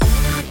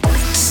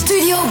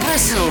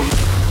Brussel.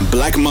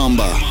 Black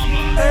Mamba.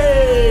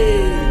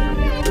 Hey!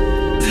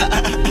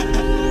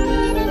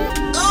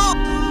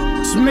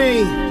 It's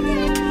me,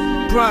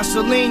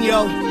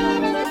 Brasselinho.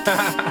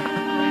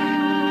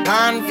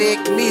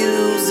 Convict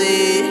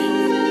music.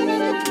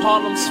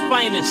 Harlem's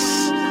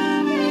finest.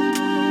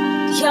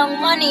 Young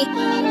Money.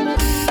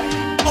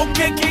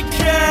 Okay,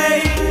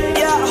 yeah.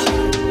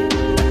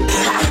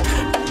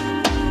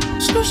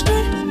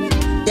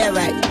 Yeah,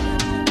 right.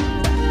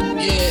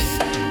 Yeah.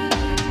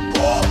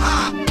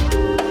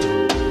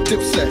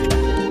 Dipset.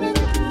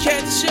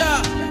 Catch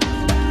up.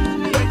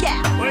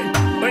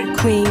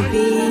 Queen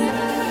Bee.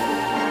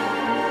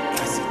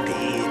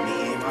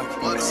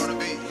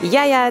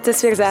 Ja, het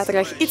is weer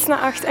zaterdag, iets na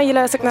 8 en je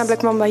luistert naar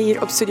Black Mamba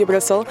hier op Studio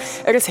Brussel.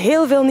 Er is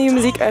heel veel nieuwe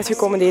muziek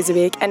uitgekomen deze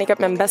week en ik heb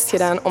mijn best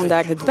gedaan om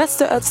daar het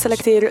beste uit te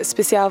selecteren,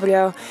 speciaal voor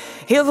jou.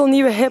 Heel veel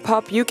nieuwe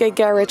hip-hop, UK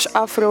garage,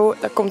 afro,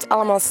 dat komt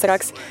allemaal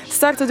straks.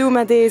 Start te doen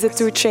met deze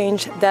 2 Change,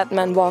 That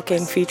Man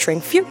Walking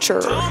featuring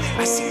Future.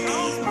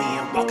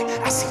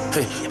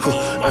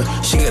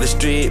 She got a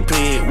straight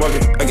pen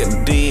walking, I got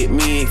a dead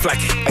man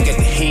flocking. I got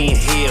the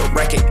handheld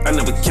racket, I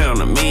never count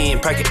a man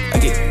pocket. I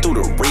get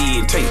through the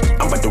red tape,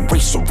 I'm about to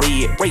race a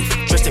red race.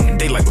 Dressed every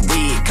day like a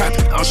red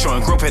copy, I'm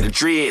showing growth at the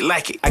dread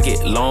like it. I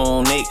get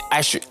long neck,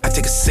 ice I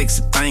take a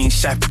sexy thing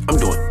shopping. I'm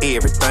doing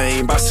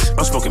everything, boss.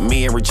 I'm smoking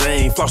Mary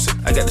Jane flossing.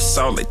 I got the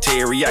salt like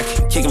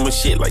teriyaki, kicking my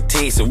shit like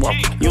Texas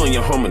Walker. You and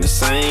your home in the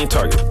same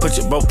target, put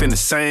you both in the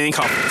same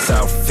coffin.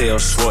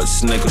 Southfield,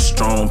 Schwarzenegger,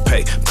 strong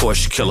pay,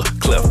 Porsche killer,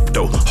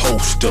 klepto, whole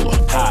stiller.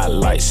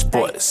 Highlight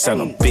sports,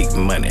 selling big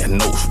money,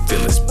 no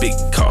feelings. Big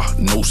car,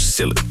 no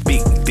ceiling.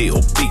 Big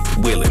deal, big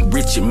willing.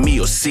 Rich and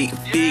meal, seat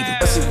big.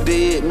 I see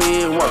dead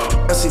men walking.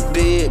 I see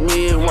dead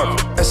men walking.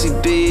 I see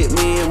dead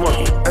men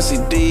walking. I see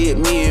dead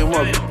men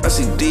walking. I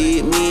see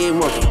dead men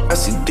walking. I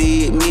see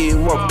dead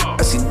men walking.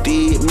 I see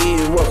dead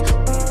men walking.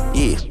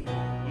 Yeah.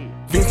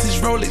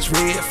 Vintage Rolex,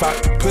 red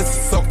fox, pussy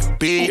soaked,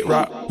 big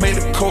rock. Made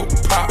a coke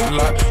pop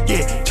lock,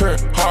 yeah, turn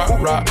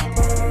hard rock.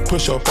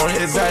 Push up on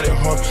his side,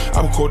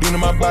 I put codeine in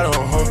my body,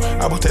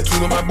 I put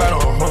tattoos on my body,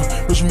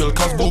 Rich Miller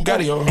cost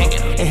Bugatti,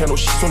 Ain't had no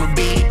shit on the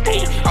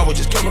bed, I was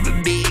just counting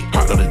the dead.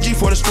 Hopped on the G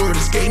for the story,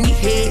 just gave me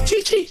head,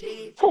 cheat.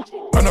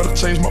 I know to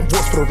change my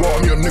voice for the raw,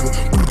 me a nigga.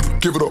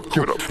 Give it up.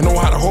 I know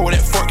how to hold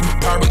that fucking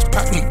pirates,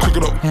 packing, cook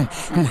it up.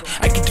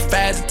 I get the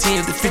 5s and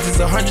 10s, the 50s,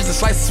 the 100s, the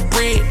slices of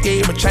bread.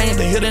 Yeah, my chain,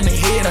 the hit in the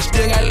head, I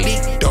still got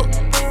leaked up.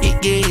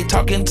 Yeah,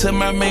 talking to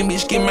my main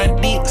bitch, get my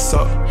dick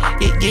sucked.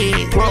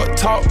 Yeah, plug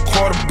talk,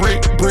 quarter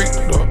brick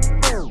up.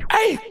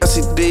 Hey. I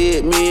see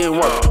dead men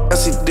walking. I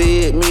see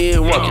dead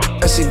men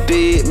walking. I see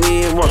dead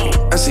men walking.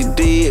 I see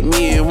dead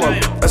men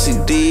walking. I see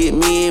dead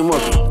men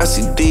walking. I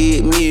see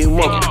dead men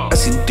walking. I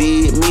see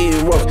dead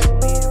men walking.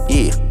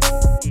 Yeah.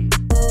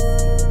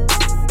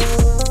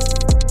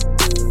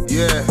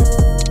 Yeah.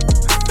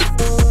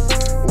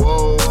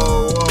 Whoa.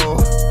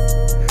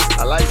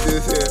 I like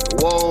this here.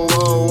 Whoa.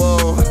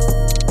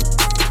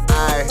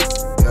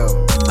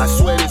 I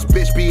swear this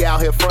bitch be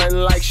out here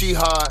frontin' like she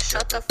hard.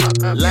 Shut the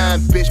fuck up. Lying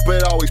bitch,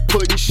 but always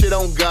putting shit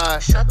on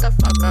God. Shut the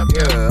fuck up.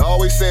 Yeah,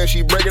 always saying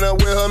she breaking up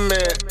with her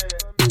man,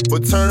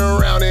 but turn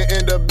around and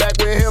end up back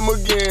with him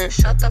again.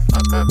 Shut the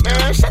fuck up.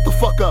 Man, shut the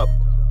fuck up.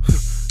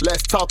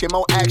 Less talking,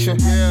 more action.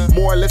 Yeah.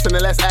 More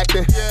listening, less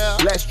acting. Yeah.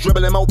 Less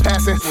dribbling, more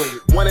passing.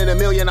 1 in a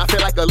million, I feel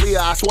like Aaliyah.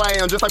 I swear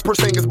I am just like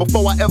Porzingis.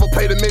 Before I ever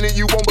played a minute,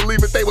 you won't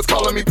believe it. They was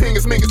calling me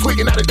Pingus, Mingus,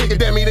 tweaking out a nigga,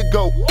 damn me to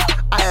go.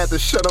 I had to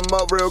shut them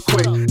up real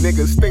quick.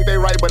 Niggas think they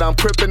right, but I'm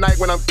kryptonite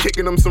when I'm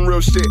kicking them some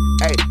real shit.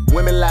 Hey,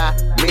 women lie,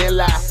 men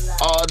lie,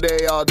 all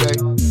day.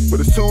 But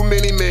there's too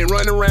many men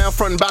running around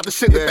frontin' about the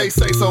shit that they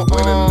say. So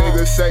when a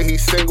nigga say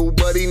he's single,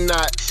 but he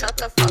not. Shut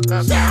the fuck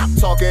up.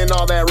 Talking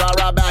all that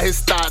rah-rah about his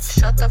thoughts.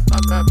 Shut the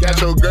fuck up.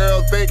 Got your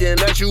girl thinking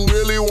that you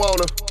really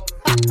want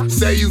her.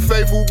 Say you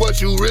faithful,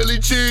 but you really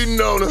cheating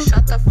on her.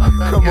 Shut the fuck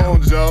up. Come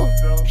on, Joe.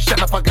 Shut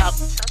the fuck up.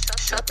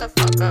 Shut the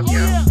fuck up,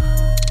 yo.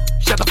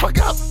 Shut the fuck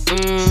up.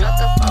 Shut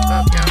the fuck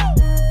up, yo.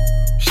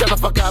 Shut the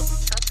fuck up.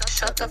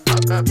 Shut the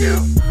fuck up, yo.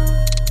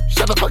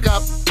 Shut the fuck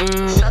up.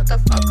 Shut the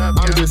fuck up,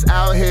 yo. I'm just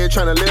out here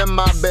trying to live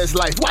my best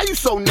life. Why you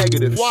so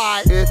negative?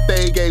 Why? If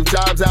they gave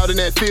jobs out in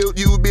that field,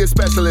 you would be a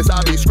specialist.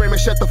 I'd be screaming,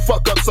 shut the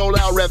fuck up, so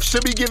loud. Ref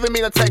should be giving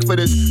me a take for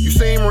this. You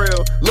seem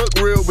real, look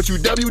real, but you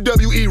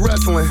WWE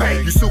wrestling.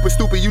 Hey. You super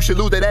stupid, you should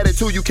lose that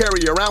attitude you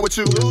carry around with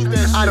you.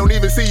 I don't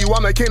even see you,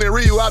 I'm like Ken and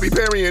Ryu, I be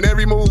parrying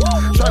every move.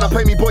 Trying to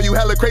play me, boy, you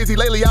hella crazy.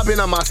 Lately, I've been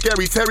on my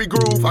scary Terry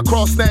groove. I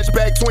cross, snatch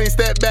back, tween,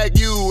 step back,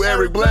 you,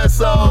 Eric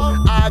Bledsoe.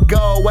 I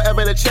go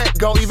wherever the check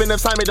go, even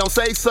if Simon don't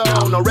say so.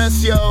 No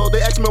rest, yo.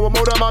 They asked me what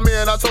mode I'm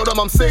in. I told them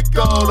I'm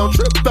sicko. Don't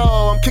trip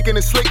though. I'm kicking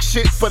this slick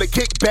shit for the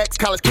kickbacks.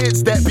 College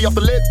kids that be off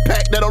the lid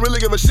pack that don't really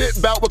give a shit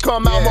about what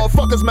come out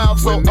motherfuckers' mouth.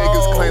 So when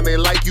niggas claim they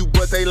like you,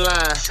 but they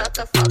lying. Shut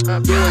the fuck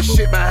up. Doing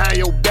shit behind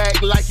your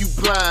back like you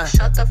blind.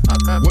 Shut the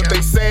fuck up. What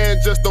they saying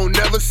just don't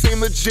never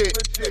seem legit.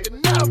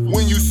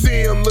 When you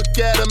see them, look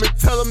at them and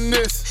tell them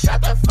this.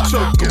 Shut the fuck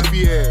up.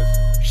 Goofy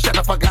ass. Shut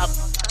the fuck up.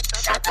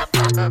 Shut the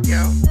fuck up,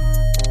 yo.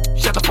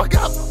 Shut the fuck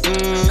up.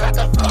 Shut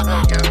the fuck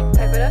up, yo.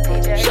 Pipe it up,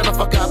 PJ. Shut the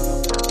fuck up.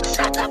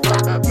 Shut the the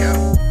fuck up, yo.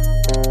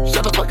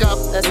 Shut the fuck up.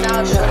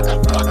 Nostalgia. Shut the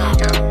fuck up,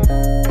 yo.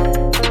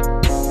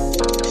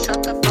 Shut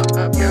the fuck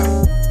up, yo.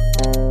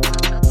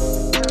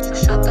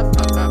 Shut the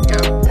fuck up, yo.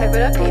 Pipe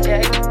it up, DJ.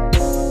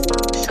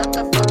 Shut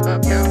the fuck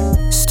up, yo.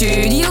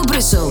 Studio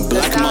Brussel.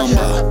 Black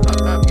Mamba.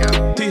 Fuck up, yo.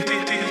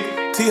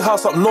 Tea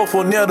house up north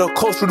or near the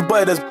coast through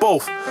Dubai, there's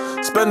both.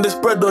 Spend this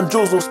bread on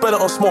jewels or spend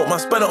it on smoke, man,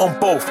 spend it on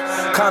both.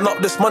 Counting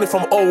up this money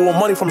from O or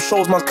money from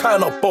shows, man,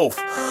 counting up both.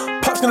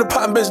 Paps in the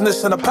pattern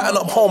business and a pattern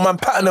up home, man,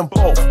 pattern them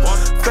both.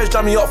 Feds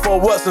jam me up for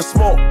works and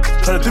smoke,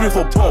 trying to do me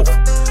for both.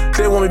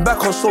 They want me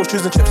back on soul,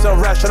 choosing chips and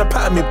rice, trying to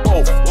pattern me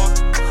both.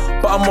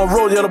 But I'm on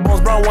road, yeah, the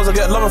bones brown ones, I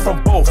get loving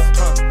from both.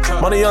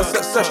 Money and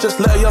success, just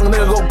let a young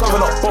nigga go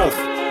govern up both.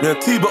 Me and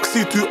T-Buck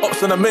C2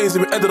 ups and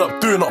amazing, we ended up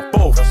doing up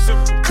both.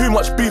 Too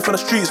much beef in the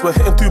streets, we're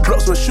hitting 2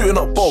 blocks, we're shooting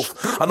up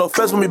both. I know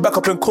feds want me back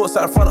up in court,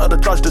 sat in front of the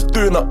judge, just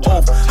doing up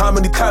both. How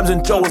many times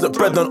in jail was it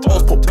bread and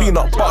oats, put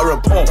peanut butter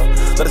and both?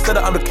 Now they said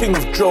that I'm the king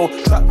of Joe,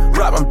 trap,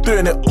 rap, I'm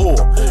doing it all.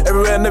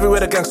 Everywhere and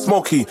everywhere the gang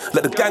smoky,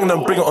 let the gang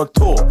them bring it on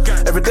tour.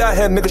 Every day I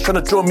hear niggas trying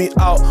to draw me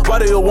out, why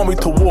they all want me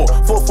to war?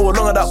 Fought for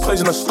long of that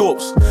poison and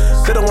scopes,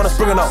 they don't want us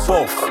bringing out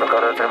both.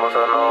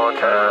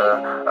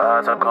 I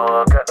had to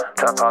go get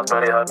trap house,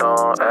 belly had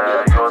no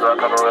air. Yours are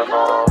coming with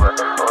more wet.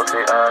 OT,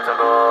 I had to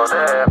go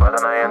there, but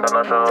then I ain't done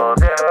no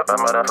shows, yeah.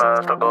 Remember the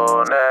first to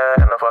go there,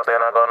 and the first thing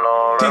I got no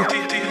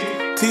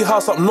rap. Tea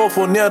house up north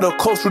or near the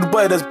coast through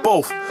Dubai, there's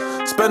both.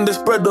 Spend this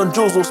bread on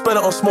jewels or spend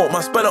it on smoke,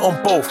 man, spend it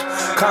on both.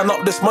 Counting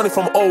up this money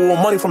from O or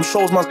money from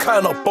shows, man,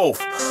 counting up both.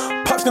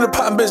 Paps in the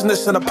pattern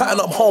business and a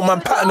pattern up home,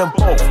 man, pattern them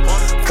both.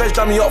 Feds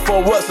jam me up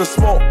for works and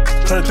smoke,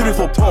 trying to do me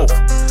for both.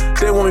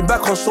 They want me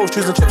back on soul,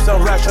 choosing chips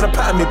and rice, trying to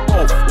pattern me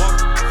both.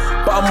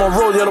 But I'm on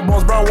road, yeah, the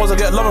bones brown ones, I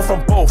get loving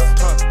from both.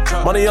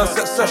 Money and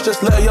success,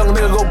 just let a young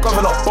nigga go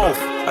govern up both.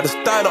 I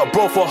just died up,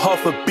 bro, for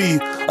half a B,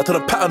 until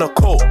the pattern a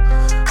coat.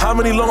 How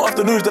many long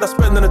afternoons did I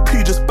spend in the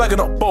tea just bagging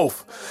up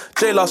both?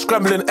 J-Law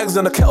scrambling eggs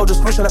in the kettle,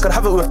 just wishing I could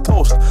have it with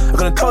toast. I'm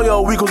gonna tell you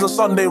a week was a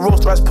Sunday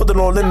roast, rice put it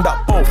all in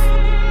that both.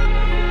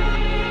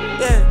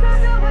 Yeah.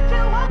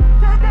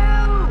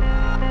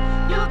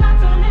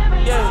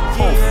 Yeah,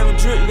 you ain't having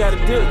drip, you gotta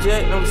dip,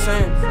 Jack, you know what I'm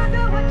saying?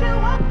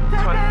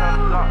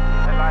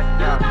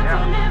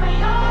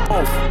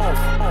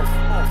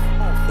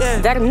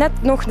 Daarnet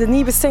nog de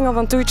nieuwe single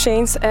van 2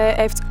 Chainz. Hij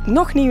heeft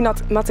nog nieuw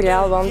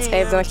materiaal, want hij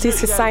heeft een artiest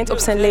gesigned op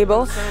zijn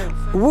label.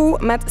 Woo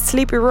met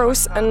Sleepy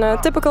Rose, een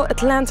typical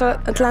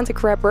Atlantic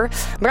rapper.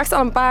 Bracht al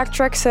een paar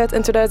tracks uit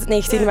in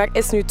 2019, maar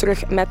is nu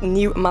terug met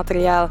nieuw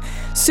materiaal.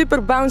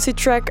 Super bouncy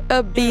track,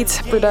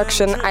 upbeat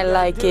production, I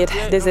like it.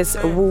 This is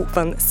Woo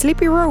van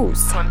Sleepy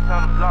Rose.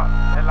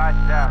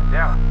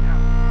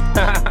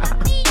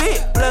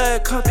 Big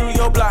blood come through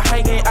your block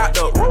hanging out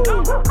the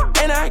room.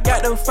 And I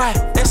got them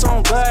fight, that's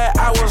on God,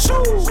 I was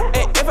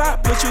and if I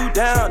put you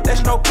down,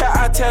 that's no cap,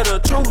 I tell the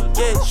truth.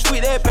 Yeah,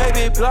 sweet that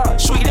baby block,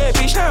 sweet that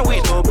bitch, shine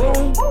with no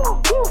boom.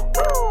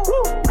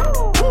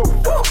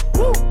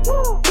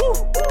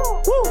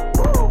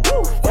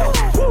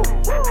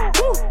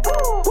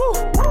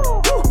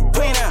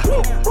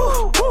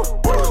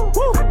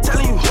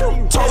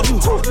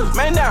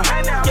 Man down,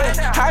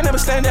 yeah, I never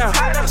stand down.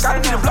 Gotta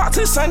be the block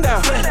till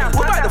sundown. We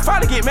about to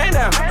fight to get man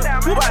down.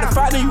 We about to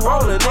fight and you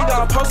rollin'.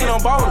 Nigga, I'm posted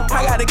on bowling.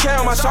 I got the carry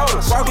on my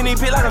shoulder. Walking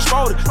this bitch like I'm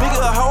Schroeder. Nigga,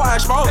 a hoe, I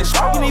explode.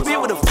 Walking this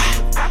bitch with a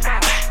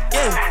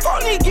yeah,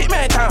 fuck nigga, get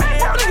man down.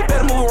 Fuck nigga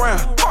better move around.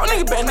 Fuck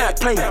nigga better not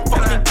play. Fuck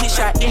nigga, get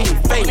shot in your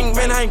face. Nigga,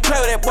 man, I ain't play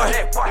with that boy.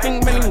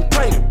 Nigga, man, I ain't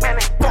play.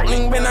 Fuck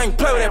nigga, man, I ain't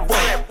play with that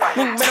boy.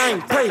 Nigga, man, I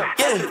ain't play,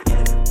 yeah.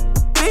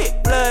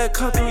 Big blood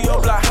come through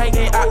your block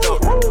hanging out the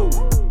room.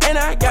 And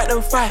I got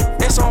them fight,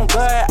 that's on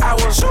God, I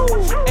was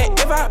and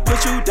if I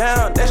put you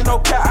down, that's no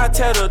cap, I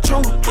tell the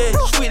truth. Yeah,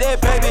 sweet that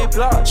baby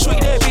block,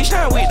 sweet that bitch,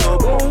 shine with no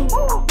boom.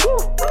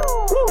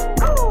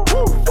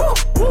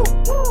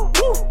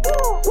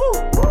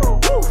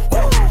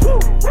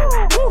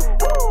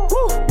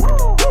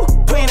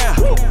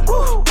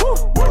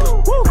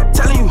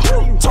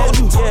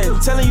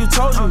 Telling you,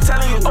 told you,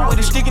 I'm with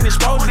a stick and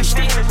explode you.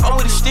 I'm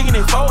with a stick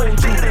and fold you.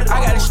 I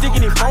got a stick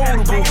and fold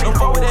you. Don't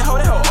fuck with that hoe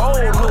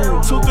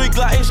old. 2-3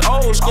 Glock, it's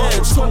old school.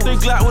 2-3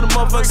 Glock with a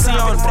motherfucker C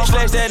on it.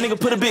 Slash that nigga,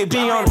 put a big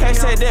B on it.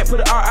 Hashtag that, put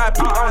a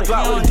RIP on it.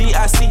 Glock with a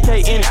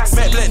DICK in it.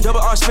 Matt Black,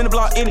 double R, spin the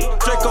block in it.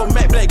 Draco,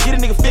 Matt Black, get a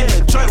nigga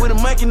fit. Joint with a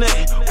monkey nut.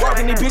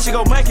 Walking this bitch,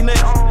 go monkey nut.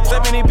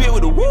 Slapping this bitch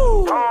with a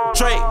woo.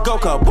 Drake, go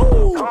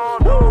kaboo.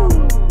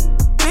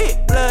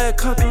 Big blood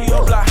come through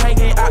your block,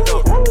 hanging out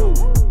the room.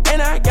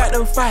 And I got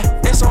them fight,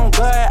 that's on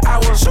God, I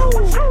was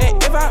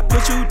and if I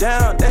put you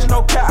down, that's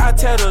no cap, I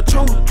tell the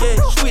truth. Yeah,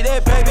 sweet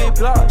that baby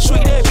block,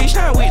 sweet that bitch,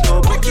 shine with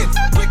no wicked,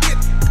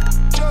 wicked,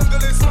 jungle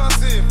is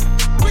massive.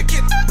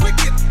 Wicked,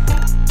 wicked,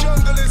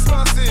 jungle is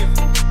massive.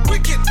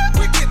 Wicked,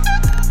 wicked,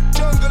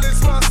 jungle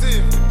is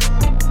massive.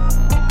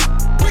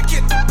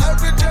 Wicked,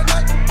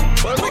 original.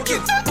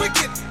 Wicked,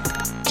 wicked,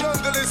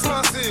 jungle is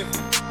massive.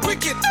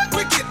 Wicked,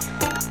 wicked,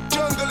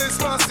 jungle is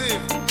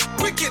massive.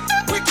 Wicked,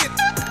 wicked.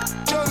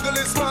 Jungle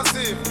is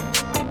massive.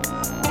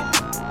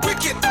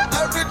 Wicked,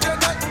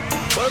 original.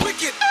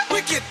 Wicked,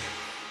 wicked.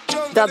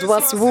 Jungle Dat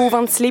was Woo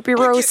van Sleepy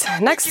Rose.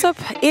 Next up,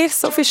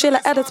 eerste officiële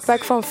edit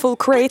pack van Full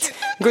Crate.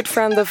 Good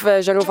friend of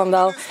Jaro van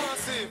Daal.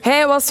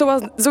 Hij was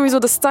sowieso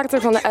de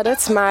starter van de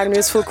edit, maar nu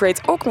is Full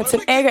Crate ook met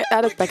zijn eigen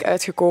edit pack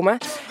uitgekomen.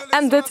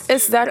 En dit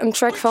is daar een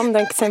track van,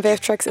 denk ik zijn 5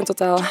 tracks in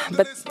totaal.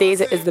 Maar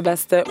deze is de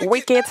beste.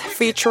 Wicked,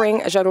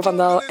 featuring Jaro van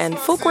Daal en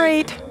Full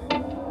Crate.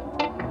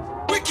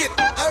 Wicked,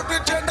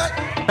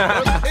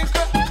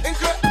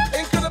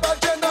 incredible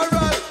gender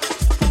right.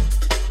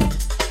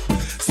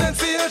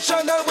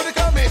 Sensational when it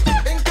come in.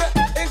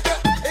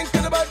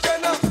 Incredible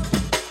gender.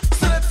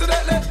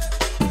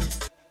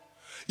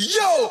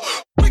 Yo,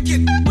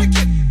 wicked,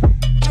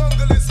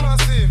 jungle is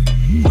massive.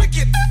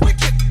 Wicked,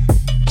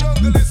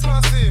 jungle is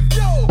massive.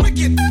 Yo,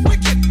 wicked,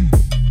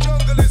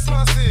 jungle is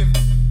massive.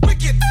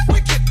 Wicked,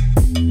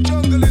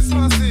 jungle is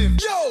massive.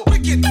 Yo,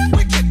 wicked,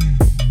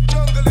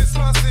 jungle is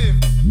massive.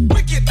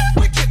 Wicked,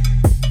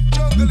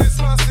 jungle is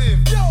massive.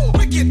 Yo,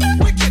 wicked,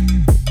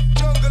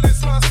 jungle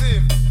is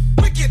massive.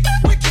 Wicked,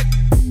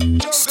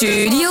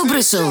 Studio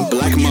Brussel.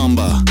 Black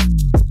Mamba.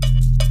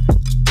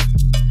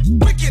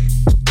 Wicked.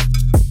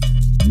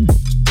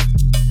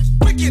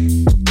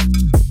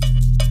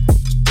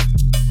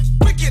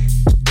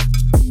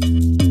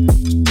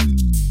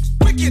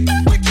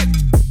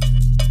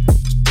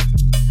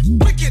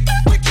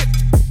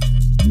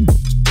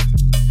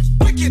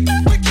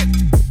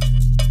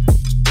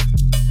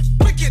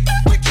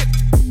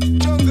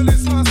 Jungle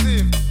is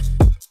massive.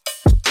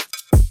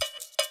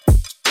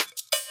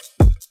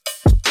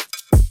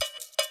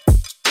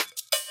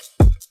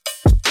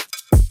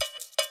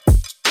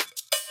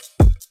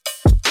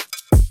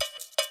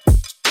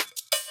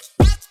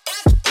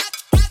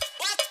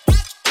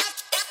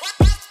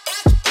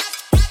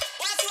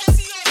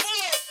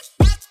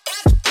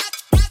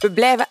 We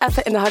blijven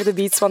even in de harde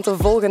beats, want de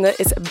volgende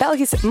is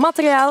Belgisch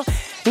materiaal.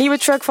 Nieuwe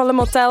track van Le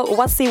Motel,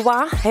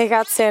 Wassiwa. Hij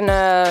gaat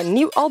zijn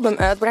nieuw album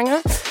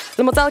uitbrengen.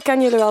 Le Motel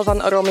kennen jullie wel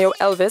van Romeo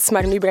Elvis,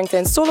 maar nu brengt hij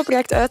een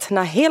soloproject uit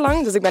na heel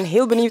lang. Dus ik ben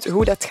heel benieuwd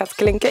hoe dat gaat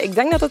klinken. Ik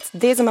denk dat het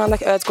deze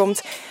maandag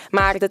uitkomt.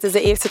 Maar dit is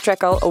de eerste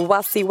track al,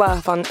 Wassiwa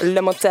van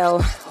Le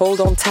Motel. Hold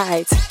on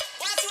tight.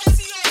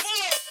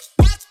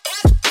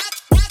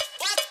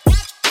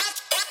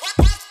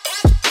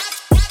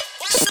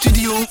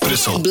 Studio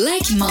Brussel.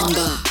 Black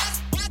Mamba.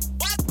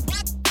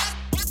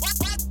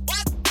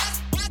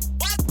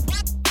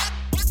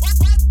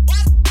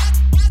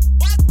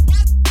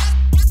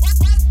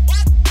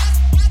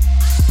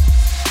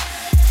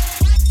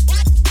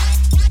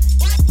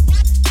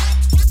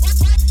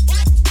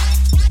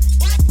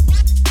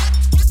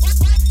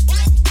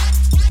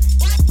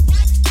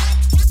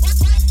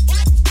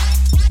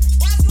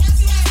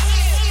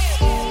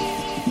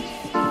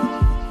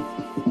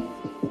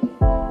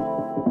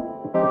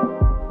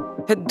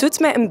 Het doet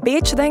mij een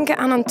beetje denken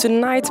aan een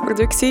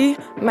Tonight-productie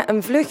met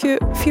een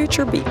vlugje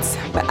Future Beats.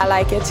 But I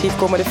like it. Hier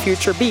komen de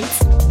Future Beats.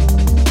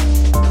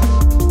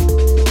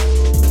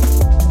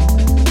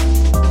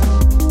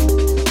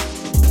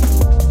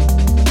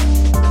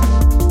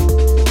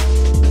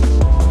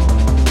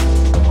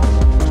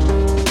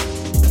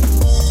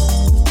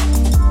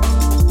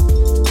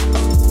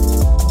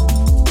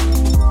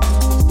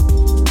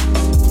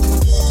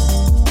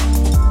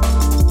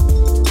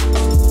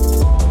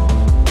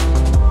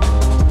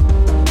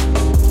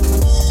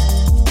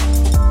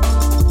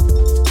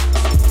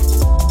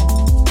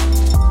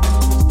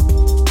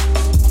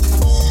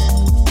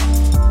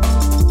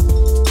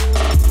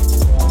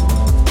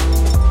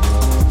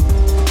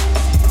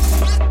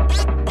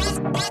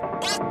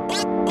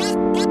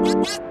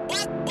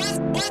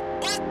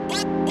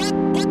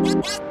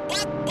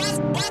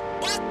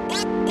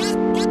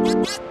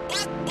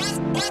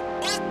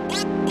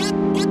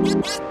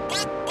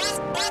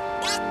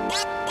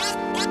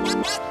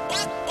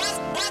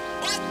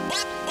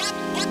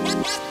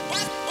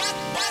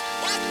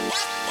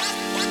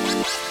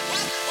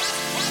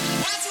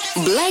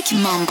 Black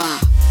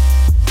Mamba.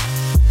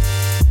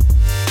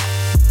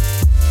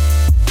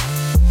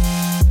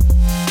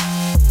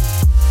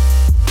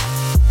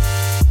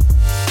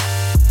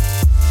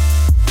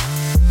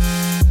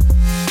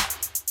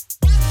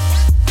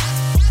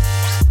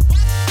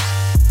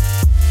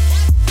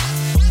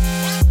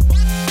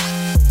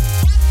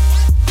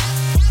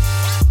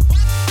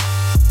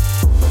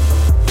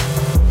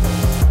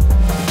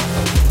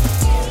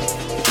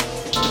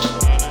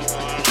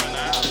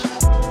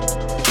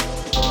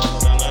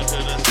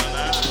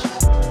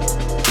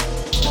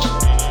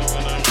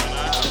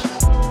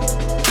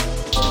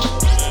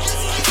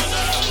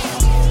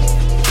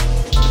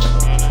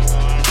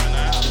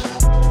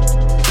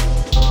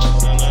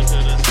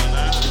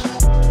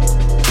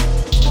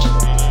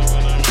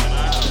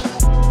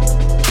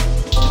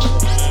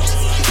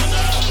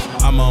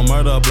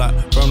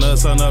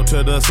 Sun up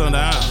to the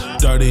sundown.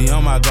 Dirty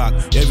on my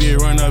Glock. If you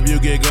run up, you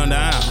get gunned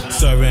down.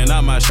 Serving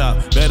out my shop,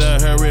 better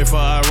hurry before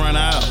I run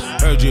out.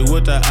 Heard you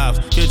with the ops,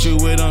 get you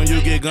with them, you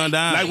get gunned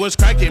down. Like what's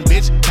cracking,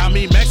 bitch? Call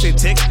me Max and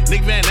Tech,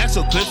 Nick Van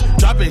Axel clips,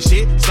 dropping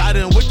shit,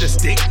 sliding with the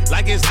stick,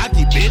 like it's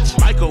hockey, bitch.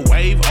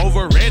 Microwave,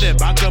 overrated,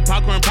 vodka,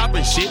 popcorn,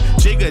 popping shit.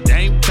 Jigga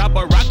Dame,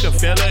 Chopper,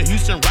 Rockefeller,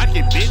 Houston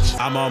Rocket, bitch.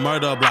 I'm on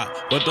murder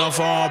block, with the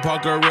phone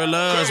park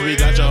gorillas. We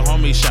got your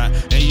homie shot,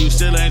 and you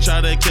still ain't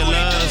try to kill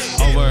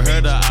us.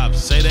 Overheard the ops,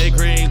 say they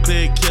cream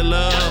click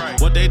killer.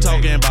 What they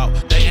talking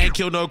about? They ain't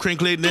killed no cream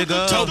click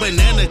nigga. Toe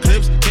banana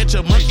clips, catch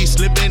a monkey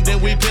slipping, then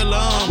we pill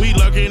on. We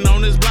lurking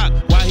on this block,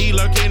 while he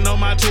lurking on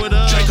my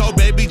Twitter. Draco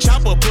baby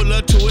chopper, pull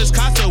up to his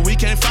casa, we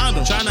can't find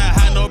him. Tryna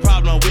hide no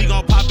problem, we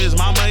gon' pop his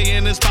mama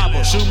and his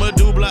papa. Shoot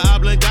medulla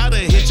oblongata,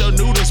 hit your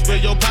noodles, spill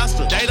your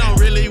pasta. They don't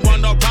really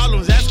want no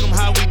problems, ask them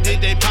how we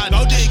did they pot.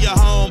 Go dig your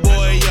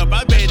homeboy up,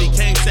 I bet he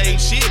can't say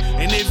shit.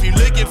 And if you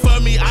looking for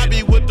me, I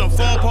be with them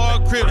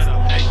 4-part crips.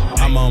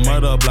 I'm on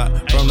murder block,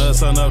 from the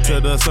sun up to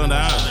the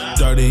sundown.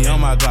 Dirty on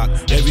my clock,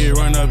 if you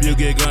run up, you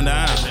get gunned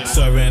down.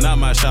 Serving out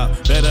my shop,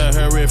 better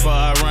hurry before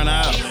I run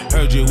out.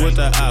 Heard you with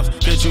the ops,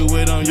 get you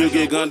with them, you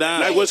get gunned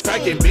down. Like what's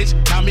cracking, bitch?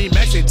 Call me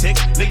Max and Tech,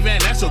 Nick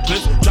Van Axel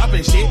clips,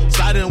 dropping shit,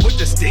 sliding with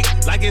the stick,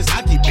 like it's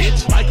hockey,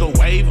 bitch.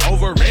 Microwave,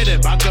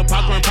 overrated, vodka,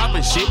 popcorn,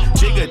 popping shit.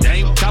 Jigga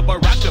Dame, Chopper,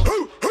 Rocker.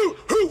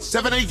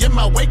 7 a.m.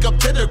 I wake up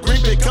to the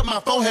green, pick up my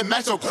phone, hit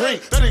max on cream.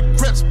 30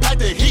 grips, pack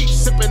the heat,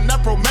 sipping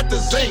up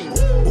promethazine.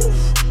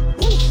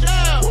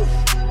 Yeah.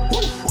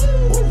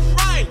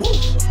 Right.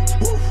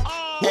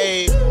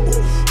 Hey.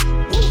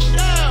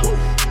 Yeah.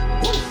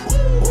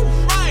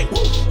 Right.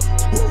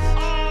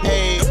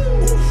 Hey.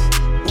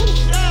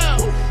 Yeah.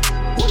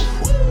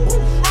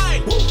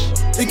 Right.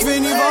 Ik weet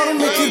niet waarom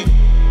ik hier...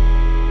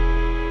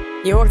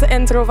 Je hoort de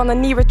intro van een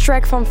nieuwe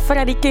track van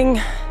Freddie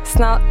King.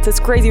 Snel, het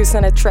is crazy hoe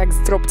snel hij tracks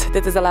dropt.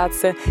 Dit is de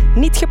laatste.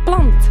 Niet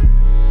gepland.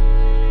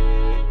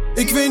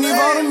 Ik weet niet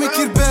waarom ik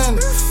hier ben,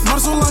 maar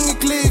zolang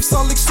ik leef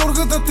zal ik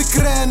zorgen dat ik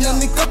ren.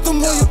 En ik had een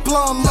mooie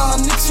plan, maar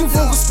niks ging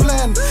volgens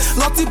plan.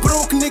 Laat die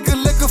broke nigger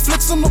lekker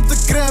flexen op de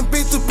gram.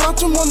 Beter praat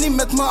je man niet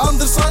met me,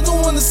 anders I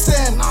don't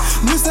understand.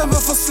 Nu zijn we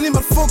van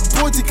slimmer, fuck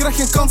boy, die krijg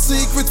geen kansen.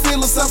 Ik weet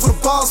velen zijn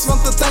verbaasd,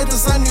 want de tijden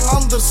zijn nu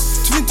anders.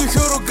 20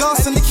 euro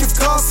gas en ik geef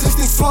gas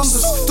richting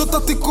Flanders.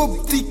 Totdat ik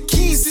op die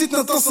kies zit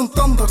net als een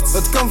tandarts.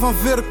 Het kan van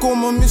ver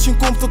komen, misschien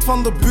komt het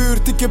van de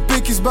buurt. Ik heb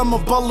beekjes bij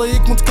mijn ballen,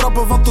 ik moet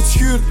krabben want het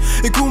schuurt.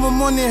 Ik wil mijn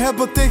money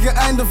hebben tegen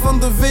einde van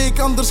de week.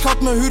 Anders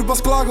gaat mijn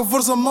huurbaas klagen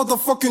voor zijn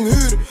motherfucking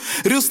huur.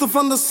 Realste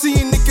van de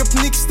scene, ik heb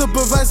niks te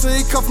bewijzen.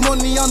 Ik gaf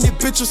money aan die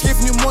bitches,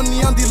 geef nu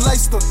money aan die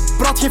lijsten.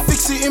 Praat geen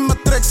fictie in mijn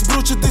tracks,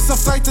 broertje, dit zijn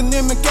feiten.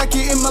 Neem een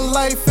kijkje in mijn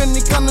lijf en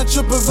ik kan het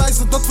je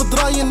bewijzen. Dat we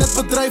draaien net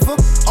bedrijven,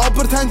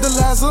 Albert Heijn de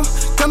lijzen.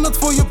 Kan het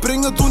voor je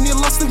brengen, doe niet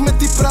lastig met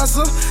die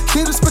prijzen.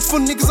 Geen respect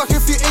voor niks, dan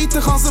geef je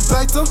eten, gaan ze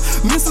bijten.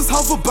 Minstens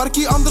halve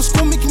barkie, anders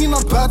kom ik niet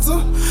naar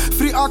buiten.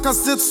 Free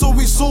AKZ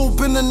sowieso,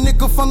 ben een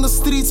nigger van de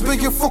streets,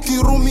 ben je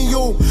fucking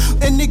Romeo.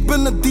 En ik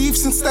ben een dief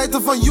sinds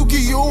tijden van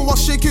Yu-Gi-Oh!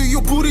 Als shake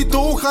je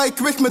burrito, ga ik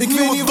weg met nieuwe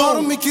dough. Ik weet niet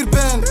waarom ik hier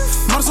ben,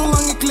 maar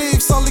zolang ik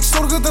leef zal ik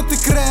zorgen dat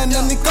ik ren.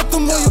 En ik had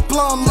een mooie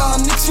plan, maar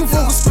niks ging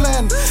volgens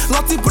plan.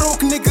 Laat die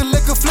broke nigger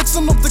lekker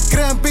flexen op de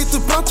gram. Beter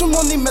praat je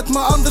man niet met me,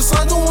 anders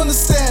I don't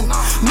understand.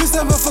 Nu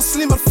zijn we van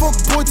slimmer,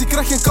 fuck boy, die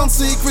krijg geen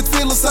kansen. Ik weet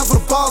velen zijn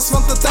verbaasd,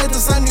 want de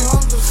tijden zijn nu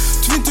anders.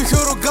 20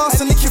 euro gas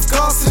en ik geef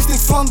gas richting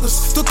Flanders.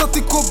 Totdat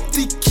ik op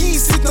die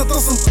kies zit net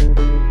als een...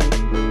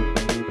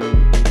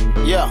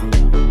 Yeah.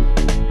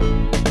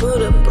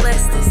 Buddha bless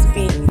this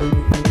beat.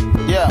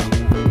 Yeah.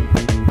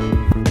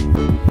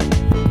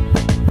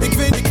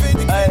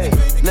 Hey,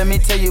 let me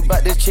tell you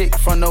about this chick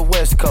from the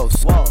West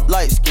Coast.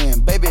 Light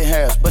skin, baby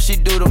hairs, but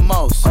she do the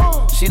most.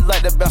 She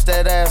like to bounce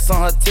that ass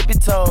on her tippy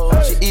toes.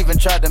 She even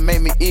tried to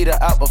make me eat her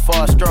out before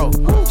I stroke.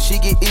 She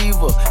get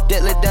evil,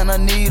 deadly than a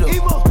needle.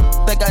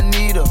 Think I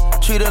need her,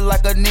 treat her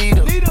like a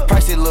needle.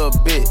 Pricey little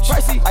bitch,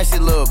 icy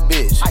little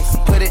bitch.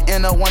 Put it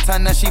in her one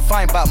time, now she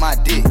fine about my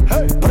dick.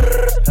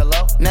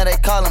 Hello? Now they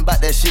callin'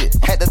 about that shit.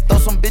 Had to throw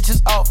some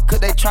bitches off, cause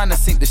they tryna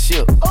sink the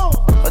ship.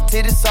 Her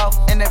titties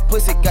soft, and that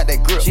pussy got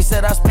that grip. She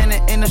said I spend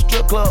it in the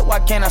strip club, why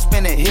can't I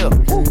spend it here?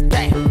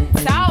 Damn.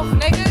 South,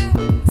 nigga.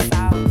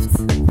 South.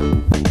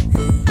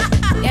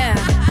 Yeah.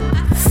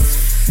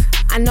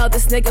 I know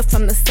this nigga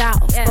from the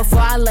south. Yeah.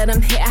 Before I let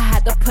him hit, I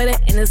had to put it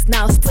in his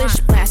mouth. Splish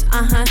splash,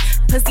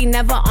 Pussy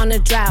never on a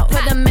drought.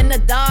 Put him in the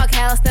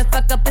doghouse, then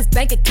fuck up his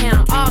bank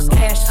account. All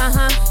cash,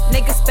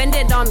 Nigga spend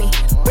it on me.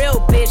 Real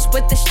bitch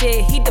with the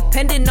shit, he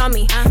dependent on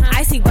me.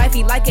 Icy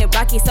wifey like it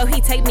rocky, so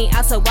he take me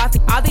out to Waffy.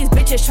 All these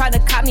bitches try to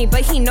cop me,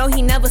 but he know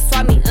he never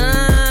saw me.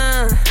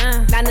 Nah.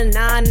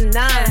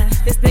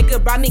 This nigga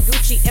brought me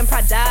Gucci and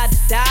Prada to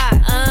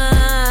die.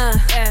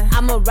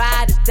 I'ma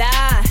ride or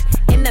die.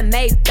 In the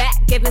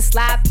Maybach, giving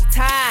sloppy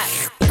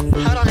ties.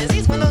 Hold on, is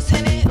these windows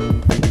tinted?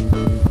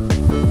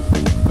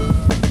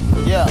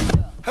 Yeah.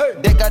 Hey.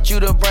 They got you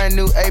the brand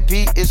new AP,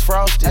 it's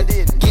frosted. I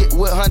did. Get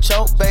with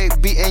Huncho,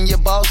 baby, and your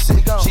boss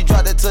it. She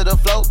dropped it to the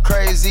floor,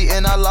 crazy,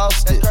 and I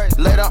lost it.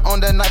 Later on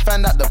that night,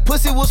 found out the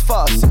pussy was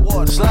faucet.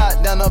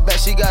 Slide down her back,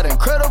 she got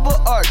incredible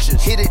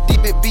arches. Hit it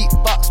deep, it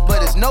beatbox,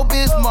 but it's no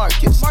Biz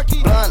Marcus.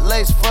 Blunt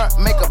lace front,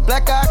 make a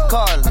black eye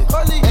Carly.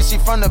 And she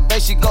from the bay,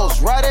 she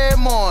goes right every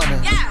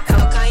morning. Yeah.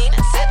 Cocaine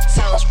and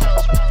septos.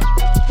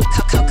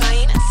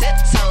 Cocaine and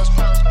septos.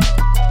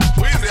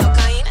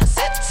 Cocaine and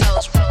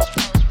septos.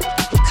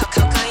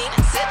 Cocaine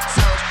and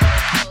septos.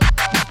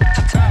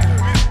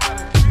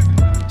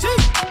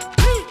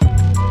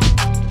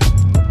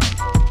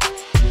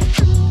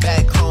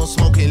 Back home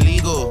smoking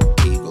legal.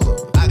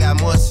 I got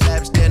more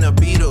slaps than the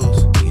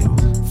Beatles.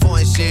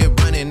 Foreign shit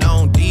running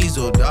on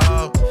diesel,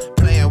 dog.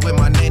 Playing with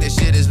my name, this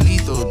shit is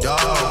lethal,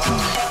 dog.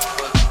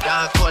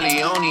 Don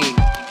Corleone.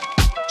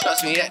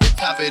 Trust me, at the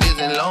top it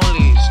isn't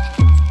lonely.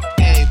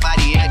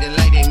 Everybody acting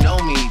like they know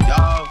me,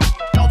 dog.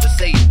 Don't just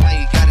say it, now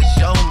you gotta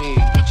show me.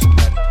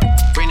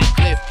 Bring the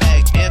clip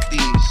back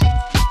empties.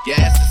 You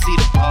asked to see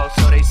the ball,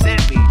 so they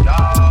sent me,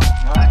 dog.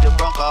 I just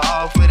broke her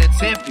off with a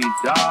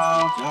 10-piece,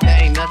 dog. There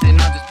ain't nothing,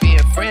 I'm just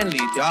being friendly,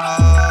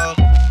 dog.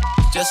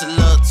 Just a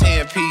little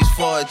 10-piece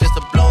for it, just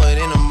to blow it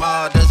in the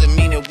mall. Doesn't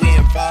mean that we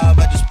involved.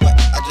 I just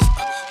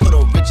put a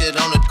Richard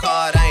on the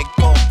card. I ain't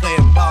gon' play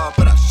a ball,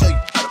 but I'll show you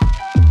how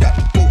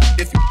to do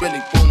it. If you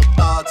really wanna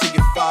fall till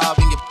you fall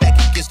and you're back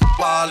against the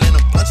wall, and a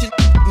bunch of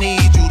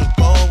need you to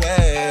go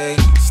away.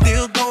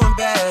 Still going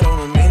bad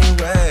on them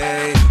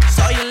anyway.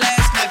 Saw you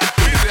last night, the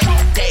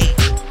day.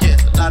 Yeah,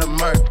 a lot of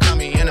murk got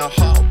me in a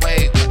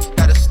hallway.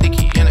 Got a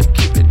sticky and I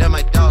keep it at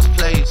my dog's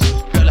place.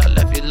 Girl, I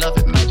left you love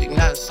it magic,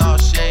 not it's all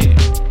shade.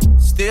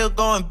 Still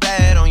going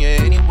bad on you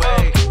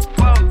anyway.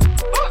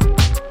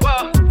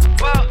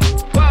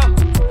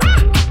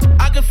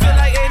 I can feel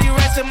like 80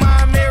 rats in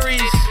my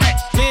Marys.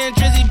 Me and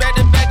Drizzy back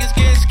to back, it's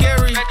getting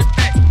scary.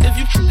 If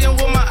you f***ing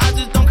with my eyes,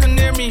 just don't come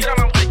near me.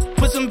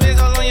 Put some bins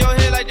all on your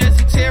head like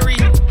Jesse Terry.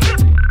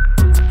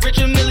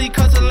 Richard Millie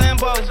cuss a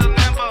Lambo.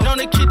 Known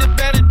to keep the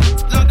better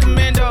on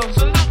commando.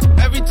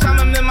 Every time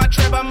I'm in my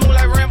trap, I move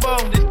like Rambo.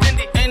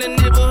 Ain't a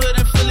neighborhood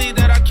in Philly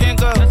that I can't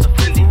go.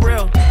 For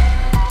real.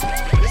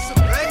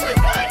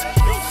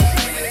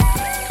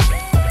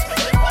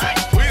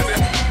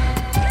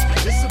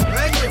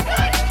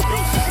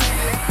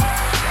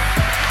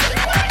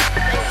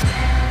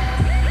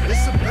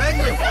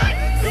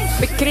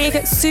 We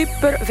kregen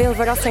super veel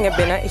verrassingen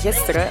binnen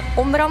gisteren.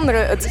 Onder andere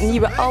het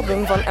nieuwe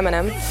album van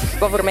Eminem,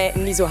 wat voor mij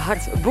niet zo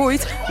hard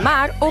boeit.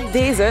 Maar ook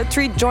deze,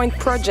 Three Joint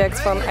Project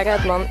van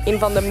Redman, een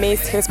van de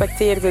meest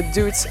gerespecteerde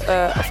dudes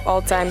of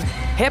all time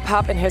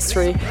hip-hop in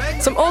history.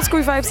 Some old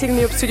school vibes hier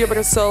nu op Studio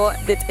Brussel.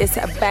 Dit is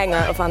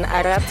Banger van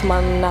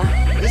Redman.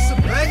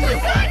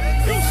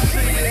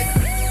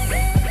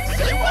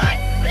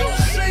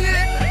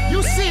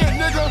 You see it,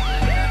 nigga.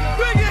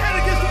 Bring your head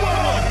against the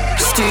wall.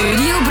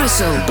 Studio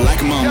Brussel.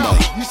 Black Mamba. Yo,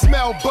 you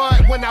smell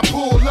bud when I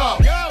pull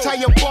up. Tell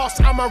your boss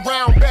I'm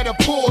around, better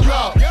pull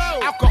up.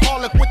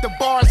 Alcoholic with the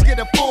bars, get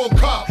a full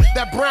cup.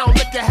 That brown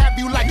liquor have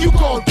you like you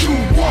gon' do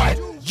what?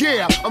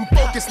 Yeah, I'm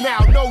focused now,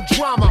 no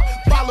drama.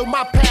 Follow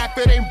my path,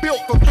 it ain't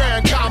built for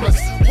Ferragamas.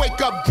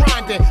 Wake up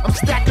grinding, I'm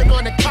stacking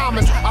on the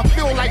commas. I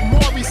feel like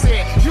Maury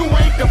said, you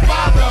ain't the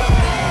father.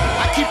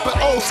 I keep it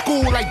old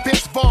school like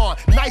Vince Vaughn.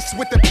 Nice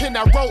with the pen,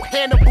 I wrote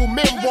Hannibal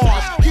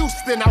memoirs.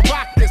 Houston, I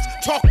rock this,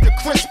 talk to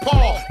Chris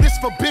Paul. This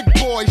for big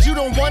boys, you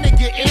don't wanna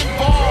get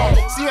involved.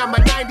 See, I'm a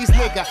 90s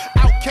nigga,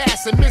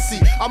 Outkast and Missy.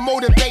 I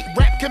motivate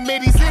rap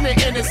committees in the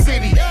inner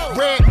city.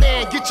 Red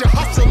man, get your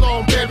hustle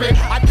on, baby.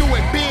 I do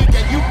it big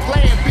and you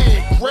playing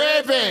big.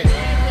 Revving.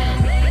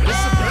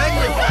 It's a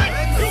banger.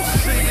 You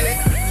see it.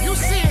 You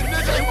see it,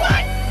 nigga.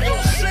 You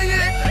see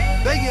it.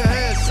 Bang your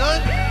head,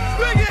 son.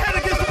 Bang your head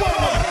against the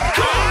wall.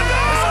 Come on,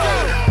 let's go.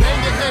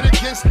 Bang your head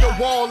against the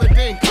wall and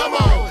then come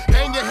on.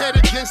 Bang your head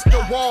against the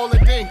wall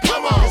and then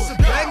come on. It's a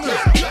banger.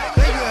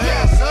 Bang your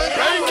head, son.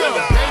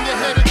 Bang your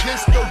head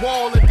against the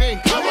wall and then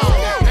come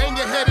on. Bang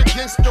your head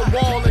against the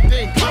wall and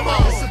then come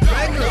on. It's a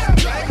banger.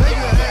 Bang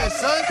your head,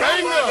 son.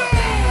 Banger.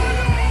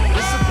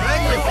 It's a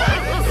banger.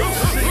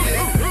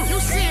 You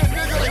see it,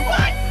 nigga.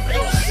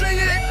 You see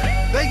it.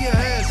 Bang your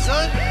head,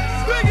 son.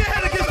 Bang your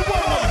head against the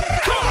wall.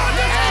 Come on,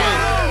 let's go.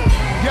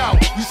 Yo,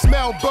 you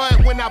smell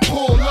bud when I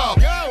pull up.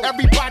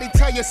 Everybody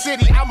tell your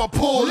city I'ma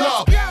pull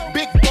up.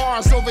 Big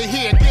bars over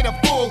here, get a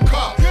full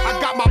cup. I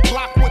got my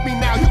block with me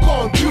now, you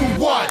gon' do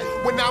what?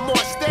 When I'm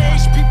on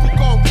stage, people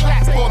gon'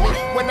 clap for me.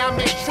 When I'm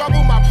in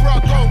trouble, my bro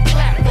gon'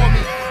 clap for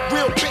me.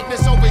 Real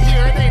business over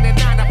here, it ain't a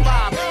 9 to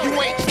 5.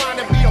 You ain't trying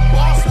to be a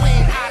boss, we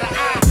ain't eye to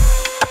eye.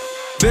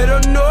 They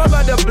don't know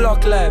about the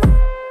block life.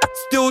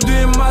 Still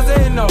doing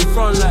Mazza in the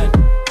front line.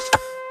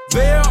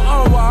 They ain't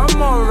on what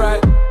I'm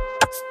alright.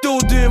 Still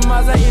doing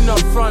Mazza in the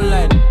front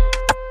line.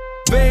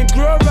 They ain't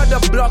grow at the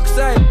block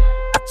side.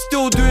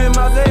 Still doing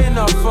Mazza in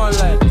the front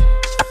line.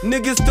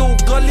 Niggas still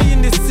gully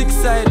in the 6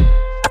 side.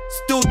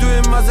 Still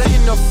doing Mazza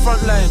in the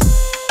front line.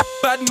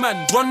 Bad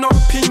man, run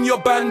up in your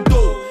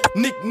bando.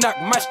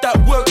 Knick-knack, mash that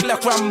work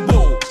like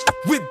Rambo.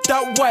 With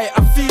that white,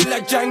 I feel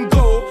like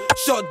Django.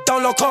 Shut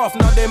down, lock off,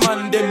 now them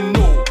and them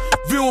know.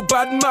 Real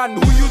bad man,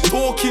 who you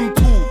talking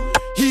to?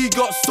 He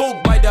got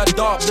soaked by that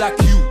dark black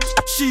youth.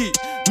 She,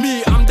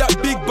 me, I'm that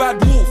big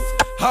bad wolf.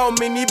 How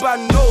many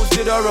bandos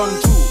did I run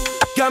to?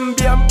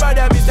 Gambian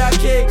brother, Mr.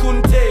 K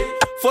couldn't take.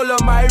 Follow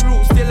my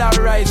rules, still I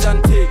rise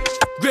and take.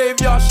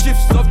 Graveyard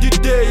shifts of the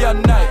day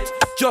and night.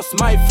 Just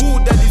my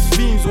food that these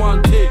fiends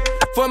want take.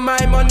 For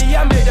my money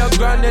I made a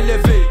grand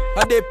elevate.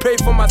 And they pray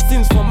for my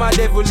sins for my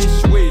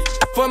devilish ways.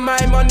 For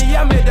my money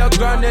I made a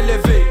grand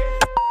elevate.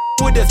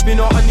 Put the spin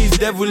on these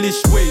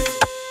devilish ways.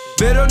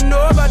 They don't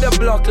know about the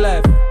block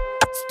life.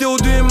 Still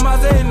doing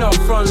Mazza in the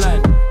front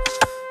line.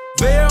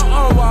 They ain't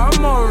on what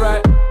I'm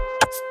alright.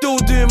 Still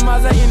doing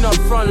Mazza in the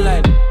front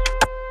line.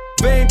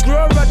 They ain't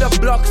grow at the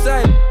block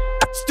side.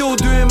 Still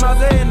doing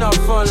Mazza in the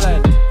front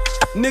line.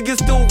 Niggas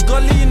still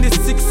gully in the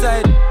 6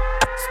 side.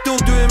 Still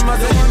doing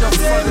Mazza in the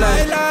front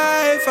line. My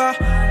life,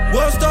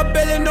 won't stop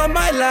belling on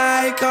my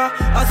like.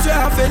 I swear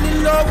I fell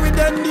in love with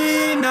the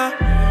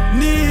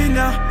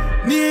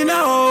Nina,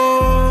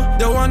 oh.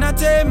 They wanna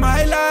take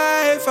my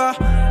life,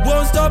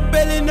 won't stop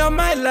belling on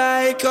my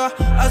like.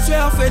 I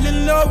swear I fell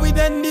in love with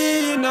the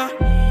Nina,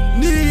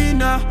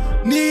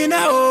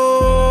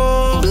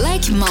 oh.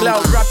 Black Mamba.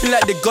 Cloud rapping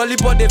like the gully,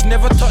 but they've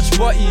never touched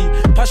body.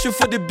 Passion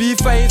for the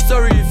beef, I ain't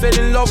sorry. Fell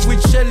in love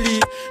with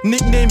Shelly.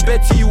 Nickname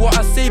Betty, what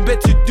I say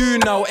Betty do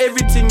now,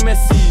 everything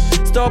messy.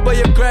 Starboy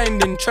you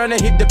grinding, tryna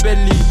hit the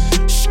belly.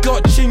 She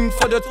got ching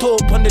for the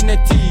top on the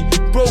netty.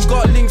 Bro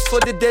got links for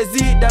the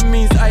desi, that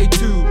means I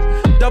too.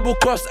 Double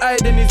cross I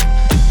then it's.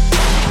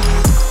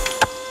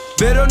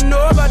 They don't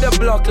know about the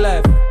block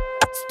life.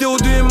 Still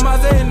doing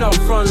Mazza in the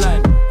front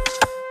line.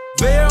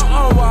 They ain't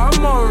on what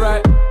I'm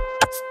alright.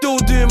 Still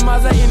doing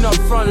Mazza in the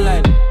front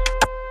line.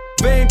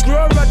 They ain't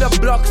grow at the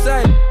block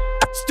side.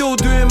 Still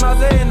doing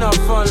Mazza in the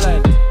front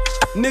line.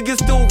 Niggas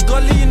still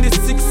gully in the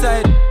 6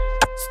 side.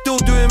 Still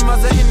doing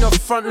Mazza in the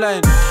front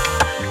line.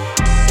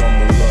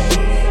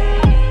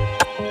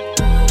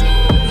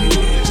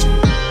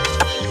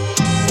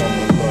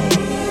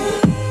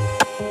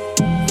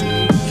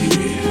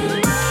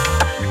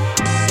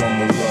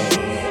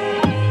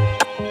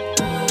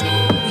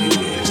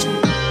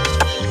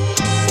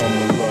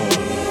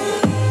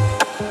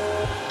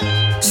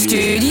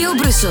 Studio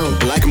Brussel.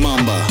 Black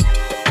Mamba.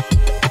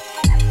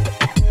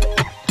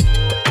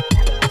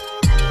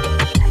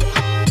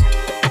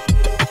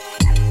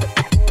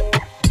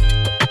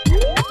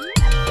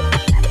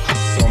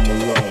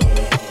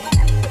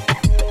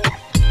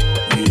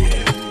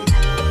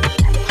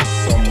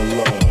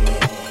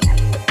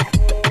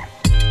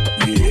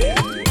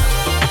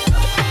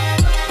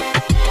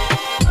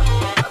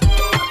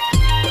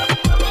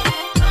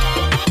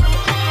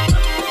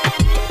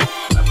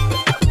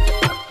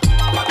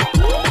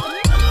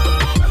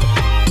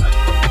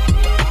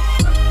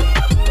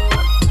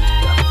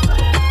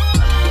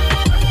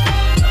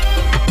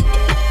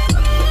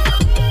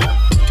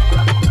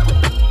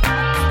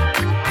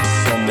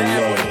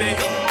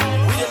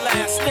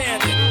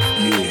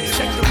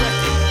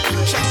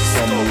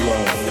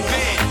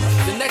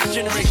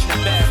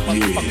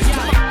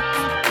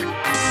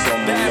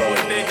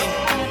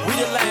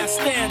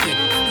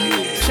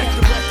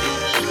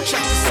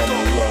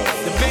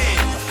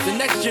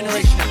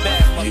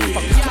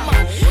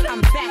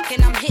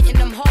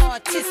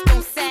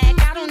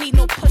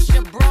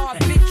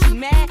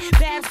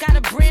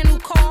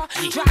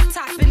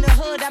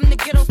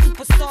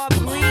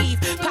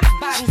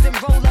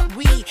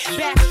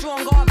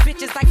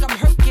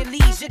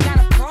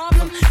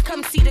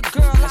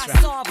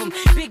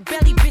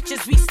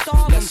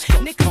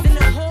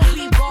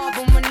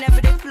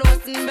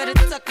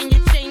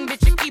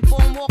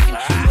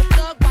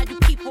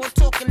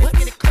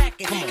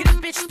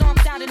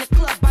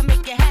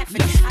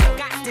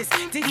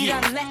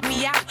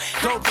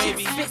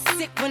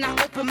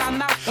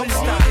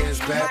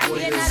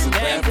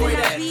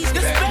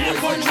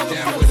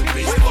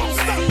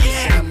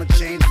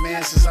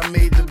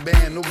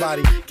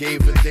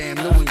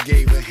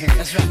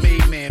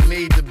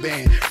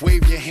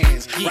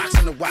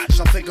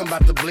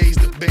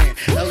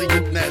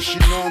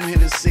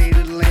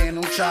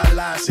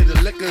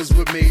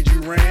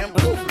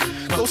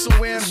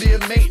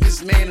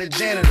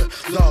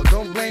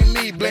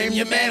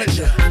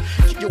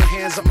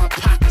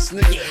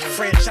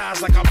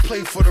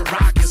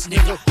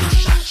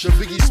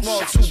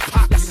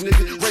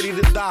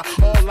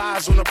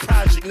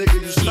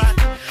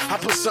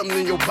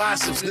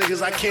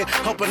 Niggas, I can't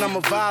help it, I'm a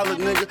violent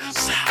nigga.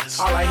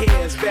 All I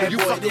hear is bad boy. You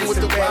fucking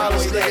with the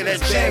violence, nigga.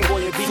 That jam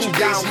boy, you beat you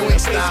down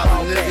with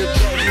style, nigga.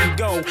 There you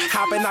go,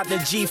 hopping out the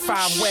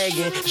G5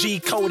 wagon,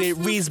 G-coded,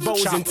 Reese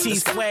Bows and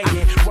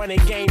T-swagging. Running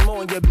game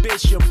on your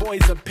bitch, your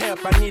boy's a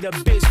pimp. I need a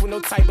bitch with no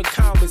type of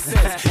common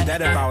sense.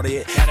 That about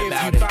it. If you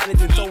found it,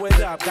 then throw it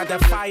up. Got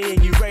that fire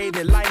and you ready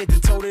to light it to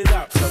tote it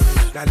up.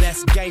 Now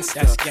let's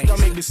gangster. Don't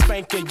make me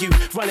spanking you.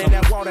 Running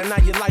that water,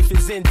 now your life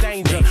is in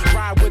danger.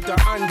 Ride with the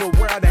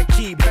underworld that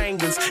keep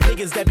bangers.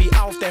 Niggas that be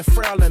off that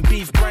frail and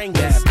beef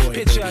bringers.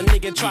 Picture a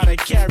nigga try to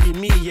carry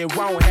me. It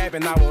won't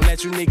happen, I won't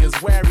let you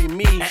niggas worry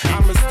me.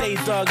 I'ma stay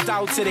thugged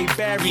out till they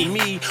bury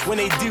me. When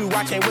they do,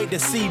 I can't wait to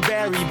see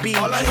Barry B.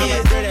 All I hear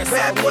is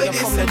bad boy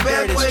this and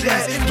bad boy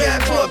that.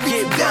 Bad boy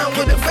beat down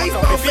with a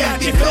baseball bat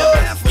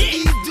because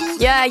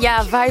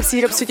Ja, vibes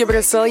hier op Studio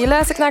Brussel. Je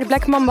luistert naar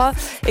Black Mamba.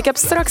 Ik heb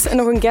straks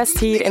nog een guest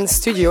hier in de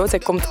studio. Zij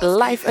komt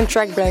live een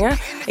track brengen.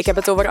 Ik heb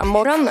het over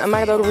Morane,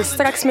 maar daarover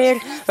straks meer.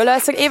 We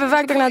luisteren even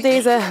verder naar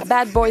deze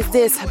Bad Boys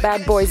This,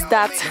 Bad Boys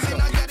That.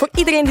 Voor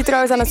iedereen die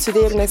trouwens aan het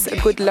studeren is,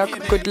 good luck,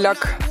 good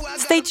luck.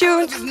 Stay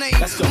tuned.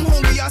 Let's go. I'm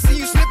hungry, I see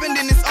you slipping,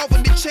 then it's off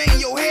of the chain.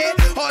 Your head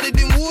harder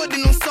than wood,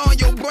 and I'm sawing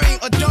your brain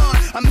a dawn.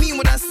 I mean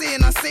what I say,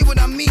 and I say what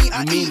I mean.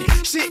 I eat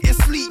shit and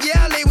sleep,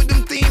 yeah, I lay with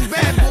them things.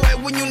 Bad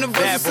boy, when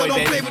universal, so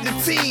don't play with the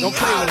team. Don't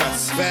play with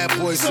us. Bad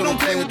boy, so don't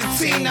play with the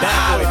team.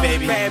 Bad boy,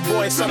 baby. Bad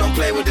boy, so don't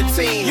play with the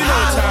team. You know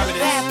what time it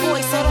is. Bad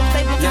boy, so don't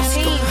play with the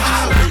team.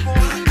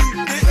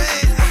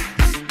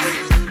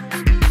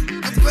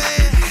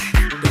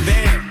 The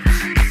band,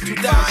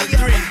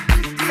 2003.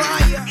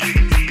 Fire.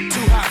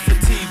 Too hot for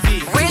TV.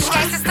 Rich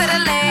gangsters to the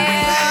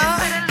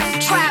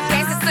left, trap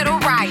gangsters to the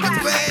right.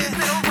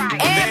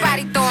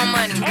 Everybody throwing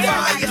money.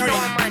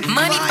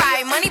 Money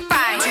fight, money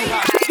fight.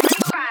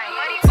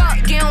 Fuck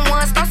getting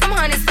one, throw some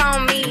hundreds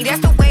on me.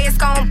 That's the way it's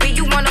gon' be.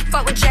 You wanna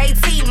fuck with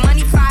JT?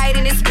 Money fight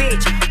in this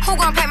bitch. Who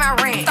gon' pay my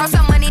rent? Throw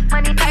some money,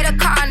 pay the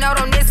car note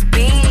on this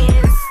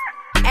Benz.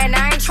 And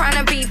I ain't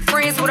tryna be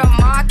friends with a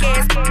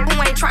Marcus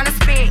who ain't tryna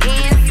spend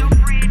ends.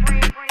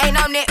 Ain't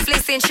no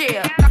Netflix and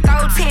chill.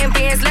 Throw 10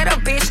 bands, let a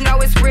bitch know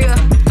it's real.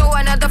 Throw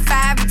another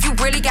 5 if you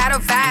really got a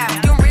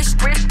vibe. You rich,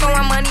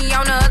 throwing money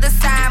on the other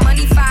side.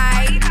 Money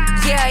fight,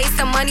 yeah, it's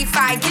a money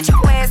fight. Get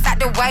your ass out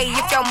the way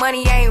if your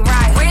money ain't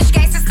right. Rich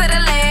gangsters to the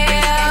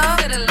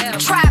left,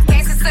 trap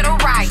gangsters to the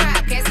right.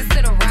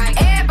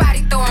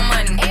 Everybody throwing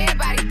money.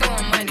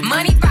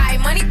 Money fight,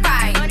 money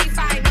fight. Money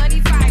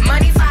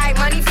fight,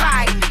 money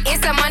fight.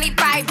 It's a money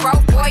fight,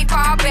 broke boy,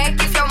 fall back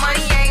if your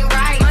money ain't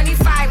right. Money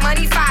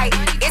fight.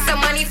 It's a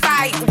money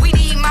fight. We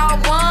need more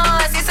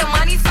ones. It's a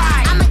money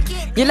fight.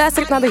 Je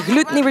luistert naar de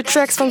gloednieuwe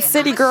tracks van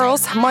City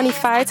Girls. Money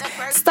Fight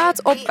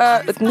staat op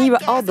het nieuwe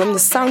album, de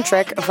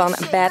soundtrack van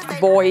Bad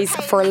Boys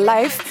for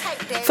Life.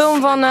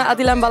 Film van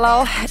Adil en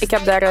Balal. Ik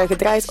heb daar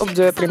gedraaid op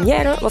de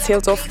première, was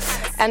heel tof.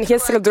 En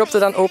gisteren dropte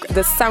dan ook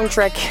de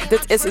soundtrack.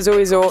 Dit is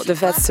sowieso de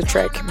vetste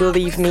track,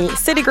 believe me.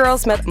 City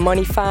Girls met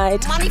Money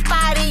Fight. Money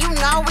fight, and you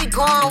know we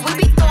gone. We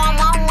be throwing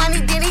more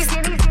money than he's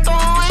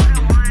throwing.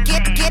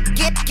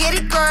 Get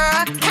it,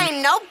 girl.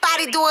 Can't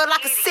nobody do it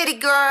like a city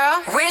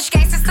girl. Rich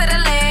gangsters to the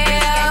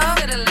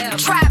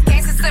left, trap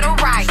gangsters to the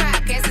right.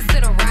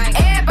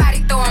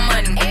 Everybody throwing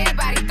money.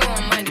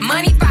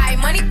 Money fight,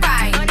 money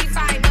fight.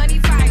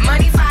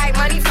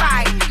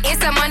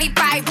 It's a money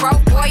fight,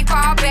 broke boy,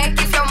 fall back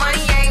if your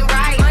money ain't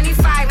right. Money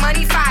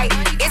fight.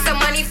 It's a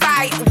money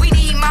fight. We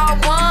need more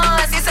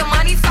ones. It's a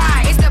money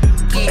fight. It's the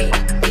get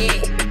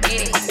it.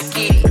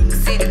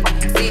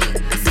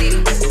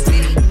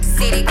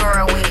 City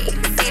girl with it.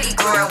 City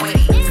girl with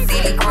it.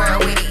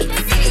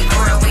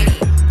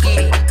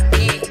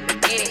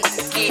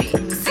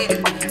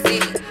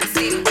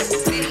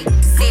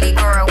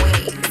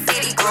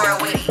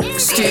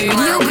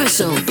 Studio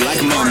Brussel.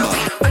 Black Mamba.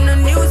 On the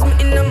news, me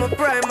in my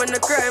prime, on the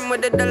crime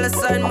with a dollar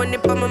sign, money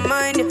for my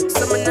mind. Yeah.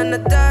 Someone on the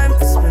time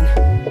for spend.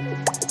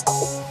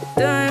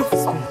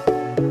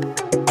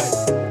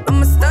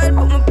 I'm a style,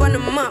 put me on the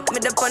map, me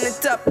up on the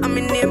top. I'm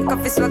in name,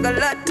 coffee swag a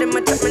lot. Them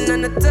a chat me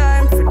on the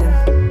time for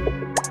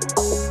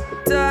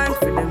them.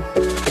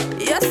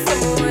 Yes,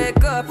 I'ma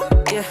wake up.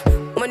 Yeah,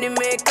 money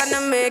make and I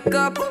make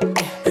up.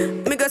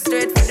 Yeah, me go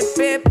straight for the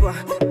paper.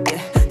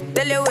 Yeah,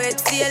 tell you wait,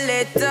 see you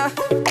later.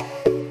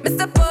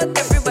 Mr. Pot,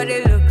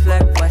 everybody look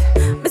like what?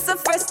 Mr.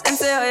 First, them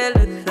say how you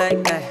look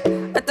like that.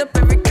 I top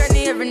every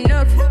cranny, every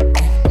nook.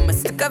 I'm a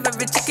stick of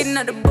every chicken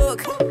out the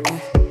book.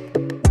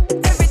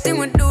 Everything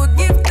we do,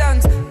 give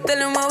thanks. Tell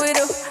them what we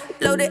do.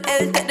 Load the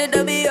L, take the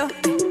W.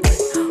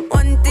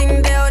 One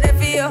thing they out there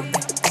for you.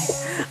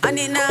 I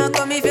need now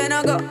come if you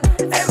no go.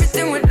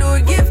 Everything we do,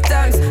 give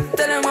thanks.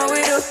 Tell them what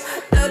we do.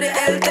 Load the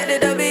L, take the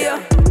W.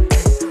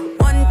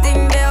 One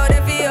thing they out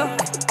there for you.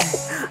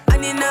 I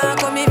need now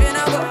come if you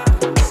no go.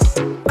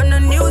 On the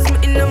news, me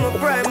in my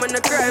prime, on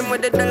the crime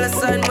with the dollar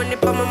sign, money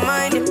for my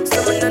mind. Yeah.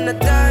 Someone on the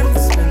time for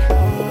spend.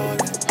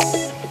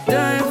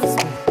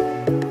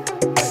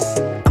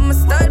 I'm a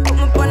style, put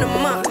me on the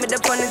map, me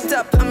up on the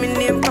top. I'm in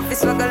name, coffee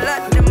swag a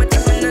lot. Them a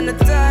chopping on the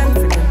time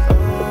for them.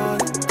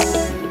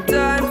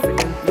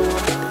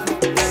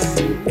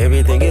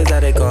 Everything is how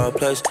they call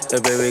plush. The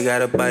baby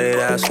got a body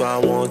that I swear I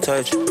won't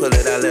touch. Pull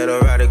it out, let her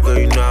ride it, girl,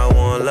 you know I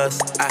want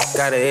lust. I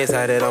got an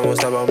inside that I won't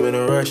stop, I'm in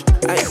a rush.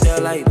 I eat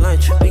that like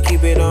lunch, we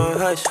keep it on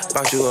hush.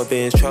 Bounce you up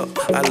in his truck,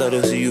 I love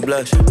to see you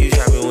blush. You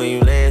shopping when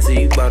you land, so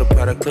you bought a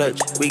product clutch.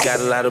 We got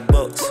a lot of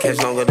bucks, catch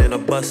longer than a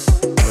bus.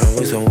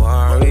 We some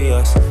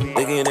warriors.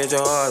 Looking at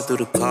your heart through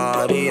the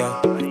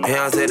cardio.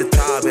 Hands at the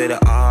top of the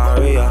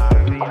aria.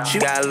 She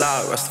got a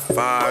lot,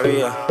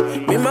 Rastafari,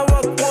 Me and my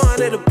walk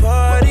one at the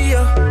party,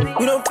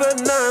 We don't feel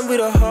nothing, we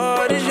the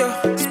hardest,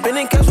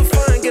 Spending cash for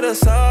fun, get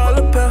us all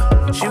a pair.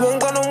 She won't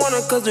gonna want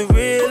her cause the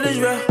real is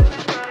real.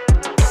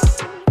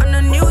 On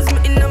the news, me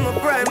in my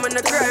prime, on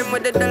the crime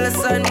with the dollar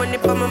sign, money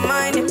for my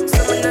mind.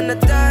 Someone on the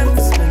time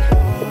for spend.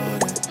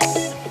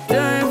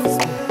 Time for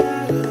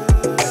spend.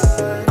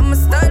 I'm a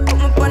style, put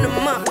me on the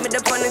map, me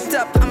up on the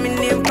top. I'm in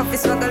name, coffee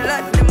swag a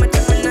lot, them a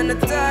jumping on the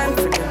time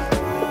for them.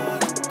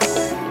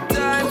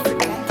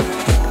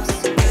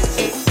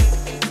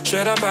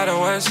 Straight up out the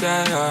west,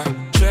 yeah.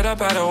 Straight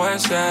up out the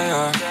west,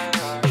 yeah.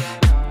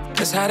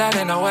 It's hot out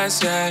in the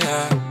west,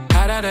 yeah.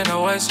 Hot out in the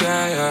west,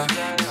 yeah.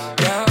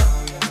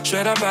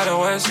 Straight up out the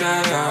west,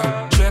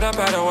 yeah. Straight up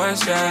out the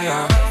west,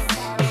 yeah.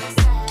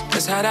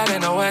 It's hot out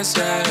in the west,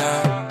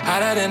 yeah.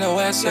 Hot out in the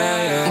west,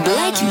 yeah.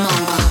 Black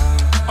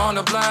Mamba. On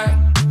the block.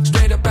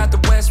 Straight up out the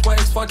west, where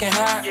it's fucking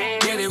hot.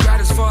 Yeah, they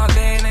riders fall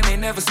in and they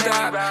never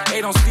stop.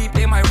 They don't sleep,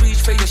 they might reach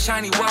for your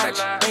shiny watch.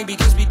 Maybe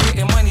cause we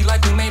getting money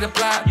like we made a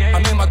plot.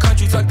 I'm in my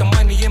country, tuck the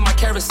money in my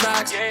carrot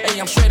socks. Hey,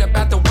 I'm straight up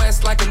out the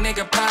west like a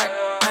nigga pack.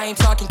 I ain't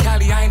talking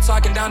Cali, I ain't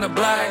talking down the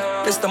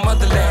block. It's the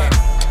motherland.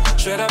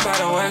 Straight up out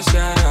the west,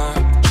 yeah.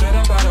 Straight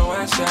up out the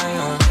west,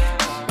 yeah.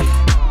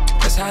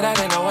 It's hot out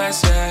in the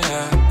west, yeah.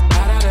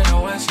 Hot out in the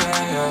west,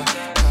 yeah.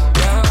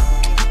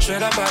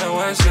 Straight up out the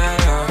west,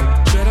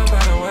 yeah. Straight up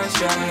out the west,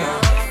 yeah.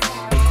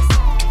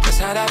 It's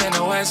hot out in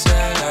the west,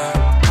 yeah.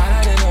 Hot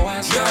out in the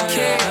west,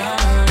 yeah.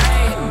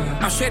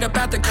 I'm straight up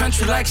out the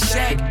country like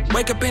Shaq.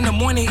 Wake up in the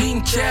morning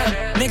eating chap.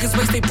 Niggas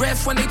waste their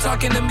breath when they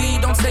talking to me,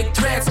 don't take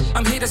threats.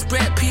 I'm here to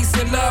spread peace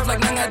and love like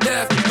none got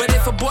death. But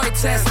if a boy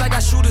tests, I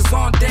got shooters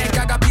on deck.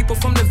 I got people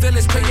from the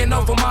village praying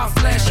over my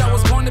flesh. I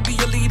was born to be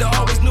a leader,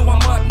 always knew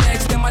I'm up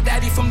next. Then my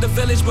daddy from the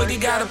village, but he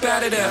got up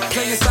out of there.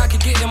 Playing soccer,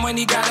 getting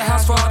money, got a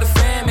house for all the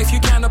fam. If you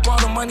count up all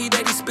the money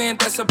that he spent,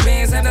 that's a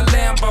Benz and a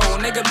Lambo.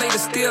 Nigga made it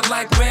still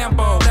like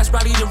Rambo. That's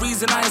probably the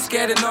reason I ain't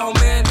scared of no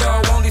man,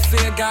 though. Only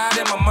fear God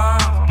and my mom.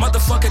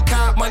 Motherfucker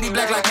cop, money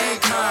black like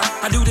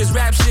Akon. I do this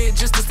rap shit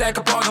just to stack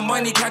up all the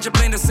money. Catch a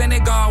plane to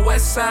Senegal,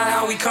 west side,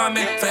 how we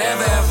coming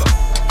forever, ever.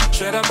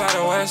 Straight up out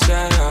the west,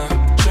 yeah.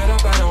 Straight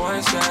up out the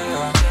west,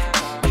 yeah.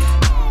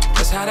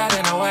 It's hot out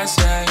in the west,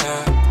 yeah.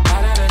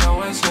 Hot out in the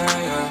west,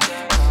 yeah.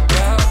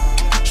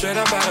 Straight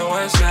up out the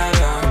west,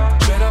 yeah.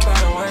 Straight up out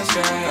the west,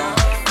 yeah.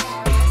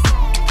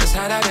 It's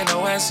hot out in the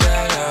west,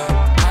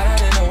 yeah. Hot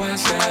out in the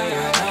west,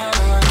 yeah.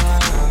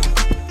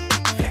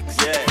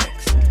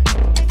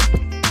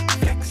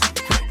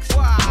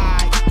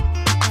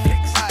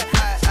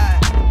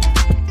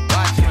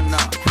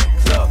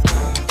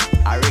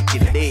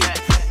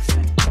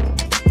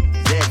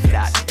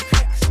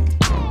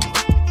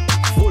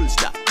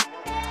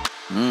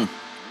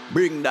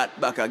 Bring that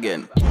back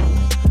again.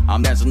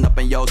 I'm dancing up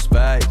in your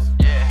space.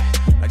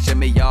 Like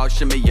shimmy y'all,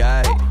 shimmy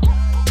yay.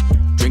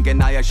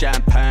 Drinking all your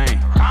champagne.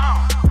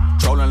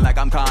 Trolling like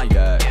I'm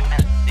Kanye.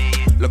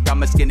 Look,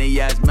 I'm a skinny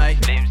ass mate.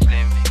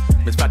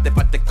 Miss Fatty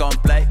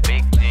complete.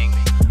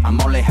 I'm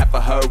only half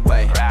of her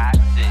weight,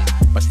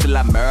 but still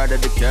I murder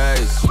the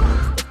case.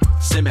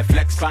 See me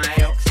flex fine,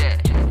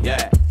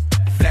 yeah,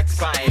 flex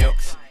fine.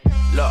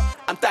 Look,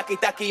 I'm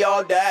tacky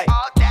all day.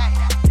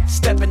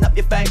 Stepping up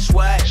your feng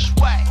shui.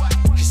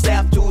 She say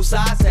I'm too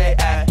saucy,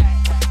 ay.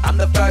 I'm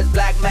the first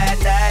black man,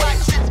 yeah.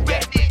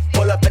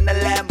 Pull up in the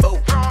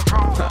Lambo.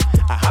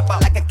 I hop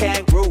out like a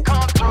kangaroo.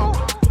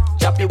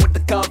 Chop you with the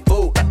kung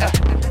fu.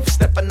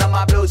 Stepping on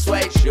my blue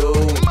suede shoe.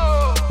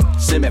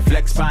 See me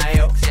flex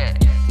fine,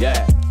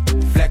 yeah.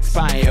 Flex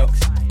fine,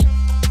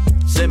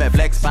 see me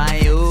flex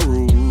fine,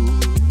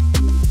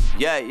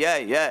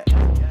 yeah.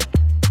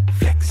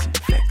 Flex,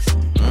 flex.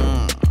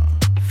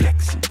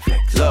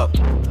 Look,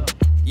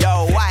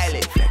 yo,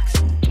 Wiley.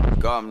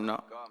 Come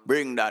now,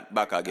 bring that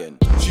back again.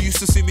 She used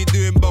to see me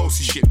doing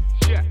bossy shit,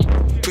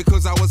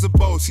 because I was a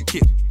bossy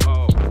kid.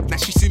 Now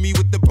she see me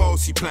with the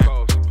bossy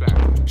plan.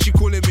 She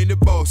calling me the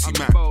bossy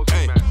man.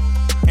 Hey,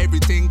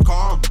 everything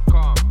calm.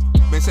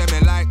 Me say me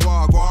like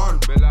wagwan.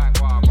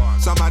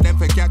 Some of them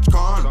for catch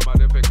con.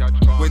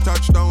 We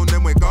touch down,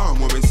 then we gone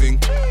when we sing.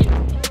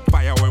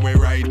 Fire when we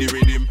ride the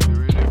rhythm.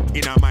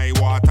 Inna my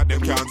water,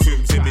 them can't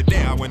swim. See me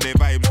there when they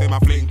vibes, them a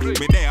fling.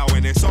 Me there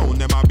when they sound,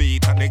 them a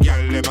beat, and the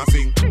girl, them a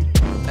sing.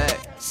 Hey,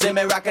 see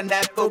me rockin'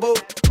 that boo-boo.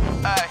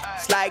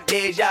 It's like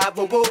deja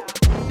vu.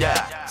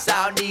 Yeah,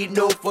 sound need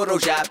no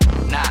Photoshop.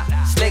 Nah,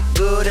 slick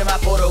good in my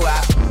photo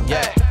app.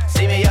 Yeah,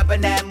 see me up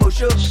in that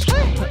mushu.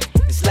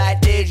 It's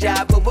like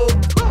deja vu.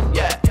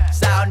 Yeah,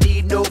 sound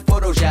need no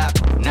Photoshop.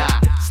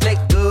 Nah, slick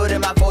good in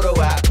my photo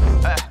app.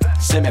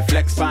 See me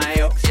flex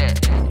fine,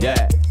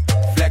 yeah,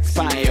 flex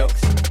fine.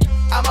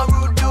 I'm a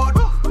rude dude,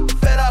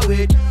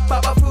 featherweight,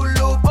 papa full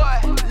loop,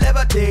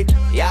 levitate.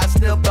 Yeah, I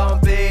still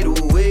bump it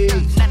away.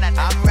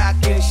 I'm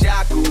rockin'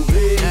 shaku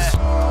bass.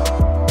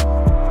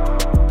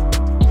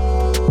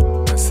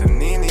 That's a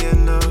Nini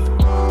enough,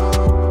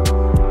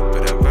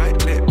 but I right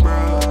lit,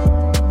 bro.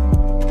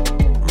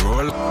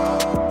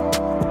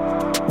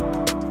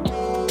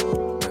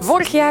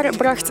 Vorig Vorig jaar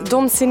bracht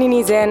Don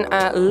Sinini zijn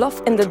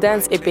Love in the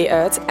Dance EP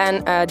uit.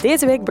 En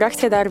deze week bracht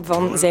hij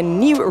daarvan zijn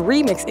nieuw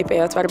remix EP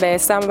uit, waarbij hij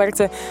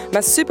samenwerkte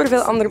met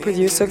superveel andere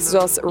producers,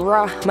 zoals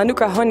Ra,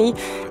 Manuka Honey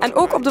en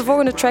ook op de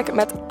volgende track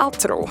met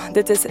Atro.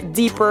 Dit is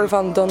Deeper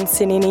van Don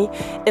Sinini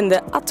in de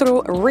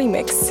Atro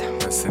remix.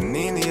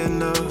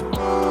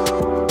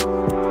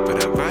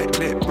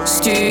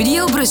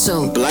 Studio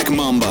Brussel. Black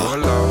Mamba.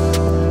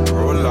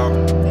 Roll up,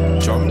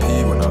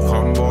 jumpy when I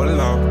come roll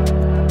up.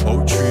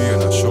 Oak tree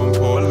and I shouldn't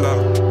pull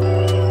up.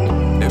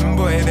 Them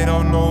boy they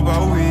don't know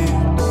about we.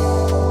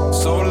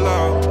 So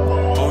loud,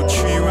 oak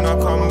tree when I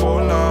come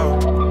roll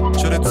up.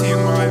 Should the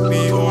team might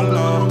be all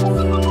up.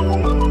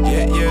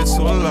 Yeah,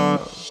 so loud.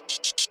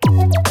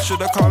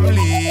 Shoulda come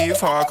leave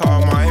her,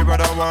 cause my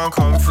brother won't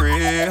come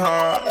free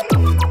her.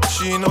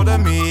 She know the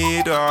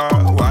meter,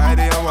 why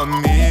they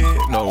want me?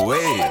 No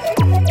way.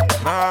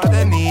 Nah,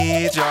 they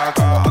need ya,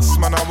 cause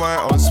man I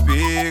went on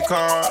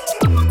speaker.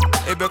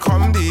 It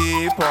become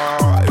deeper,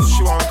 if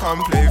she won't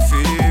come play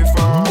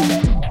FIFA.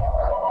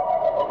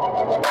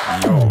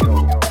 Yo,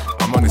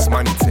 I'm on this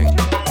money thing.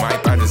 My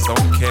brothers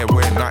don't care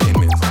where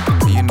nothing is.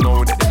 Do you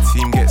know that the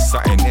team gets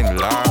something in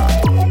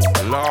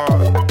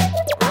Lord,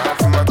 right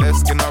from my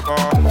desk in a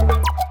bar.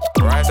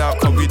 Ride out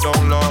cause we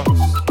don't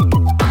lose.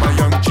 My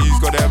young G's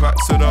got their back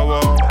to the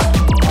wall.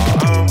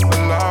 I'm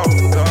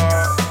allowed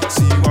that.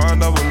 See you on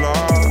double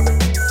law.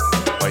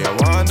 Why you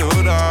wanna do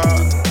that?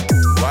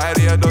 Why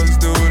the others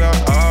do that?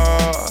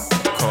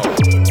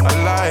 Cause I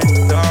like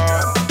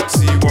that.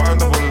 See you on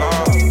double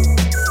law.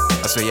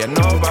 I swear you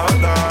know about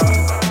that.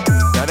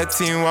 Now the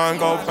team won't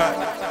go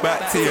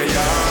back to your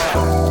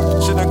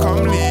yard. Shoulda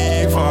come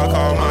leave her,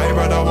 cause my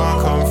brother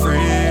won't come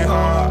free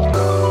her.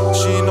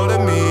 She know the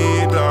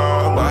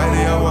meter, why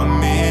they want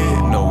me?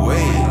 No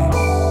way.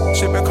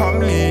 She become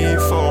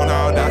leave for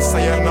now, that's how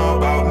you know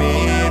about me,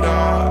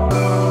 dog.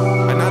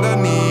 And I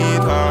don't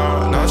need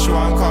her, now she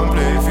won't come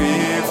play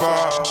FIFA.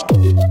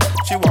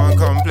 She won't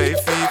come play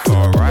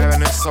FIFA, right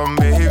when it's some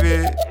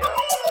baby.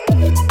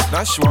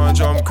 Now she won't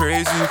jump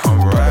crazy,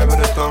 come right with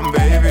the thumb,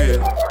 baby.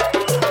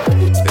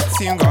 The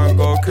team gon'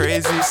 go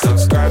crazy,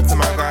 subscribe to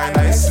my guy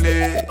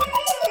nicely.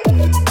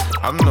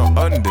 I'm not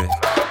on this,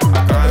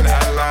 I can't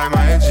act like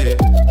my G.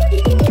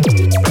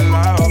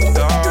 Loud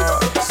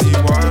dog, see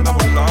one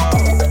double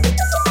love.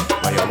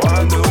 Why you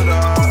wanna do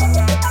that?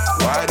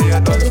 Why the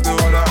others do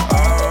that?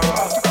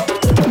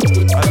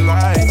 I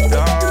like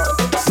that,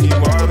 see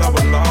one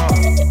double love.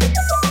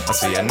 I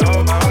say you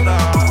know about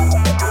that.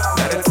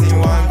 Now the team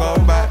won't go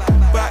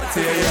back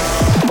to you.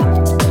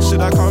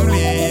 Should I come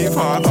leave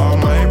her? Cause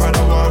my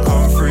brother won't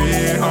come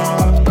free her.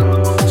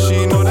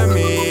 She know the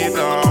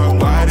meter,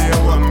 why do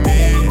you want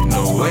me?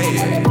 No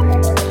way.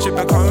 She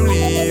become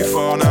leave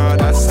for now,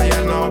 that's how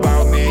you know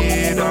about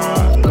me,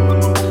 dog.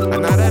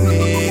 And I don't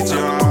need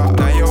you,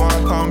 now you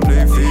want come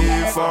play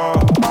FIFA.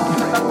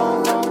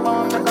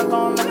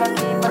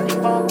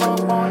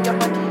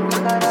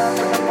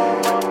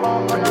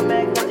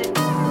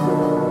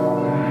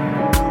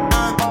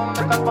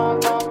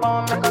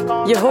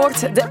 Je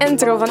hoort de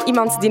intro van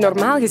iemand die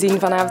normaal gezien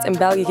vanavond in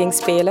België ging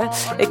spelen.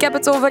 Ik heb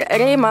het over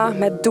Rema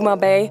met Doe maar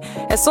bij.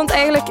 Hij stond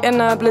eigenlijk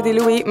in Bloody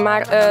Louis,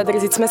 maar er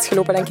is iets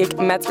misgelopen denk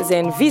ik met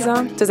zijn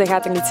visa. Dus hij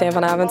gaat er niet zijn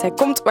vanavond. Hij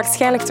komt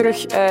waarschijnlijk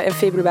terug in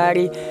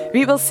februari.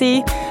 We will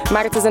see.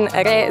 Maar het is een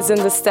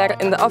reizende ster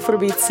in de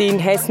Afrobeat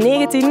scene. Hij is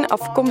 19,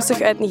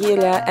 afkomstig uit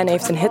Nigeria en hij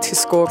heeft een hit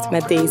gescoord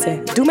met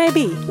deze Doe mij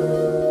bij.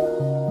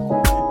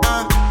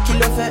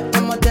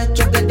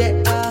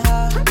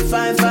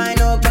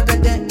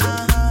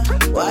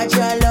 Watch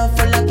your love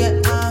for like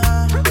it,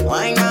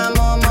 why not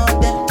more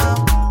than,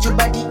 your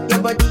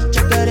body,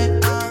 check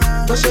it,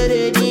 push it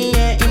in,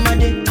 in my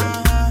dick,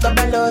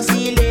 kabalo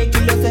si le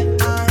kilo fe,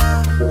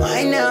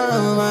 why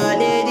now my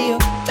lady,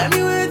 tell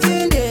me what's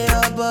in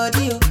your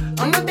body,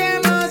 I'm a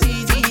damn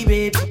easy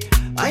baby,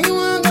 why you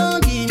want to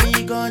give me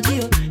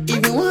control,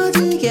 if you want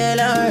to get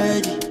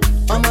already,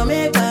 I'ma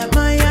make my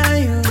mind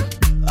on you,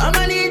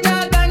 I'ma need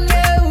that on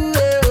you,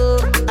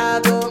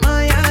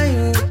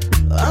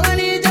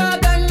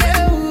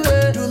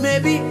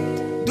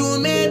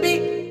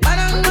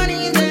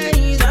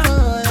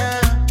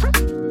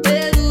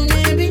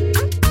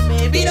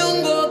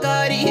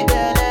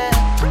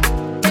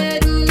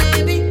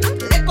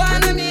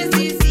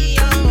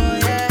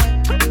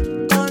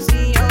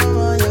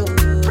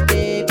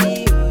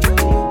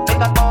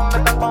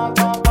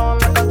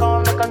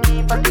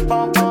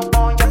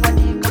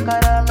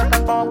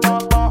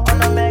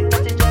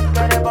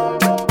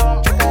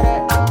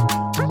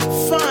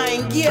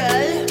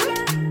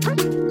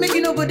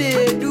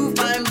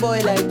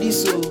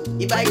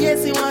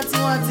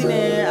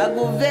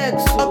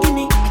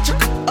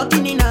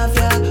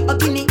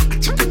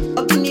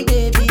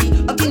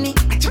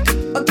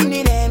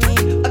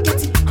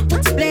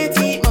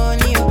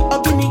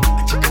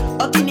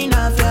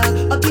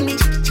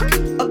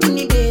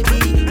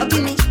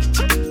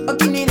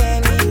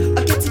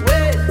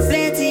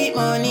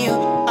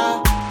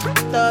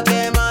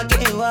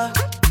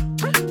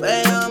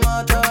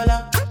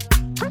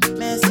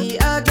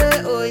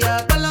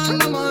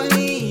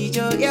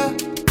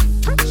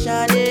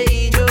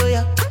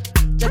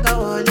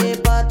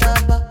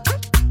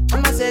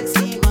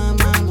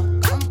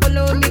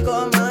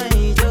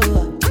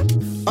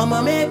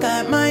 I'ma make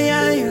I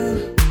admire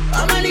you.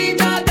 I'ma need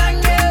your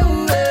gang, yeah,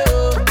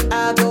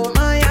 I go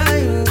admire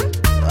you.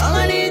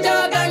 I'ma need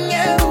your gang,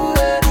 yeah, do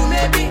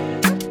maybe,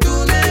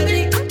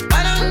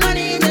 but I'm not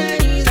in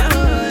any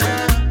zone.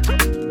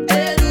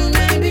 Hey, do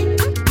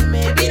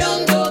maybe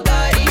don't go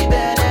carry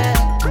better.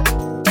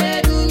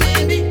 Hey, do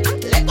maybe,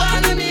 like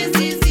one of me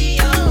see,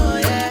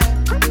 oh yeah.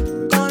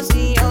 Come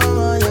see,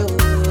 oh yo,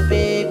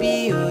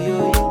 baby, oh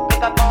yo.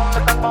 Make a pom,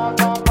 make a pom,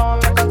 pom, pom,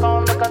 make a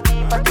pom, make a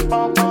keep a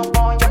pom, pom,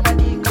 pom, your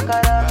body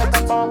kakara, make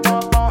a pom,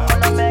 pom, pom,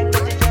 and I make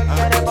it check,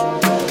 get a pom,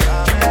 pom,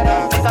 make a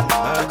pom,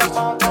 make a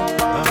pom, pom,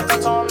 pom, make a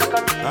pom, make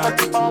a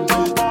keep a pom,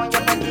 pom, pom,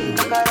 your body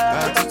kakara,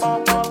 make a pom,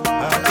 pom,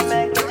 pom, and I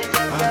make it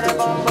check, get a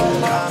pom, pom,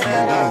 pom.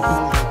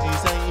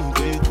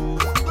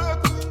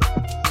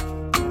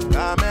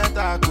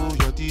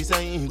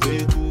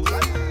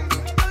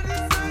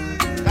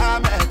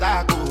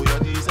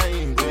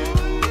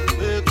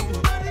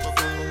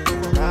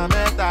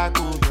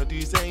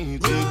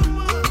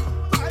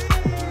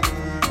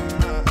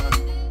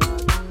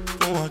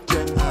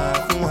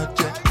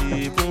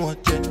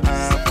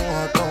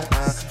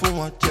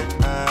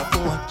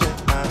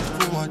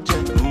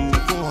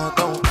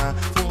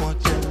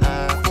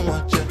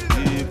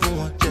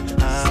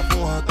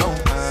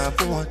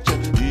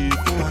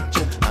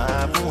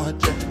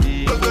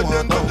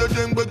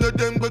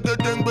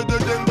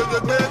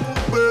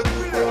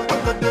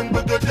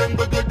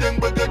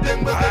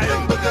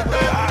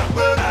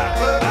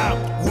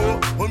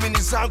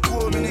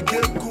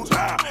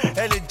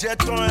 Elle est jet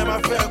on elle m'a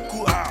fait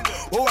coup.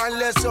 Oh un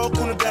laisse au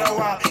coup de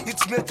berawa.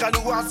 It's me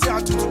kaluwa c'est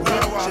à tout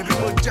berawa. J'ai vu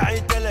mon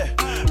jaï télé,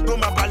 comme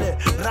ma balai.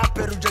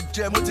 Rapper ou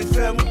jet moi tu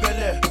fais mon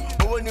belé.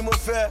 Oh ni mo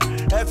fait,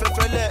 elle fait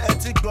fêlé. Elle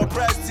dit go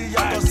press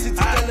y'a ton site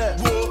télé.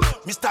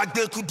 Mr.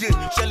 Découdé,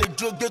 j'ai les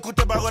jokes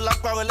d'écouter parole la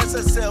parole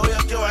nécessaire. Oh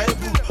y'a que wa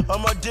ebu. On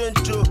m'a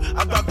dinjo,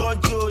 agba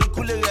ganjo. Il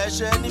coule les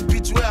j'ai ni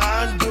beat we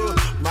hando.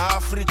 My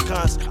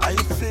Africans, are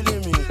you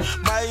feeling me?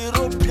 My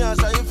Europeans,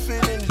 are you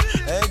feeling me?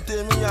 Hey,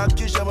 tell me, I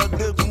kiss you, I'm a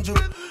good kunju.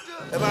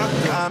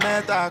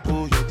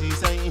 Kametako, your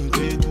design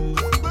greku.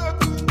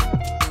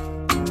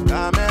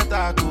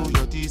 Kametako,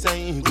 your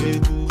design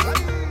greku.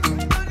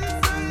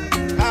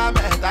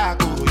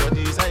 Kametako, your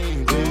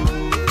design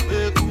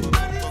greku.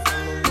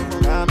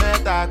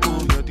 Kametako,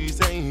 your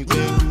design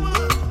greku.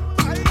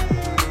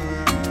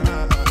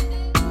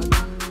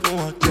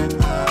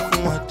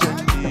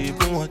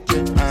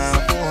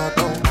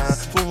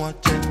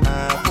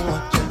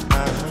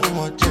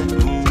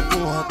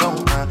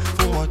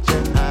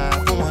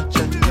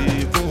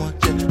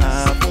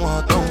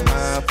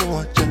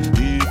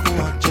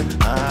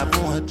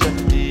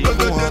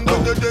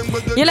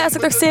 Je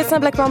luistert nog steeds naar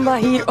Black Mamba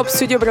hier op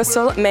Studio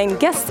Brussel. Mijn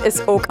guest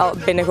is ook al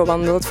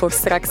binnengewandeld voor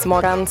straks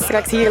Morane.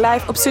 Straks hier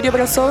live op Studio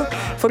Brussel.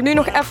 Voor nu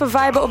nog even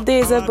viben op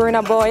deze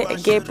Burna Boy,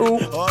 Gepu.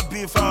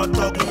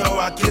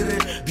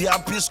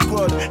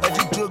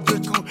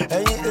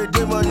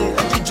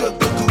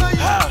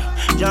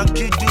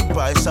 Yankee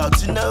Dubai,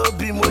 South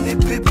Nairobi, money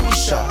people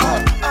shot.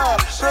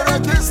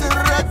 Regrese,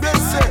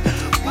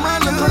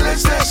 man, no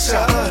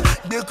recession.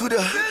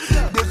 Bekuda,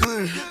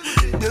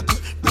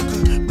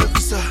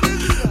 bekusa.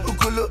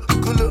 Ukolo,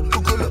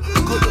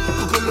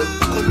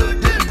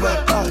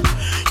 Dubai.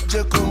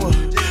 Jekomo,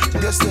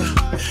 yes,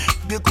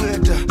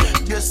 Bekueta,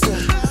 yes,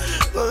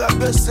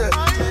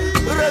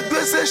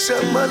 Regrese,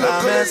 shaman, no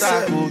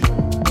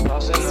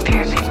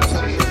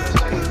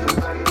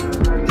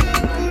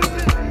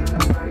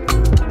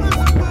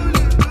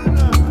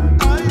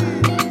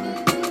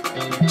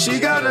She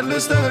got a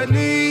list of her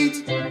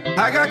needs.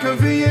 I got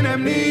convenient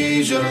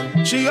amnesia.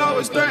 She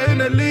always threatened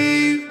to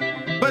leave,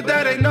 but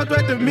that ain't no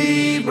threat to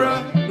me,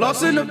 bruh.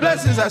 Lost in the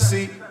blessings I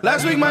see.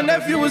 Last week my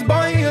nephew was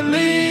born in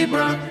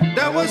Libra.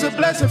 That was a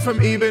blessing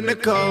from even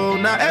Nicole.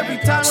 Now every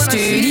time when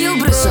Studio I see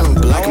Brussel,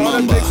 Black I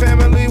want Mamba. a big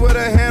family with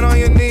a hand on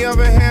your knee, of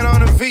a hand on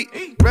the feet.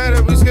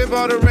 Rather we skip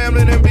all the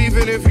rambling and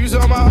beefing. If you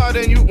saw my heart,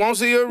 then you won't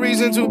see a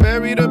reason to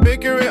bury the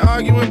bickering,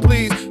 arguing,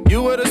 please.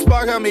 You were the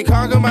spark, help me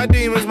conquer my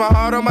demons. My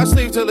heart on my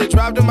sleeve till it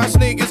dropped in my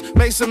sneakers.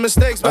 Make some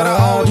mistakes, but I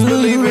always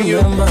believe in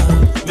you.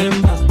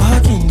 Remember,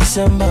 back in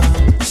December,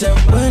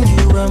 when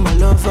you were my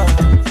lover,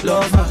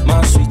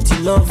 my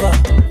sweetie lover.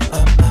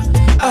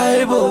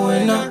 I bo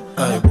winner,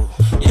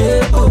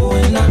 yeah, bo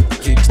winner.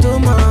 Stole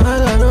my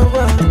all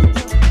over.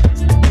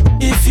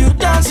 If you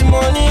dance,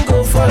 money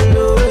go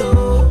follow.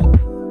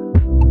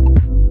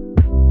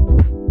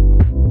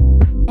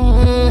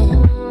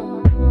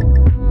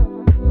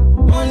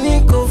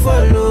 Money go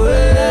follow.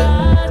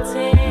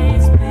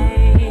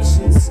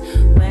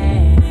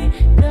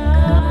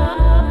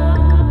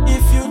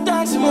 If you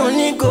dance,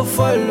 money go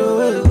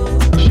follow.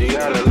 She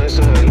got a list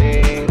of her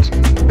needs.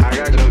 I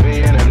got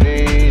convenient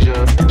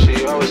amnesia.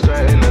 She always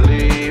threatened to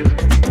leave,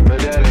 but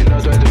that ain't no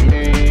threat to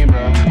me,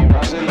 bro.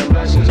 Lost in the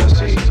blessings I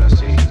see.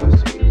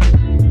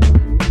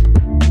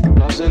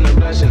 Lost in the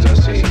blessings.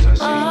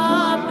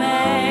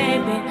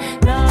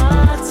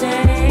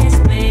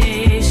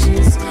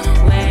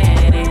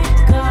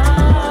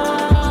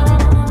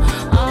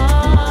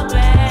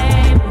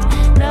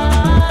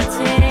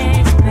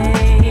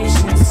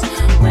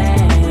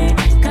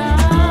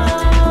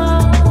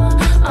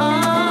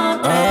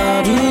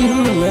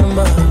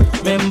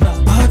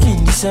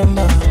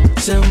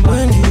 Same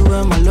when you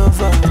were my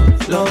lover,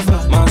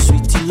 lover, my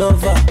sweetie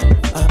lover.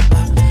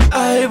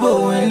 I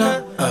bo when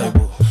I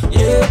bo,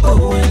 yeah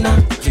bo when I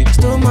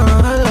stole my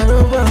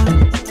halaroba.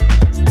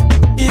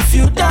 If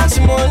you dance,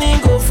 money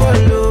go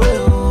follow.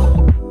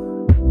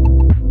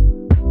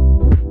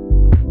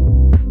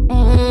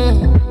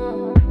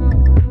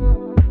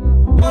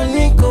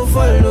 Money go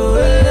follow.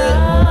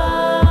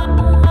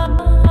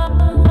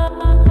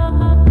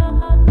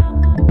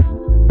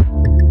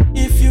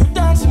 If you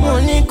dance,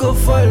 money go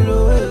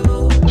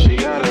follow. She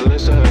got a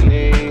list of her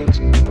needs.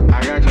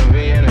 I got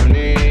convenient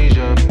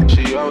amnesia.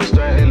 She always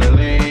threatened to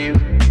leave,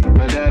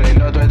 but that ain't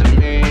no threat to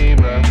me,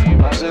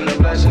 bruh. Lost in the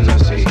blessings I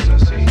see.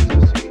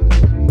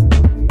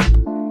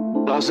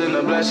 Lost in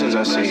the blessings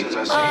I see.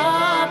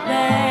 Oh,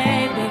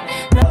 baby.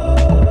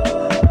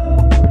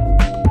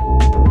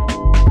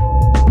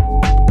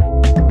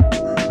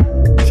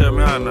 Check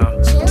me out now.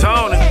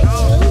 Tony,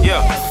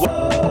 yeah.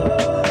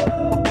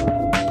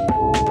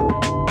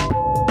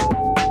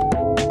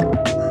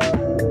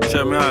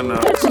 Check me out now.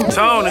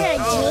 Tony,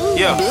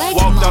 yeah.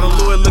 Walked out of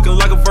Louis looking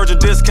like a virgin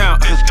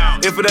discount.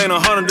 If it ain't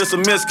 100, this a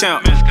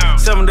miscount.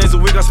 7 days a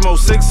week, I smoke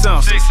 6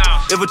 ounce.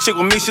 If a chick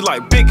with me, she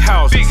like big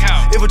houses.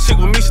 If a chick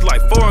with me, she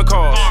like foreign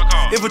cars.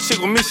 If a chick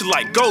with me, she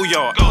like go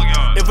yard.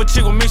 If a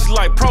chick with me, she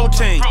like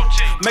protein.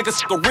 Make a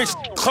sick rich,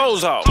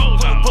 clothes off.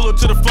 Pull her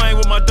to the flame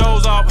with my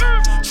doze off.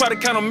 Try to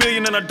count a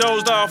million and I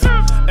dozed off.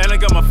 And I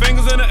got my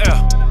fingers in the air.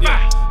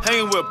 Yeah.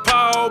 Hanging with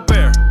Paul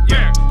Bear.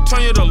 Yeah.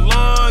 Turn you to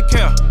lawn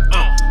care.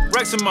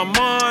 Rex in my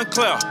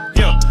Montclair.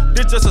 Yeah.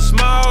 This just a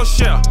small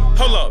shell.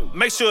 Hold up,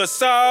 make sure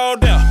it's all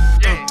there.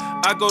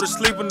 I go to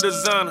sleep in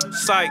designer,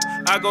 psych.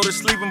 I go to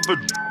sleep in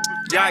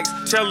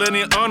yikes, tell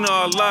any honor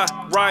a lie,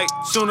 right?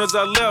 Soon as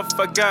I left,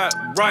 I got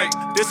right.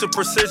 This a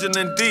precision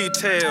and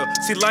detail.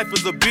 See, life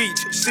is a beach,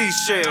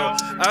 seashell.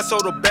 I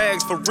sold the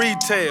bags for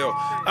retail.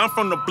 I'm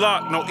from the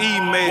block, no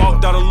email.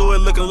 Walked out of Louis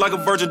looking like a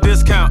virgin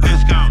discount.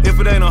 If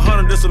it ain't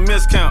 100, this a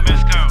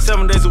miscount.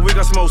 7 days a week,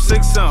 I smoke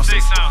 6 ounce.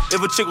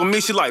 If a chick with me,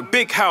 she like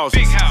big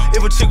houses.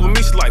 If a chick with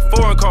me, she like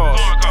foreign cars.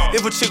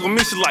 If a chick with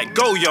me, she like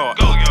go yard.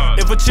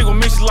 If a chick with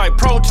me, she like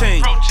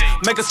protein.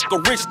 Make a sick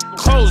rich,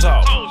 clothes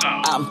off.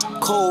 I'm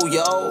cool,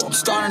 yo. I'm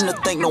starting to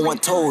think no one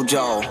told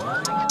y'all.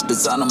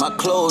 Designing my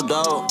clothes,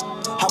 dog.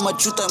 How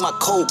much you think my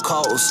coat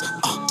costs?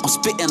 I'm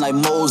spitting like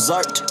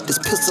Mozart. This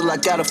pistol I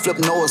gotta flip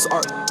Noah's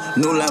Ark.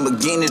 New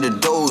Lamborghini to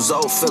doze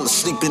off. Fell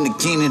asleep in the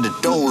bikini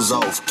to doze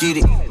off. Get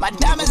it? My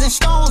diamonds and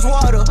stones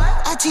water.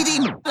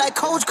 ITD like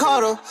Coach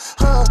Carter.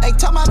 Ain't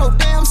talking about no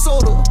damn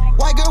soda.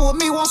 White girl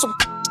with me want some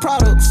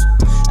products.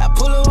 I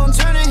pull her on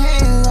turning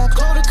heads. I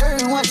close the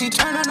curtain while she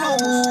turn her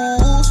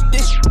nose.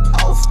 This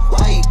off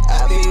white.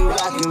 I be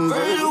rocking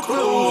Virgil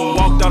clothes.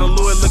 Walked out of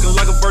Louis looking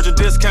like a virgin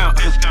discount.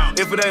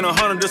 If it ain't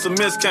 100, this a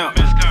miscount.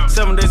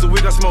 7 days a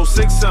week, I smoke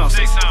 6 ounce.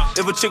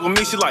 If a chick with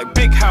me, she like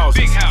big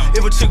houses.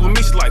 If a chick with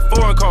me, she like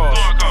foreign cars.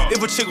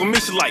 If a chick with me,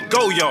 she like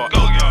go yard.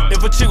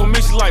 If a chick with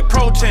me, she like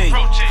protein.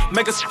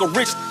 Make a sick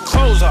rich,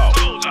 clothes off.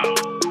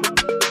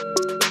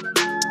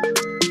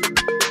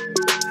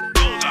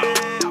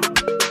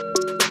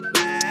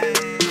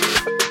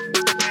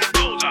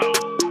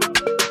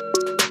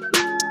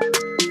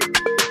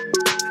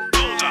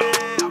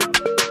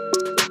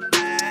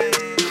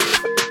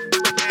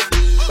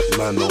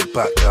 Man, no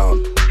back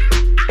down.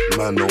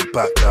 Man, no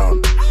back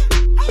down.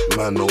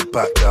 Man, no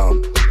back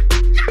down.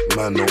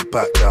 Man, no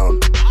back down.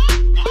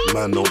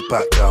 Man, no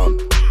back down.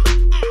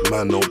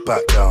 Man, no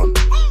back down.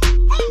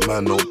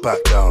 Man, no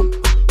back down.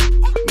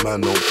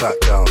 Man, no back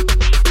down.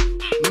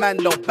 Man,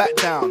 don't back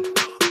down.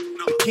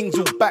 The kings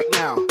all back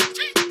now.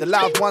 The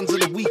loud ones are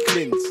the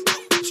weaklings.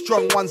 The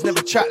strong ones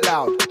never chat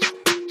loud.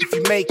 If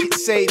you make it,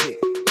 save it.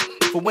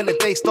 For when the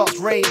day starts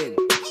raining.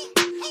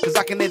 Cause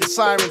I can hear the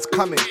sirens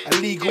coming and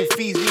legal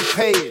fees we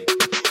paying.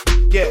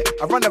 Yeah,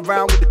 I run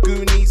around with the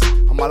Goonies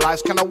and my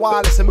life's kinda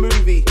wild, it's a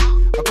movie.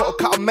 I got a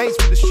couple mates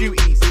with the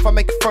shooties. If I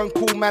make a phone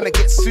call, man, I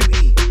get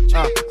sooty.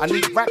 I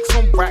need racks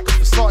on racks,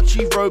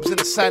 Versace robes and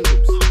the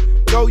sandals.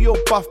 Yo,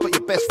 you're buff, but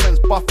your best friend's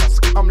buffer, so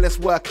come let's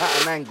work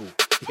out an angle.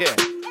 Yeah.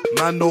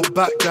 Man, no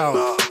back down.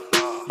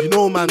 You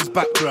know man's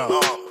background.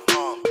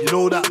 You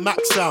know that Mac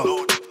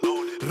sound.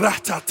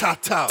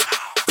 Rat-ta-ta-ta.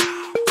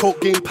 Coke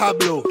game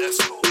Pablo.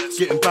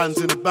 Getting bands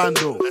in the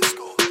bando.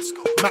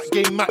 Mac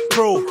game Mac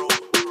Pro.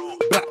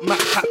 Black Mac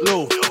hat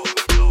low.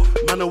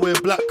 Man, I wear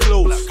black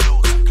clothes.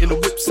 In the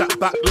whip sat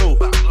back low.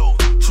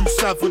 True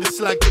sav with the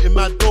slag getting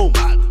mad dome.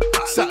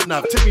 Sat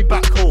nav, take me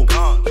back home.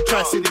 You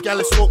try to say the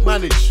gallus won't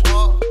manage.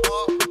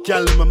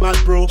 Gal in my mad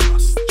bro.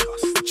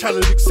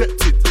 Challenge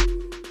accepted.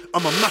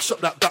 I'ma mash up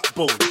that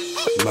backbone.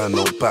 Man,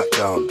 no back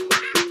down.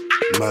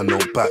 Man, no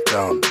back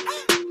down.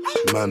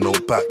 Man, no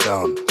back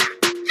down.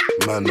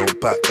 Man, no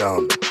back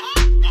down.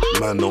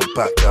 Man, no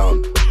back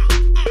down.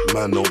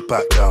 Man, no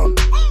back down.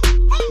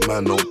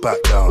 Man, no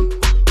back down.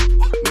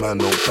 Man,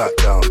 no back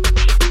down.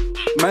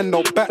 Man,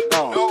 no back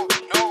down.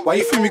 Why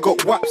you think we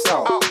got waps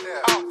out?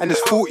 And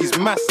this 40's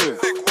massive.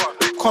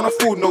 Can't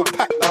afford no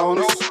pack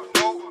downs.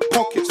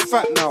 Pockets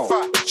fat now.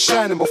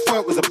 Shining before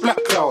it was a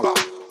black cloud.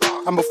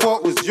 And before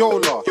it was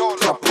Yola.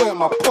 So I put it in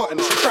my pot and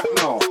it's crap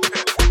now.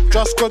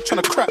 Just squad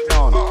tryna crack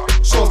down.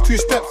 Source 2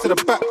 steps to the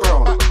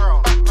background.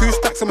 2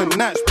 stacks, I'm in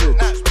Knightsbridge.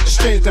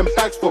 Exchange them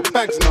bags for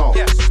bags now.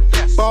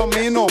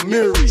 Balmain or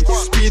Miri.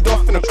 Speed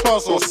off in a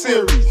class or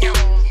series.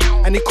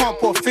 And he can't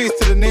put a face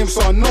to the name,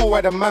 so I know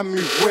why the man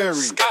moves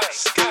wary.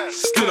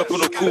 Still up on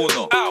the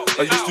corner.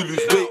 I used to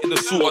lose weight in the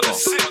sauna.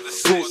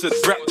 Bro said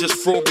rap, just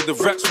throw me the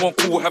raps. One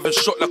call, having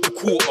shot like a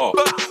quarter.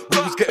 We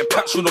was getting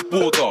patched on the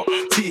border.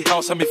 Tea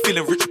house had me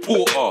feeling rich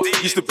porter.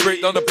 Used to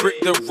break down the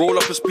brick, then roll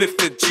up a spliff,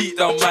 then cheat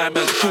down my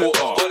man's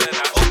daughter.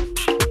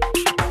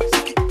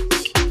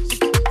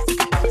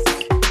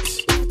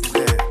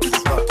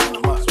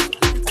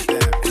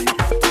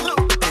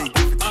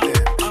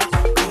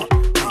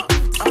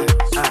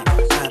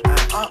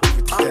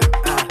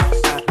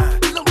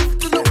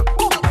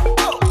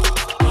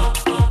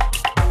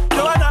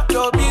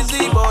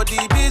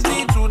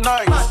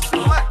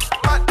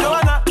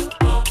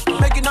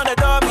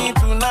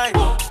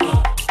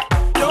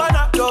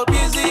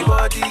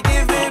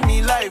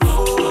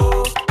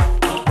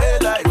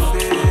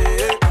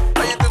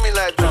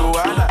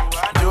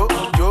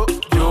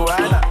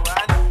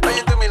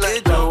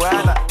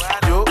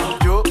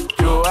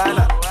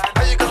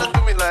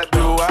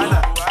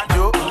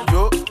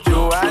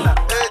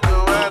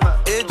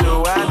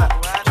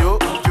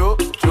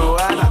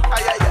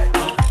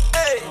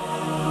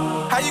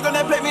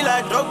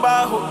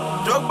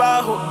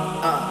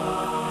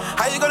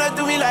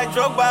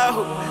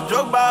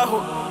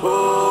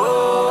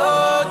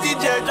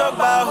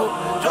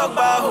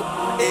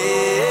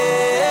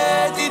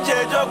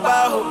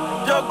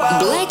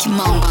 Black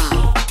Mamba.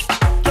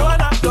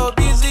 Joanna, your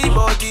busy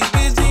body,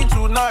 busy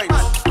tonight.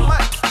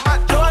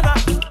 Joanna,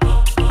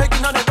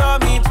 making on the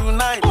dummy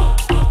tonight.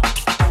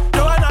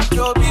 Joanna,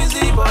 your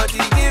busy body,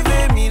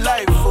 giving me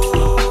life,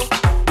 oh,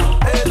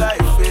 hey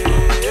life,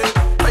 hey.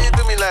 Why you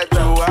do me like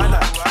Joanna,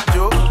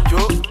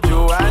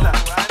 Joanna?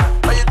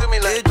 Why you do me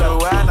like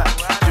Joanna,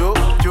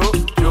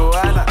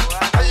 Joanna?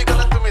 How you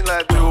gonna do me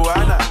like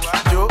Joanna,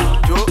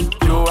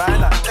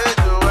 Joanna? Hey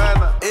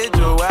Joanna, hey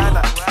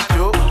Joanna,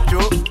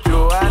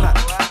 Joanna.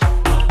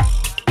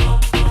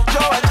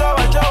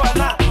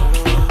 Joanna,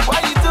 why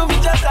you do me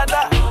just like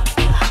that?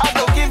 I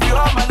go give you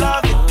all my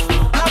loving.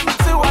 Love me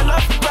too, I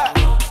love you back.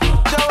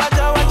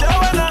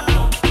 Joanna,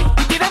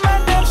 you be the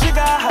man them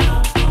sugar,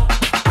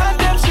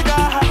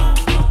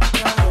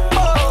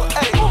 Oh,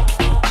 hey,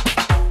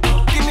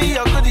 give me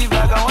your goodie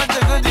bag, I want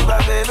your goodie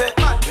bag, baby.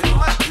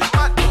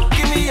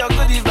 Give me your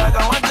goodie bag, I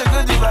want your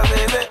goodie bag,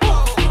 baby.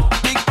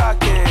 Big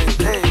package,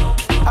 hey,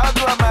 how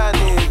do I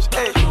manage?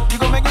 Hey, you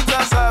gon' make me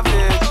turn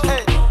savage,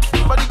 hey,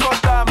 body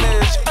cause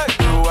damage, hey,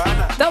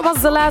 Joanna. Dat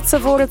was de laatste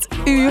voor het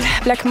uur,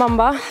 Black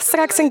Mamba.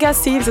 Straks een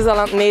gast hier, ze zal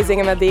aan het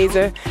meezingen met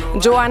deze.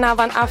 Joanna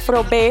van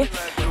Afro B.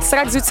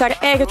 Straks doet ze haar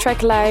eigen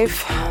track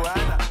live.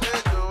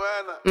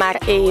 Maar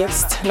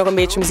eerst nog een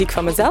beetje muziek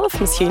van mezelf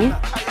misschien.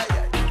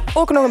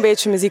 Ook nog een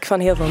beetje muziek van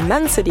heel veel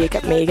mensen die ik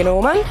heb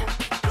meegenomen.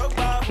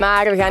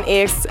 Maar we gaan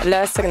eerst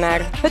luisteren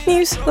naar het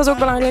nieuws. Dat is ook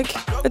belangrijk,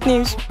 het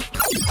nieuws.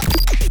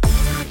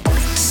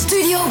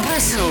 Studio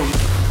Brussel.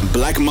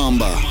 Black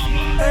Mamba.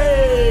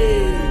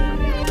 Hey!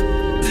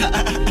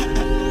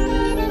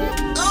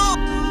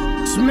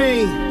 It's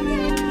me,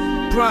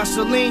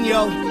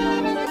 Brasileño.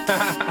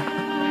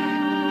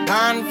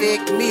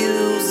 Convict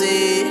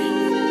music.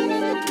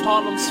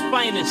 Harlem's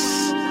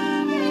finest.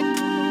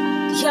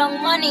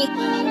 Young Money.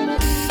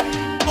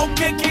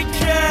 Okay,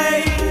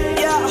 yeah.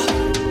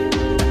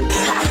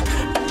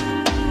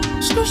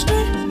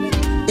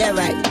 Yeah,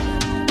 right.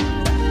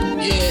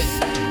 Yeah.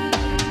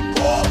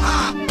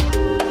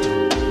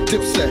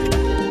 Dipset.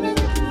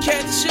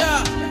 Catch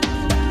up.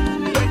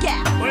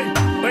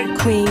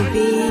 Queen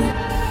Bee.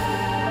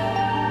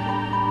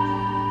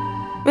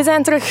 We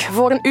zijn terug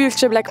voor een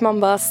uurtje Black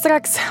Mamba.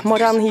 Straks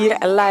Morane hier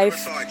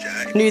live.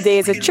 Nu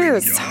deze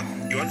Cheers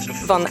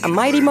van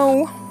Mighty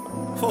Mo.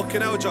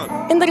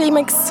 In de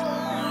remix.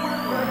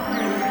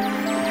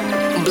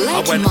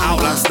 I went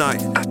out last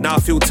night, now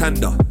I feel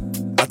tender.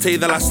 I'll tell you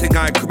the last thing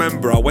I can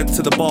remember. I went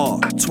to the bar,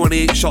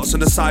 28 shots on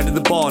the side of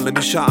the bar, let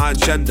me shout out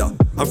gender.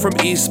 I'm from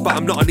East, but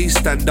I'm not an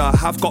Eastender.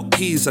 Have got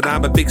peas and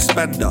I'm a big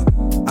spender.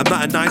 I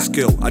met a nice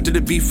girl, I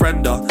didn't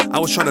befriend her. I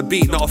was trying to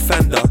beat, not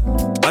offend her.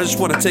 I just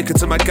wanna take her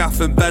to my gaff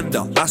and bend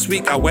her. Last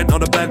week I went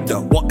on a bender.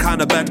 What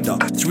kind of bender?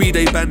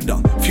 3-day bender.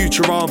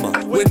 Futurama.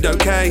 Window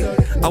K.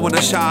 I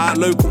wanna shout out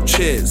local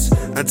cheers.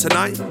 And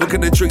tonight we're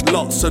gonna drink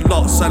lots and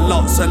lots and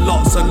lots and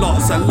lots and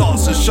lots and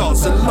lots of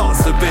shots and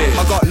lots of beer.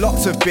 I got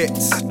lots of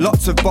bits,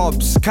 lots of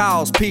bobs.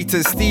 Carls,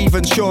 Peters,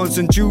 Stevens, Sean's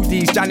and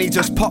Judy's. Danny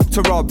just popped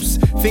to Rob's.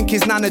 Think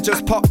his nana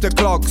just popped the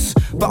clogs.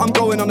 But I'm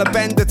going on a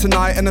bender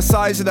tonight and the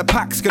size of the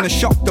pack's gonna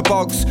shock the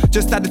bogs.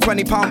 Just had a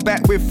 £20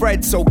 bet with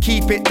Fred, so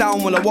keep it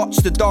down while I watch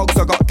the dogs.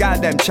 I got gal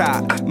them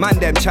chat, man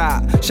them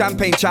chat,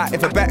 champagne chat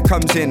if a bet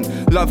comes in.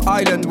 Love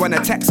Island when a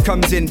text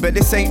comes in, but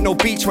this ain't no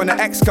beach when the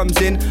X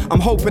comes in. I'm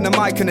hoping the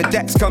mic and the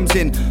decks comes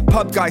in.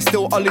 Pub guy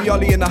still ollie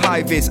ollie in the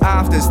high vis.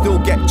 After still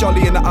get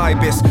jolly in the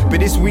ibis, but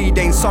this weed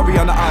ain't sorry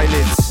on the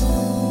eyelids.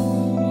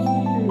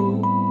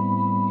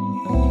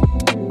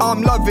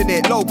 I'm loving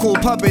it, local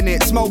pubbing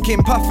it,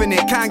 smoking, puffing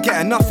it, can't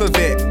get enough of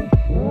it.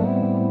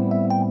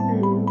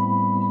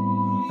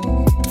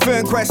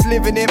 Fernquest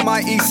living it,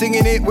 Mighty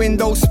singing it,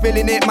 windows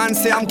spilling it, man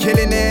say I'm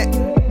killing it.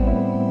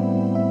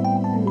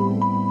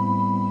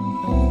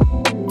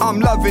 I'm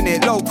loving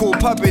it, local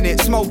pubbing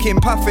it, smoking,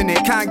 puffing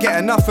it, can't get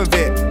enough of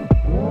it.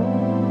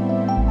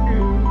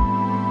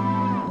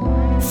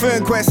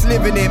 Fernquest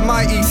living it,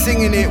 Mighty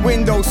singing it,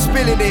 windows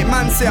spilling it,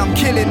 man say I'm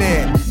killing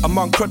it. I'm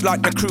on crud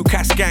like the crew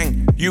cast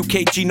gang.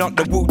 UKG, not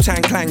the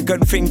Wu-Tang Clan. Gun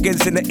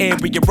fingers in the air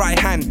with your right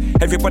hand.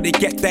 Everybody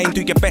get down,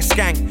 do your best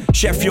gang.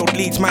 Sheffield,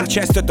 Leeds,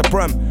 Manchester to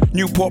Brum.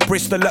 Newport,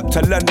 Bristol up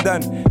to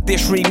London.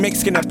 This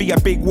remix gonna be a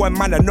big one.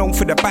 Man are known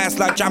for the bass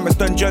like Jammers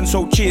Dungeon.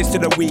 So cheers to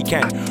the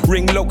weekend.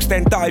 Ring lokes,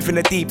 then dive in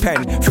the deep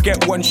end.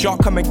 Forget one shot,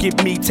 come and give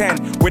me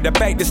 10. With the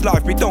bait this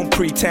life, we don't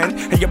pretend.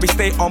 And yeah, we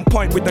stay on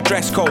point with the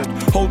dress code.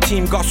 Whole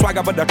team got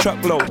swagger but the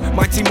truckload.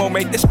 My team will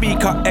make the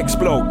speaker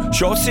explode.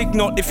 Show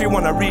signal if you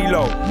wanna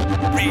reload.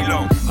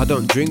 I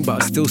don't drink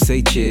but I still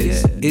say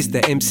cheers. It's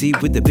the MC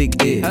with the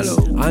big ears. Hello.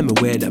 I'm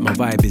aware that my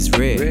vibe is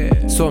rare.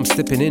 So I'm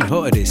stepping in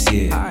hotter this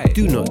year.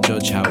 Do not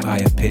judge how I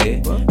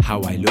appear,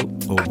 how I look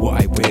or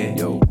what I wear.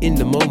 In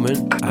the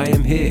moment I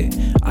am here.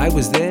 I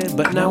was there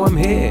but now I'm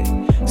here.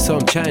 So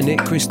I'm chatting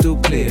it crystal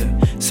clear.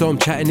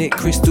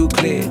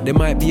 There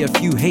might be a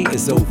few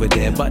haters over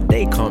there, but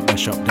they can't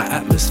mash up the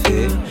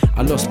atmosphere.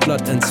 I lost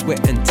blood and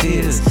sweat and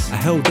tears. I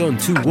held on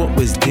to what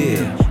was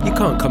dear. You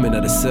can't come in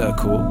at a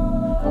circle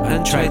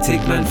and try to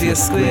take man for your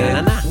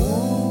square.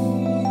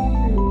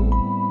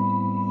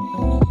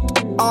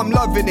 I'm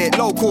loving it,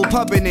 local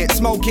pubbing it,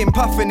 smoking,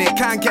 puffing it,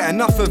 can't get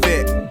enough of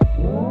it.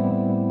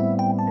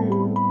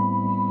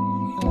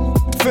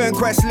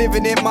 Fernquest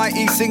living it,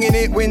 Mighty singing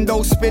it,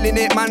 windows spilling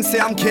it, man say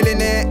I'm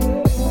killing it.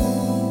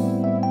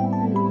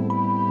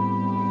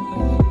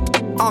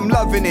 I'm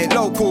loving it,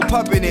 local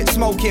pubbing it,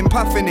 smoking,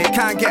 puffing it,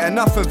 can't get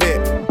enough of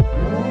it.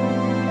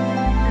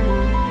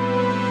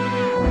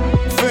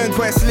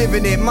 Fernquest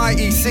living it,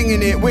 Mighty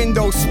singing it,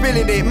 windows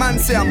spilling it, man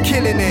say I'm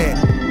killing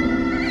it.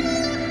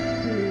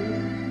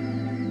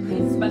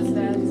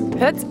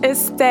 Het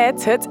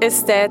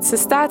is tijd. Ze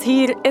staat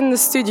hier in de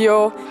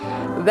studio.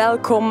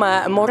 Welkom,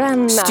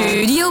 Morane.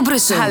 Studio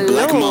Brussel. Hallo.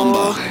 Black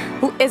Mamba.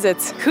 Hoe is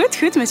het?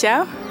 Goed met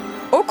jou?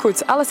 Ook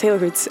goed, alles heel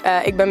goed.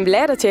 Ik ben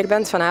blij dat je er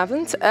bent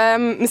vanavond.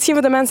 Misschien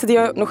voor de mensen die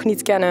je nog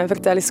niet kennen,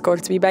 vertel eens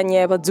kort. Wie ben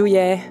jij, wat doe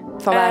jij?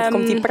 Van waar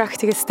komt die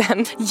prachtige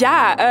stem?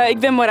 Ja, ik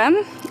ben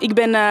Morane.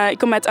 Ik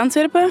kom uit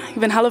Antwerpen. Ik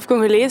ben half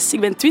Congolees. Ik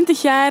ben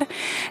 20 jaar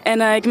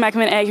en ik maak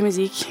mijn eigen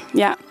muziek.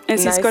 Ja. En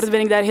sinds kort ben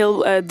ik daar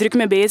heel druk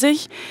mee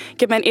bezig. Ik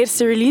heb mijn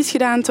eerste release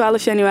gedaan,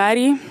 12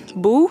 januari.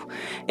 Boe.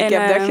 Ik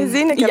heb dat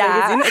gezien.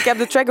 Ik heb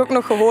de track ook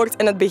nog gehoord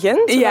in het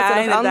begin, toen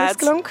het nog anders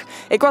klonk.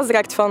 Ik was er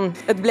echt van.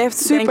 Het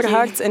blijft super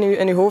hard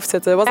in uw hoofd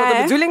zitten. Was dat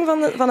de bedoeling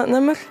van het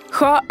nummer?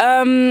 Goh,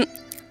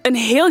 een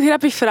heel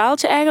grappig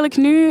verhaaltje eigenlijk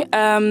nu.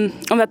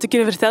 Om dat te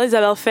kunnen vertellen is dat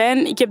wel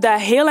fijn. Ik heb dat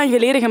heel lang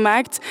geleden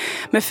gemaakt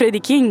met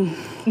Freddie King.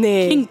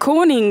 Nee. King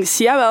Konings,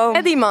 jawel.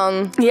 Eddie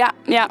man. Ja.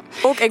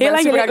 Ook, ik ben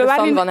super erg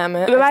fan van hem.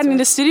 We waren in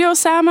de studio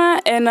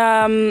samen en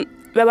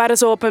we waren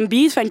zo op een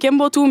beat van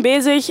Kimbo toen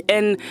bezig.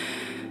 En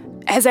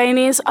hij zei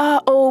ineens,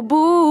 oh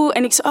boe.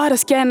 En ik zei, dat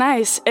is kei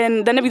nice.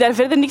 En dan heb ik daar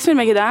verder niks meer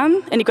mee gedaan.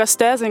 En ik was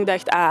thuis en ik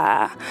dacht,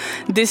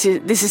 this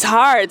is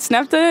hard,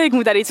 snap je? Ik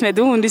moet daar iets mee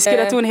doen. Dus ik heb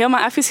dat toen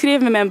helemaal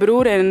afgeschreven met mijn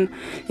broer. En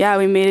ja,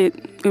 we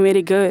made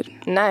it good.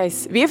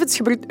 Nice. Wie heeft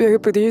het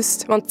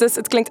geproduceerd? Want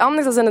het klinkt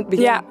anders dan in het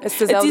begin. Ja, is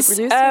het dezelfde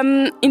producer?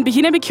 In het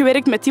begin heb ik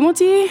gewerkt met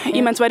Timothy.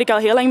 Iemand waar ik al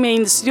heel lang mee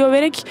in de studio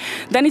werk.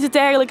 Dan is het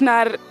eigenlijk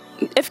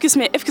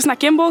even naar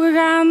Kimbo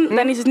gegaan.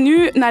 Dan is het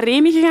nu naar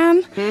Remy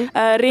gegaan.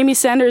 Remy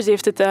Sanders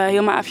heeft het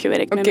helemaal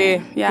afgewerkt.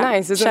 Oké,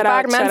 nice. Dus een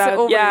paar mensen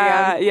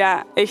overgegaan.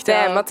 Ja, echt.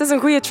 Maar het is een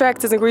goede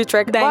track.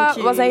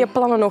 Wat zijn je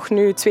plannen nog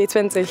nu,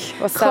 2020?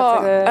 Wat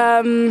staat er?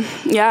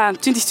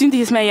 2020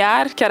 is mijn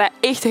jaar. Ik ga dat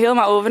echt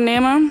helemaal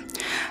overnemen.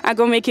 I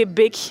go make it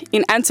big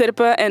in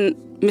Antwerpen en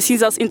misschien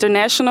zelfs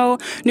international.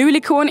 Nu wil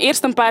ik gewoon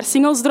eerst een paar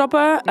singles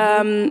droppen,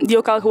 die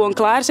ook al gewoon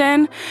klaar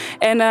zijn.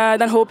 En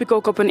dan hoop ik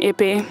ook op een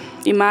EP.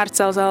 In maart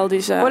zelfs al.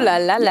 Dus,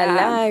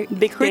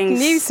 big goed things.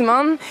 nieuws,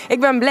 man. Ik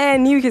ben blij,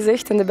 nieuw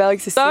gezicht in de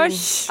Belgische scene.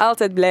 Toch?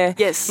 Altijd blij.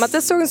 Yes. Maar het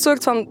is toch een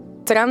soort van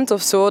trend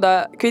of zo,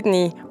 dat, ik weet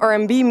niet,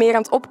 R&B meer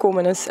aan het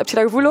opkomen is. Heb je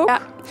dat gevoel ook?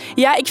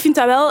 Ja, ik vind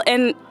dat wel.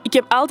 En ik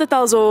heb altijd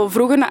al zo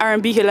vroeger naar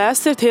R&B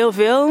geluisterd, heel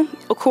veel.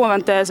 Ook gewoon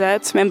van thuis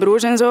uit, mijn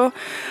broers en zo.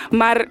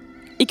 Maar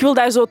ik wil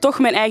daar zo toch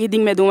mijn eigen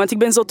ding mee doen, want ik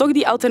ben zo toch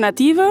die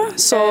alternatieve.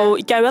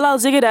 Ik kan wel al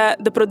zeggen dat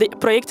de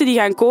projecten die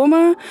gaan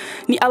komen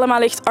niet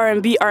allemaal echt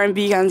R&B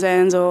gaan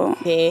zijn. Zo.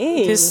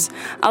 Hey. Dus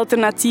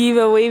alternatieve,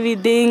 wavy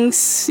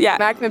things,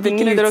 maakt me die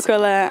kunnen er ook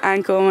wel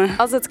aankomen.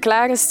 Als het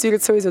klaar is, stuur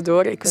het sowieso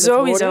door. Ik wil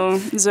Sowieso.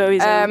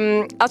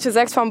 Als je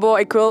zegt van,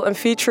 ik wil een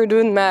feature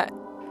doen met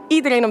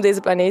iedereen op deze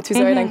planeet, wie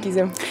zou je dan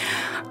kiezen?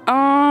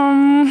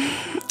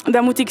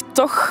 Dan moet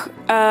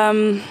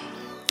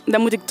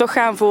ik toch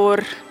gaan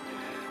voor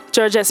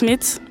Georgia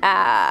Smith.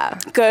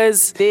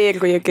 Zeer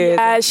goeie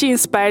keuze. She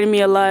inspired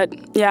me a lot.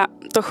 Ja,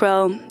 toch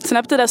wel.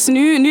 Snapte? Dat is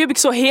nu heb ik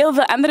zo heel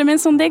veel andere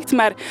mensen ontdekt,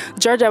 maar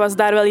Georgia was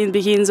daar wel in het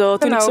begin zo.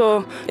 Toen ik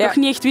zo nog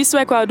niet echt wist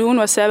wat ik wou doen,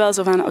 was zij wel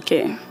zo van,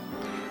 oké,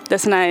 dat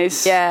is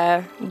nice.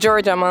 Ja,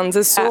 Georgia, man. Ze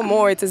is zo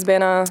mooi. Het is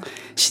bijna...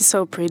 She's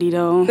so pretty,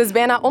 though. Het is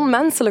bijna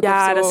onmenselijk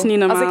of zo. Dat is niet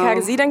normaal. Als ik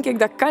haar zie, denk ik,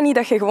 dat kan niet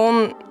dat je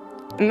gewoon...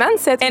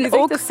 Mens bent. En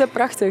ook, dat is zo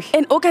prachtig.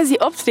 En ook als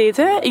die optreedt,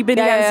 hè. Ik ben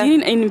die gaan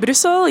zien in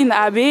Brussel, in de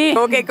AB.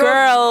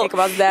 Girl, ik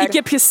was daar. Ik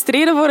heb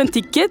gestreden voor een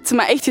ticket,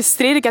 maar echt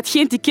gestreden. Ik had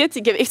geen ticket.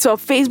 Ik heb echt zo op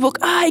Facebook,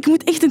 ik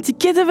moet echt een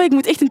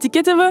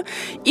ticket hebben.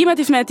 Iemand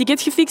heeft mij een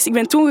ticket gefixt. Ik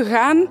ben toen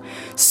gegaan.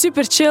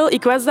 Super chill.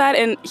 Ik was daar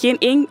en geen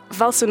één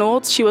valse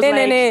noot. She was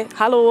nee.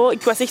 Hallo.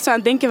 Ik was echt zo aan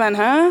het denken van,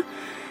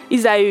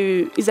 is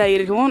dat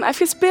hier gewoon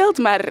afgespeeld?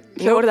 Maar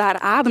je hoorde haar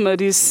ademen,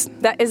 dus...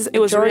 Dat is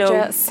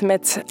Georgia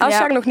Smith. Als je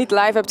haar nog niet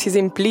live hebt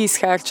gezien, please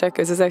ga haar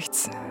checken. Ze is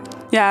echt...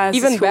 Ja,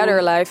 even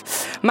better live.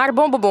 Maar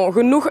bon,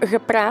 genoeg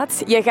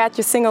gepraat. Je gaat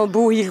je single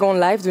Boo hier gewoon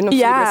live doen op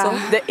Brussel.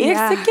 De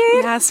eerste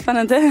keer? Ja,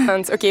 spannend hè?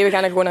 Oké, we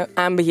gaan er gewoon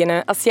aan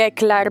beginnen. Als jij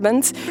klaar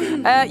bent.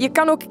 Je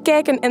kan ook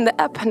kijken in de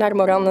app naar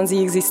Morane, dan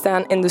zie je ze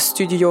staan in de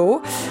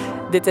studio.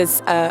 Dit is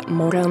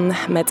Morane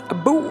met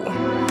Boo.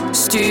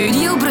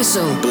 Studio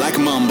Brussel. Black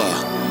Mamba.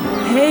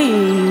 Hey.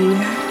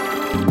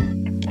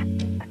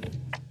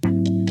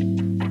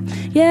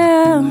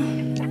 Yeah.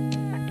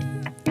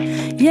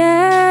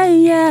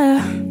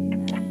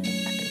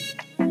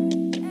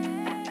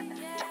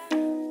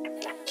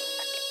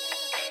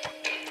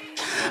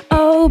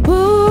 Oh,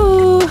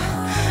 boo,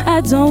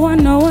 I don't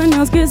want no one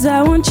else 'cause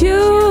I want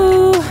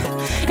you.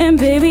 And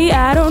baby,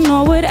 I don't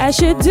know what I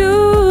should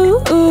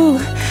do.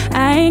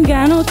 I ain't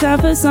got no time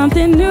for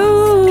something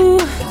new.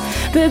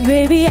 But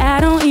baby, I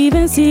don't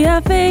even see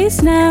your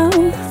face now.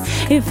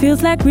 It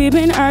feels like we've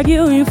been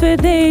arguing for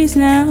days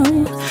now.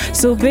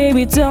 So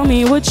baby, tell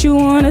me what you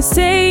wanna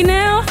say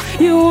now.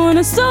 You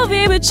wanna solve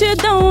it, but you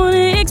don't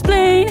wanna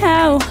explain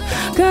how.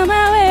 Come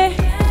my way,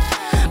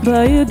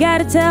 but you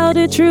gotta tell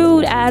the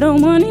truth. I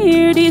don't wanna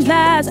hear these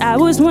lies. I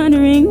was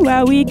wondering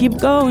why we keep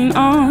going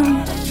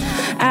on.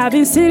 I've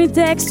been sending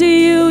texts to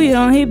you, you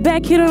don't hit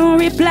back, you don't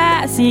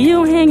reply. See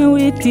you hanging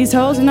with these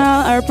hoes and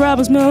all our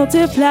problems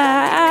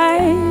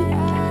multiply.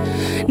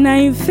 Now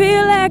you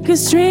feel like a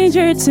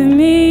stranger to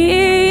me.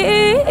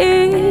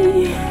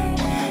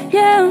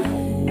 Yeah,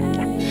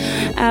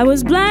 I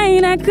was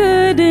blind, I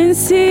couldn't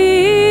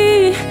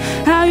see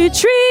how you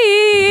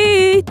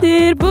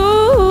treated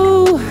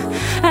Boo.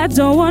 I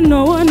don't want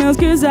no one else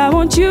 'cause I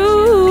want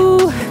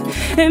you.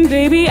 And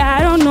baby,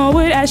 I don't know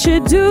what I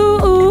should do.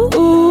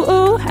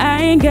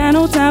 I ain't got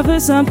no time for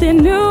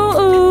something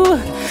new.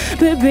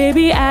 But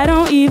baby, I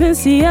don't even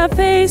see your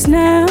face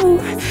now.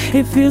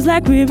 It feels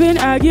like we've been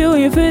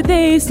arguing for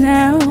days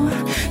now.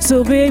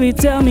 So baby,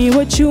 tell me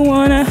what you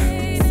wanna.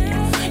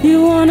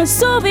 You wanna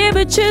solve it,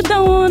 but you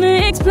don't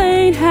wanna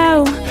explain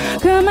how.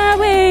 Come my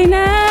way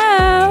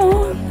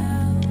now.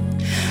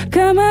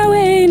 Come my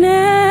way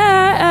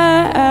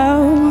now.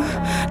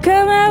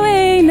 Come my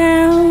way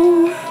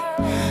now.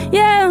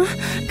 Yeah,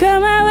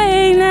 come my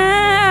way now.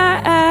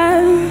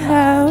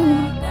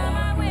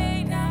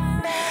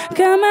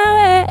 Come my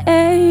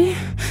way.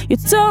 You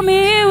told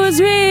me it was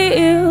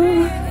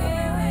real,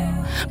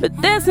 but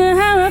that's not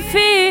how I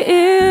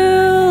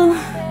feel.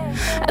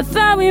 I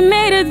thought we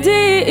made a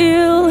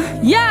deal.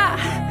 Yeah,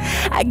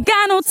 I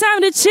got no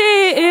time to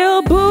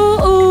chill.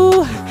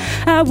 Boo,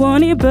 I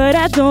want it, but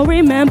I don't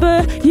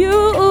remember you.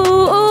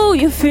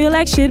 You feel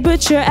like shit,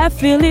 but sure I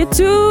feel it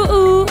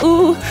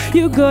too.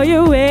 You go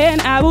your way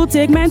and I will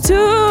take mine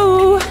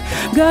too.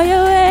 Go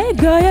your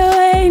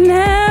way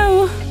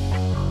now.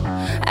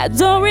 I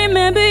don't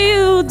remember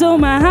you, though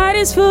my heart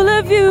is full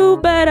of you,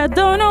 but I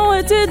don't know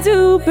what to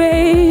do,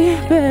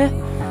 baby.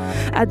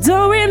 I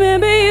don't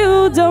remember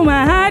you, though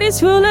my heart is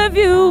full of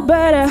you,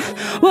 but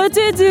what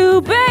to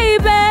do,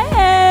 baby?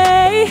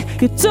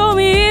 You told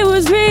me it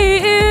was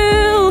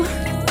real,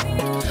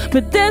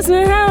 but that's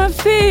not how I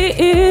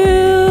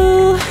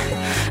feel.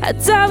 I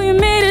thought we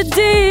made a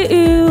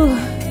deal.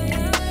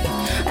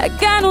 I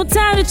got no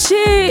time to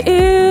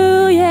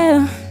chill,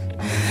 yeah.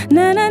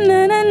 Na na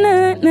na na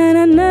na na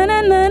na na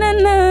na na na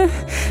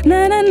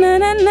na na na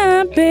na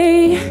na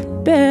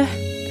baby.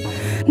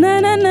 Na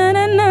na na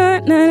na na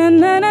na na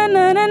na na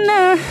na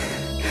na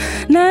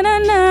na na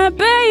na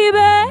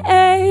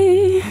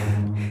baby.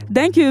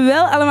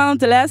 Dankjewel allemaal om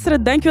te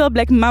luisteren. Dankjewel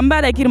Black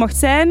Mamba dat ik hier mocht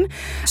zijn.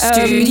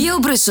 Studio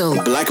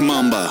Brussel. Black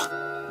Mamba.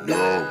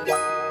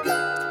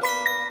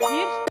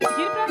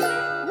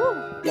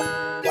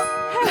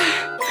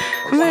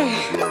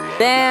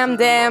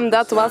 Damn,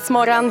 dat was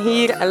Morane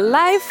hier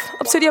live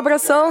op Studio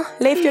Brussel.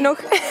 Leef je nog?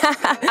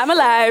 I'm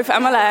alive.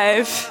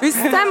 Uw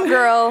stem,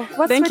 girl.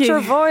 What's with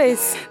your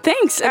voice?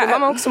 Thanks. Kan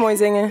mama ook zo mooi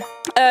zingen?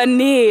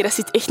 Nee, dat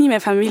zit echt niet in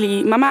mijn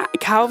familie. Mama,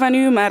 ik hou van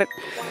u, maar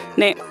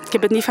nee, ik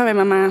heb het niet van mijn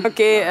mama.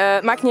 Oké,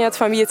 maakt niet uit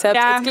van wie het hebt.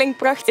 Ja, het klinkt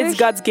prachtig.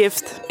 It's God's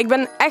gift. Ik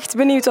ben echt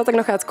benieuwd wat er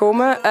nog gaat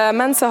komen.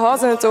 Mensen,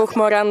 houden het oog.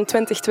 Morane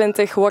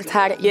 2020 wordt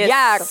haar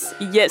jaar.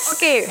 Yes.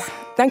 Oké.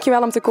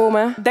 Dankjewel om te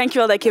komen.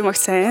 Dankjewel dat ik hier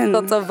mocht zijn.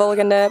 Tot de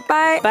volgende.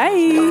 Bye.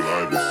 Bye.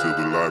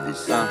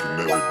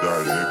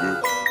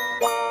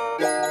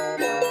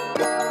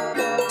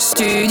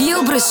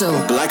 Studio Brussel.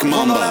 Black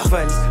Mamba. Prends dans la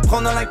valise,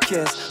 prends dans la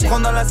caisse, prends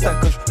dans la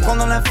sacoche, prends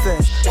dans la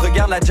fesse.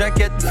 Regarde la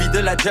jaquette, vide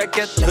la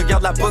jaquette.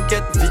 Regarde la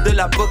pocket, vide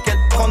la pocket.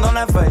 Prends dans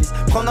la valise,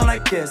 prends dans la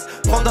caisse,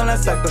 prends dans la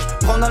sacoche,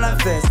 prends dans la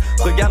veste.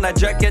 Regarde la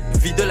jaquette,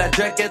 vide la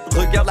jaquette.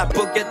 Regarde la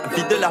pocket,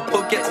 vide la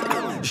pocket.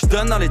 Je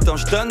donne dans les temps,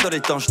 je donne dans les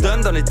temps, je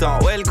donne dans les temps.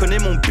 Ouais, elle connaît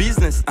mon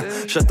business.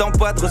 J'attends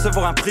pas de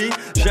recevoir un prix.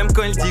 J'aime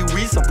quand elle dit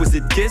oui sans poser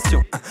de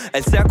questions.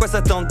 Elle sait à quoi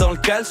s'attendre dans le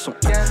caleçon.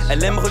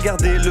 Elle aime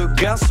regarder le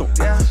garçon.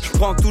 Je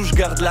prends tout, je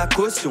garde la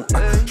caution.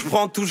 Je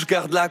prends tout, je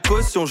garde la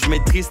caution. Je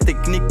maîtrise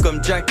technique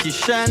comme Jackie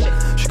Chan.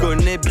 Je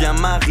connais bien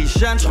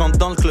Marie-Jeanne. Je rentre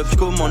dans le club, je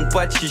commande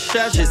pas de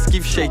chicha.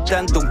 J'esquive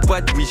Shaitan, donc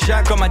pas de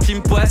Ouija. Comme à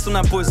Team Poisse, on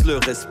impose le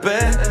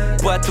respect.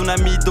 Pas ton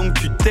ami, donc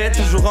tu t'aides.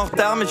 Toujours en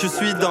retard, mais je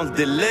suis dans le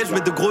délai. Je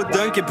mets de gros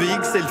dunks et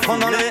PX, c'est le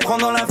filet. Prends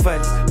dans la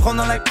valise, prends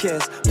dans la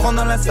caisse, prends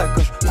dans la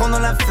sacoche, prends dans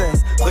la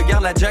fesse.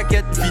 Regarde la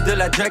jaquette, vide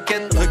la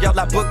jaquette. Regarde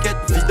la pocket,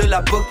 vide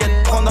la pocket.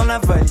 Prends dans la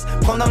valise,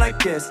 prends dans la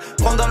caisse,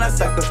 prends dans la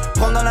sacoche,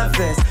 prends dans la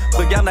veste.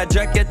 Regarde la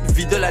jaquette,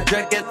 vide la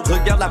jaquette.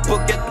 Regarde la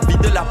pocket,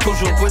 vide la poche.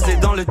 Toujours posé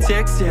dans le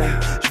tiex, yeah.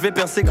 Je vais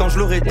percer quand je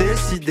l'aurai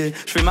décidé.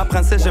 Je fais ma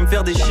princesse, j'aime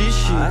faire des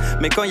chichis.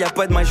 Mais quand y a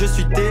pas de maille, je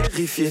suis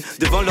terrifié.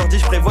 Devant l'ordi,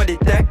 je prévois des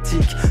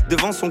tactiques.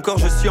 Devant son corps,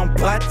 je suis en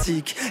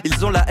pratique.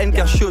 Ils ont la haine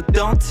car je suis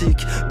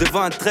authentique.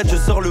 Devant un trait, je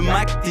sors le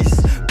Mac 10.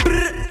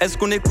 Est-ce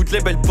qu'on écoute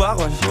les belles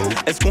paroles?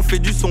 Est-ce qu'on fait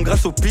du son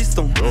grâce au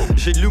piston?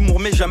 J'ai de l'humour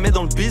mais jamais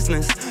dans le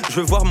business. Je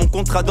veux voir mon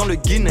contrat dans le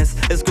Guinness.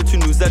 Est-ce que tu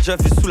nous as déjà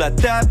vu sous la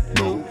table?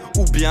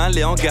 Ou bien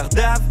aller en garde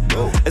à vue?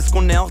 Est-ce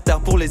qu'on est en retard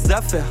pour les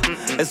affaires?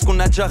 Est-ce qu'on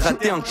a déjà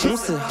raté un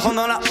concert? Prends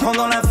dans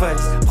la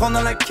valise, prends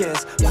dans la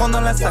caisse, prends dans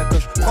la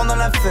sacoche, prends dans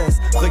la fesse.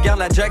 Regarde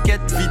la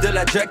jaquette, vide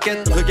la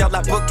jaquette. Regarde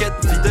la pocket,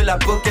 vide la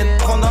pocket.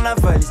 Prends dans la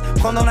valise,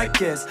 prends dans la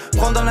caisse,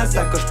 prends dans la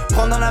sacoche,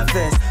 prends dans la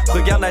veste.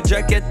 Regarde la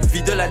jaquette,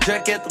 vide la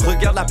jaquette.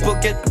 Regarde la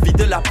pocket,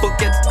 vide la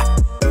pocket.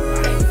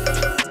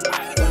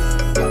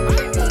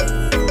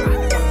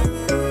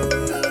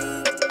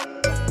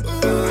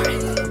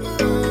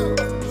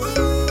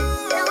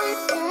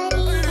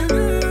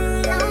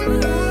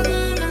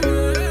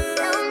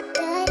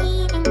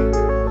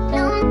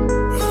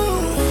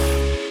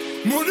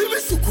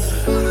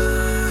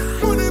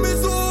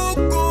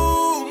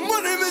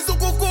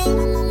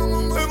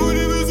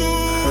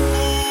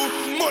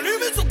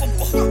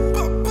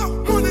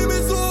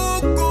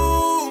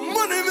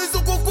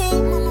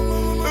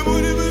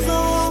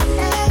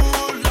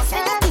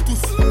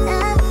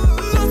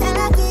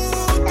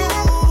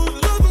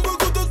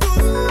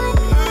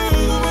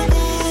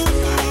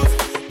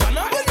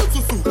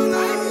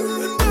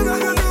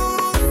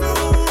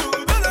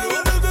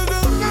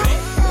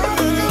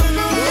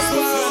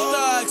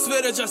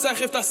 Zij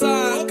geeft haar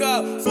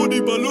zanka voor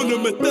die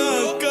ballonnen met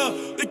tanka.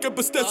 Ik heb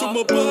een stats op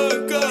mijn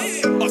banka.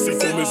 Als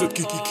ik film is het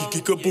kiki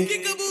kiki kaboe.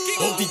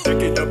 Op die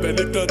dek en dan ben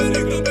ik dat.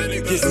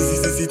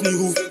 Je ziet niet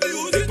hoe.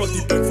 Ik pak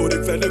die plek voor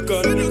ik verder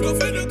kan. Doe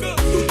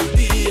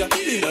dia,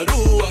 Tina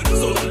Rua.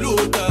 Zona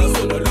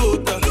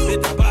luta.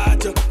 Dit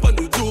abacha,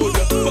 panu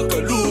juga.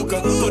 Pakaluka,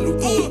 panu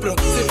kupra.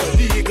 Seva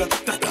liga,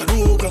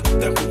 tataruga.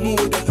 Tempo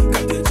muda,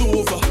 kate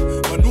tuva.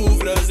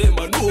 Manoeuvres en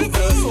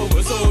manoeuvres.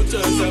 Somos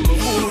outras en mijn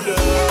moeders.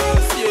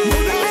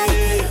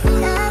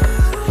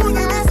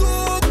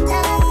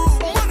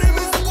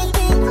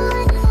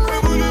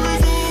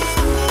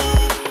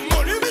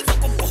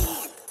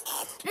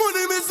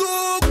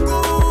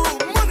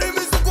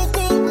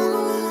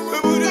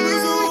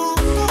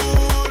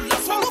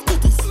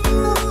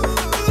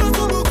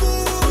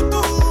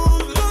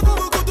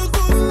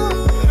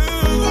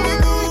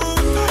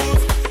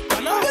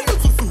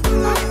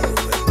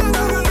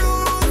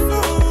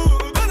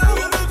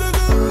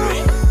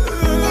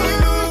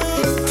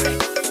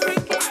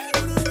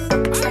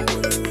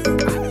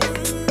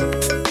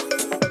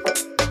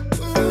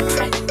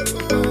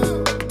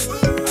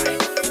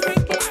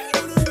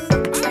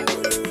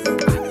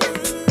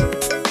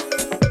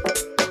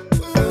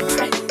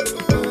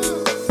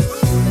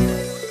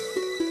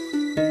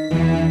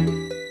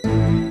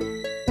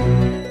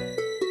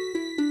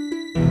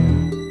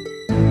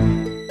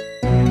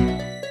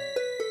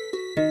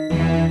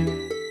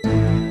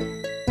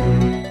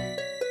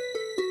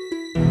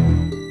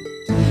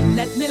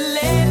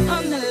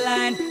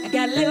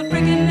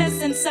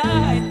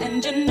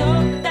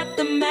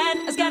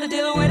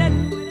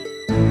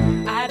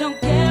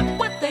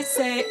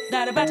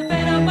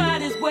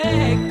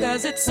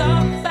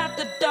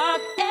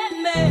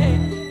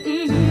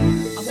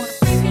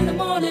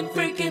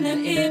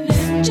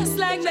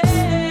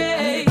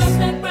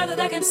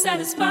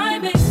 Satisfy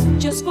me,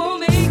 just for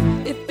me.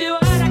 If you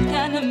are that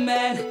kind of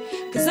man,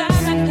 cause I'm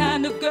that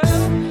kind of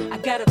girl. I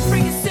got a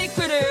freaking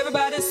secret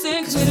everybody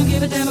sings. We don't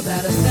give a damn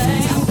about a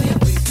thing. We're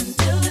free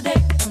until the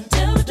day,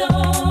 until the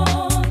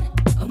dawn.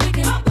 And we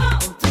can go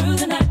through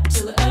the night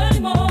till the early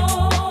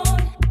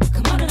morn.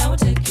 Come on and I will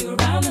take you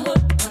around the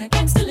hood on a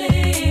gangster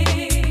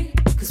league.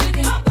 Cause we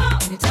can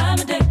any time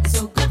of day, it's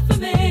so good for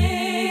me.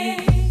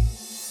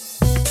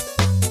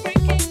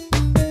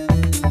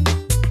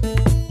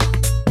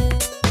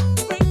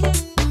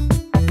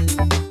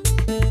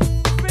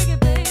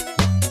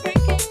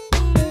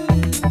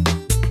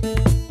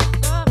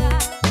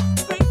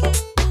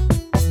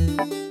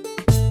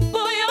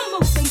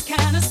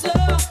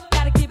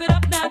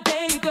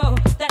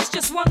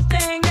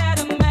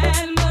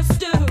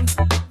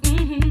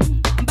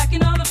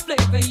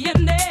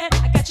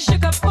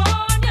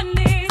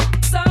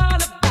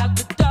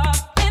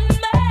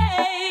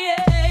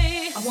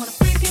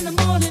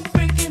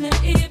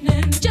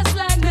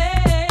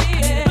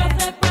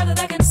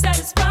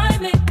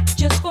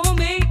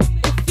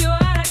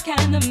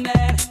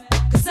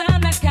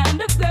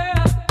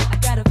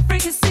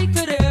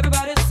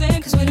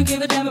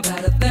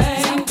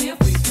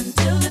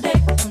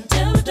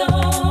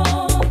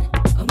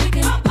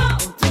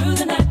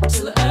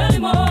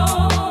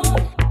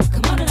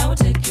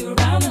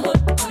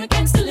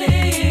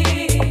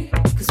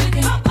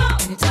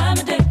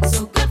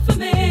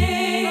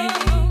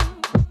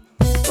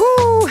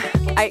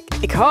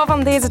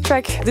 van deze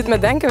track doet me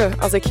denken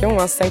als ik jong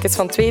was. Denk eens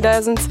van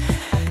 2000.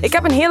 Ik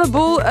heb een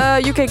heleboel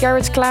UK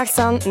Garage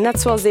klaarstaan,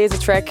 net zoals deze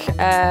track.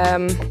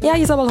 Ja,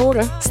 je zal wel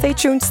horen. Stay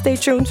tuned, stay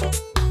tuned. I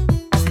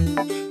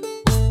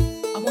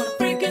wanna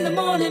freak in the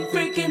morning,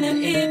 freak in the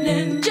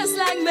evening, just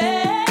like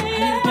me. I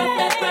need a girl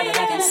that brother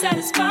that can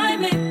satisfy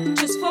me,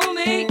 just for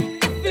me.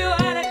 If you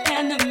are that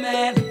kind of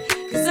man,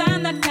 cause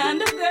I'm that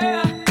kind of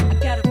girl. I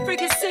got a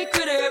freaking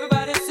secret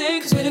everybody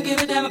sing, cause we don't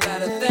give a damn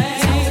about a thing.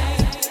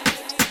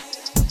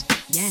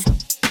 Yeah.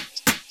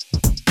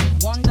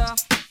 Wonder.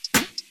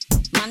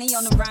 Money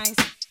on the rise.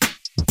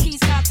 Keys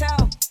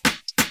cartel.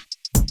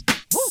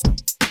 Woo.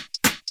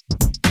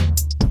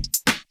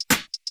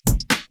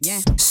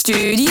 Yeah.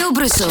 Studio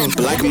Brussel.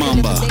 Black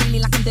Mamba. Daily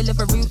like I'm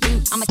Deliveroo.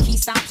 I'm a key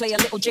star player,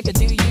 little jigger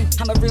do you.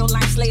 I'm a real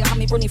life slayer, have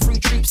me running through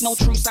troops. No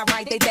truce, I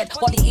ride, they dead.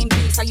 Body in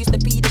boots, I used to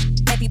be the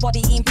everybody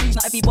in boots.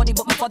 Not everybody,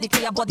 but my body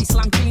clear, body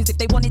slam tunes. If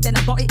they want it, then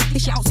I got it.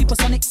 This shit out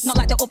supersonic. Not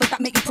like the others that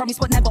make you promise,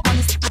 but never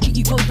honest. I treat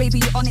you good, baby,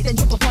 you on it, then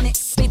jump upon it.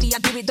 Baby, I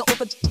do it, the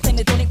other claim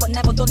they done it, but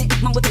never done it.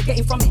 Man, what they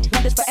getting from it?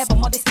 Wonders forever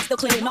modest, still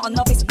clearly not a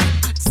novice.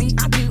 See,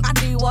 I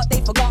do what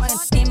they've forgotten.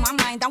 In my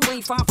mind, I'm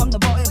way far from the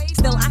bottom.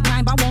 Still I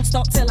climb, I won't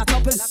stop till I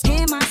top it.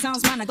 Hear my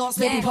sounds, man, I got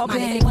steady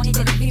popping. Man, if they want it,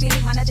 then I give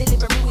it. Man, I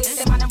deliver it.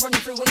 They man, I'm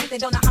running through it. They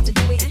don't know how to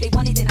do it. If they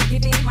want it, then I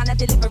give it. Man, I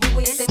deliver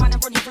it. They man, I'm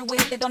running through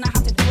it. They don't know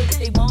how to do it. If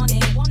they want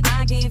it,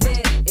 I give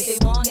it. If they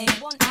want it,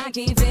 I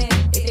give it.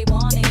 If they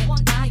want it,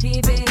 I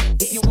give it.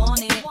 If you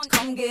want it,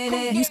 come get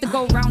it. Used to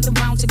go round and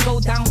round to go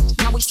down.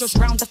 Now it's just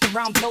round after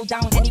round, blow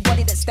down.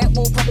 Anybody that step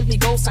will probably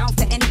go south.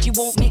 The energy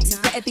won't mix.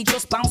 Better be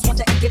just bounce. Want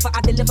to give it,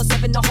 I deliver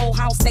 7. The whole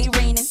house stay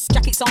raining.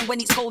 Jackets on when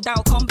it's cold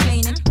out,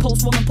 complaining.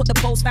 Post woman put the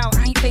post out.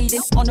 I ain't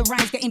fading. On the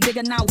rise, getting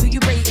bigger now. Who you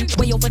rating?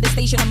 Way over the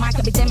station, I might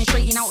be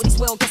demonstrating out of this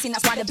world. Guessing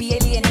that's why they be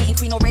alienating.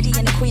 Queen already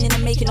and the queen in the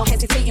making. No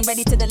hesitating,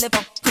 ready to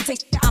deliver.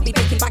 I'll be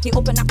baking, back it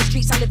up and up the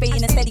streets,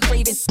 salivating and steady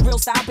craving. Real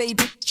style,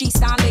 baby.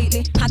 G-star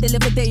lately. I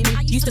deliver daily.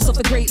 Used to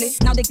suffer greatly.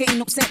 Now they're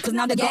getting upset cause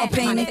now they gotta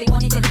pay me. If they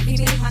want it, then I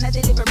give it. Man, I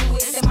deliver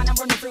it. They man, I'm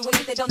running through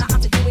it. They don't know how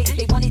to do it. If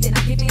they want it, then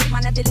I give it.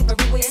 Man, I deliver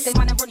it. They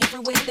man, I'm running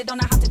through it. They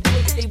don't know how to do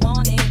it. If they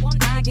want it,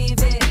 I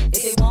give it.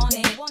 If they want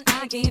it,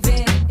 I give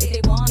it. If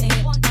they want it,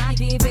 I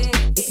give it.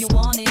 If you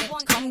want it,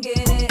 come get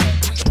it.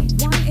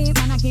 1-8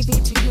 when I give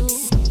it to you.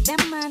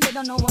 Them man, they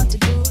don't know what to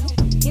do.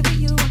 Give it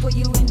you and put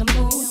you in the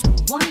mood.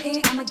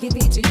 1-8, I'ma give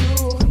it to you.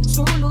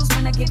 Screw loose,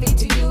 man, I give it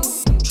to you.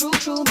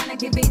 True, man, I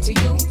give it to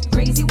you.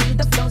 Crazy with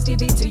the flows,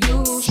 give it to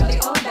you. Shut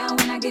it all down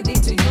when I give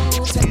it to you.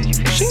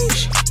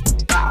 Sheesh.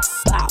 Bow,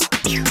 bow.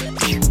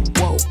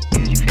 Whoa.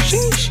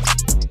 Sheesh.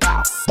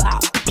 Bow, bow.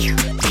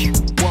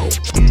 Whoa.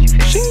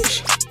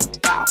 Sheesh.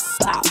 Bow,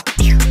 bow.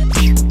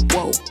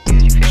 Whoa.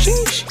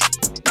 Sheesh.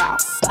 Bow,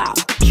 bow.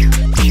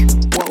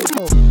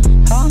 Whoa.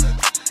 Huh?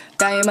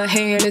 Dye in my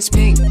hair and it's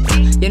pink.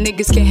 Your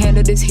niggas can't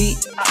handle this heat.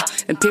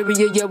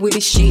 Imperial, yeah, with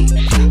this shit.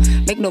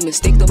 Make no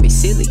mistake, don't be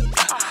silly.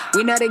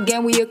 We not a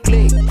gang, we a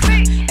clique.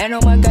 And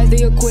all my guys,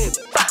 they equipped.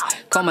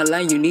 Call my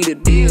line, you need a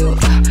deal.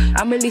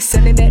 I'm really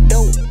selling that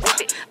dope.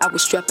 I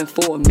was strapping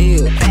for a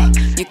meal.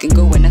 You can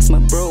go and that's my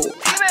bro.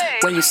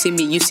 When you see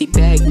me, you see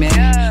bag,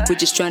 man. We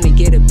just trying to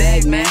get a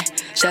bag, man.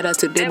 Shout out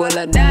to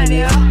Debola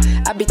Daniel.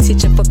 I be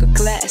teaching, fuck a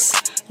class.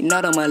 You're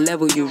not on my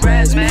level, you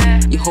raz,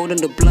 man. You holding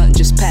the blunt,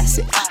 just pass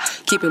it.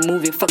 Keep it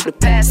moving, fuck the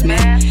past,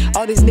 man.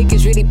 All these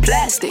niggas really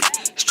plastic.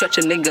 Stretch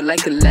a nigga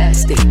like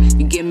elastic.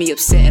 You get me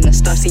upset and I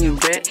start seeing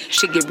red.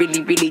 Shit get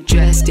really, really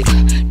drastic.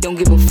 Don't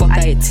give a fuck,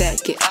 I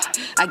attack it.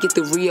 I get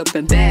the re-up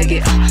and bag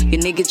it.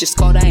 Your niggas just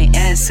called, I ain't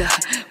answer.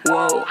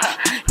 Whoa,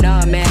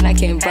 nah man, I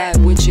can't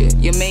vibe with you.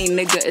 Your main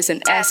nigga is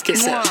an ass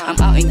kisser. I'm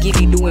out in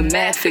Giddy doing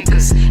mad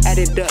figures. Add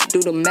it up,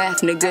 do the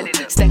math,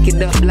 nigga. Stack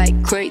it up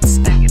like crates.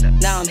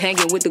 Now I'm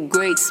hanging with the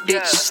greats.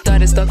 Bitch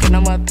started stalking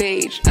on my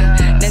page.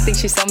 Nothing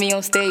she saw me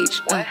on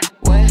stage. What?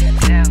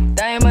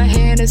 Dye in my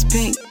hair and it's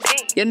pink.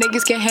 Your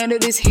niggas can't handle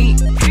this heat.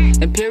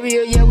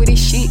 Imperial, yeah, with this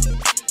shit.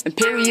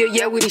 Imperial,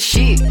 yeah, with this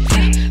shit.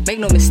 Make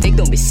no mistake,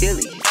 don't be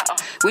silly.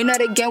 We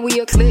not a gang, we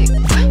a clique.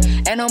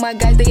 And all my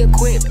guys, they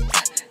equipped.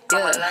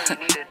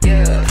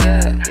 Yeah.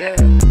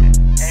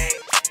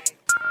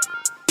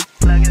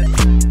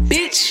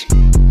 Bitch.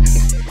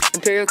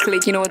 Imperial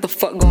clique, you know what the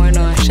fuck going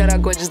on. Shout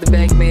out Gorgeous the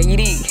Bag Man, you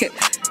dig?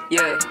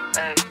 Yeah.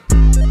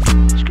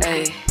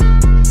 Hey.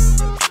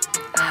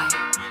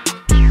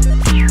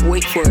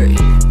 Wait for it.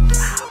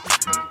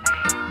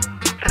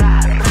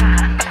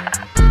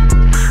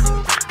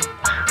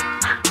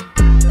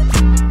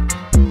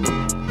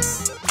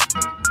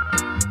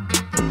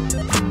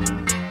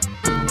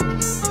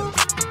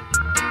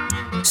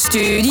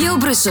 Studio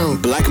Brussel.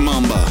 Black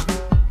Mamba.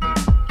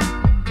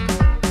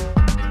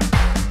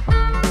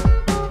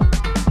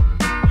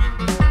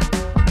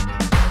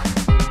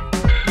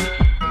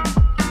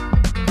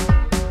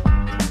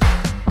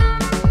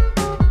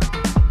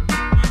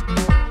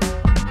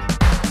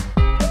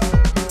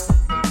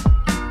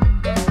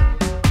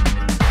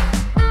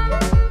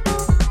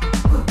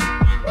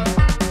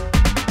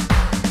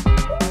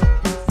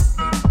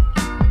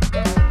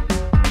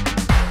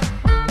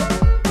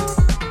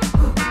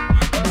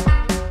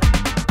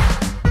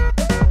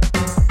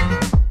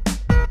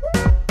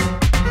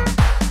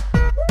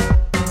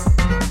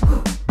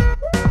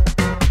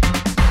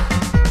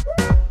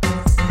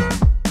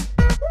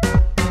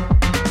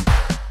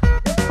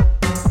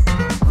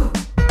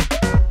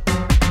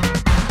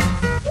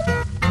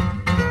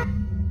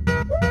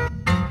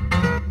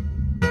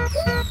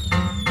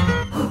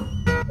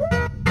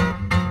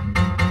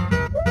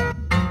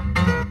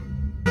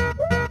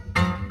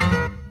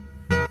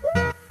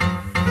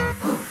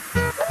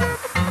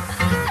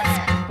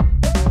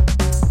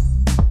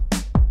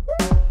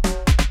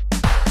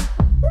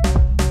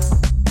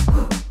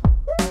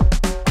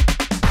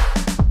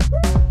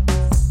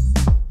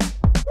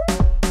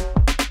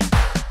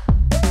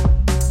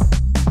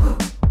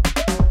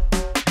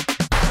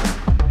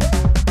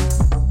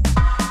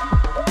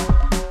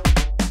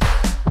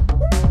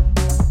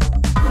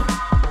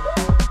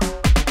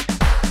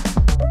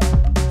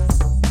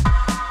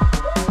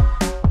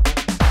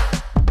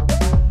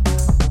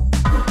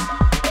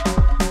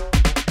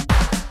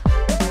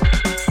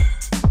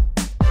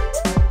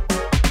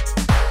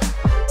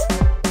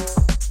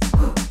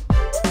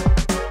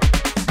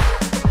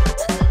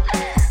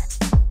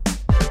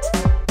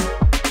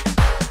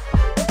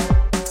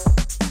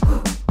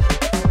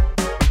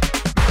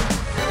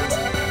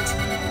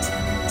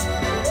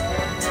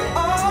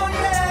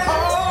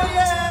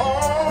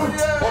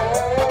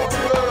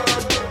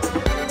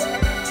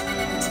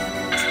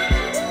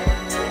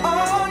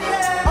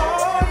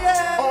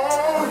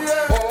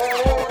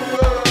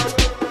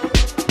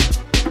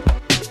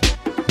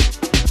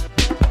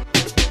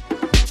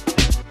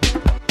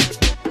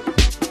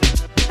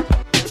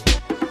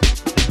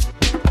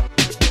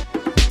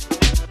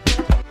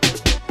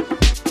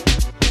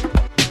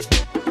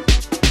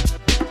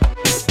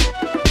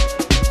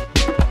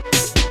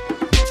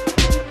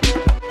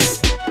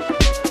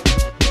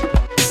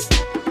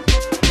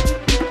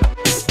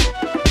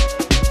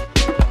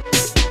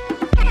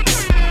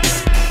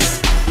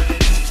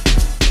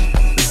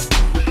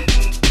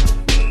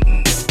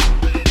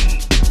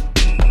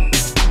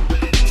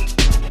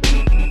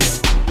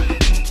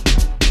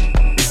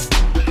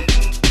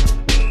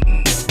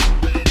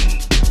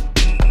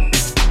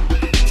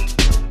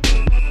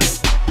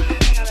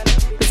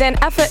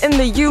 zijn even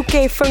in de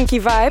UK funky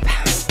vibe.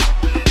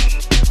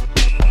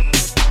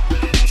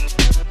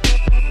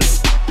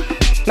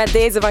 Met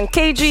deze van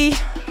KG.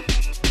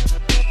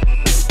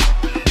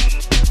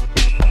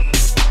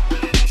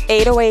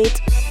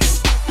 808.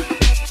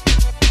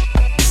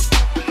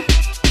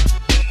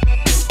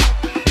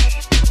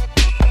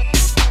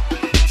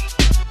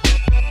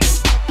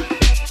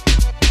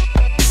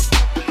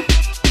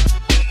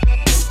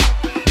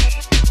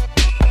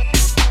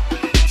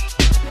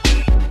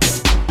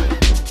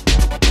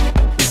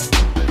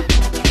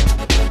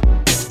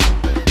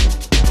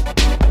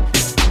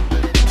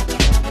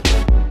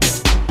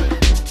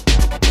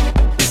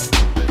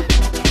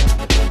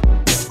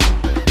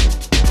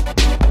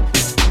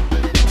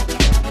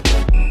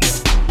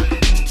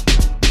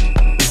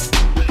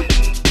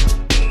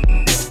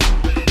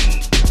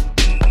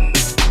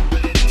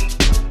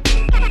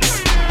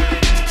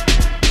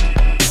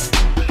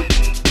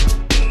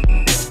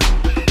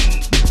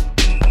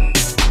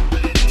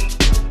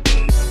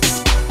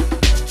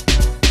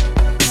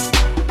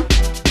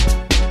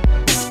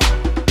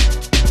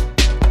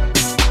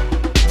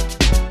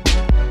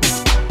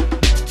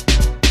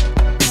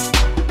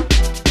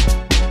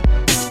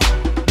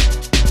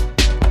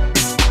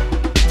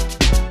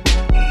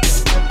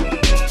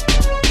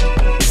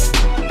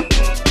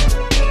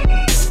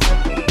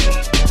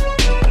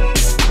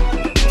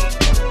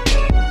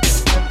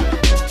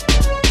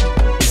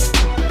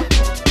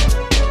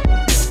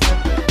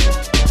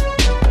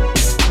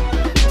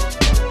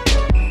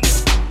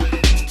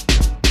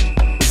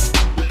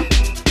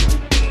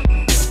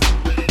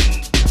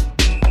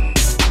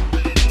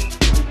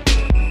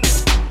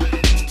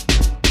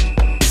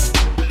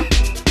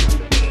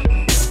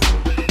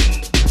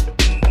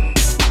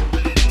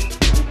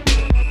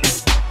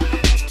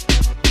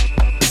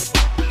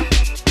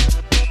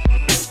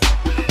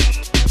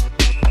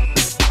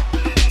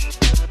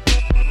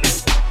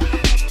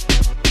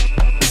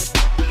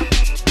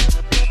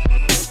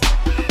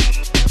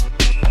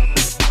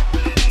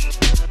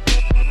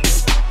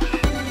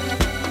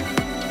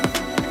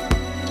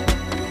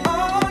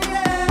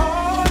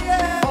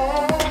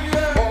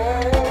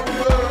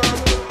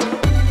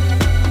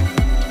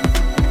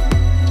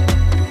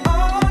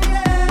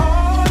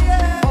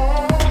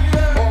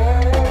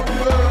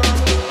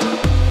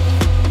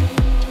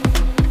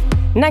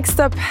 Next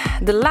up,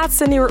 de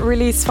laatste nieuwe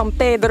release van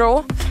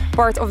Pedro,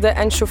 part of the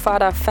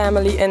Enchufada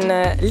family in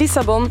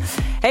Lissabon.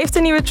 Hij heeft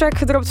een nieuwe track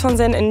gedropt van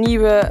zijn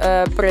nieuwe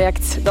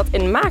project dat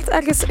in maart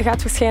ergens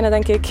gaat verschijnen,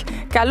 denk ik.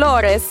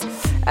 Calores.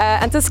 En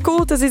het is cool,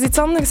 het is iets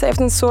anders. Hij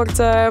heeft een soort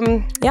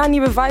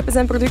nieuwe vibe in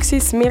zijn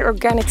producties, meer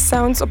organic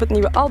sounds op het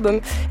nieuwe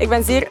album. Ik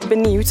ben zeer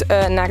benieuwd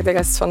naar de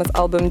rest van het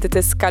album. Dit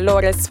is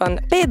Calores van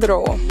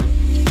Pedro.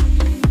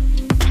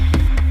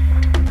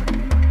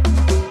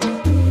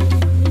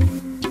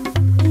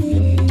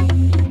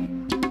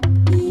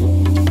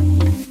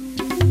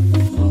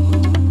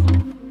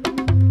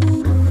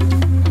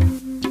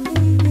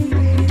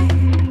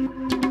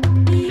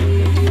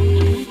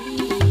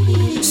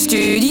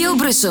 Studio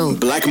Brussel.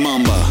 Black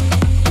Mamba.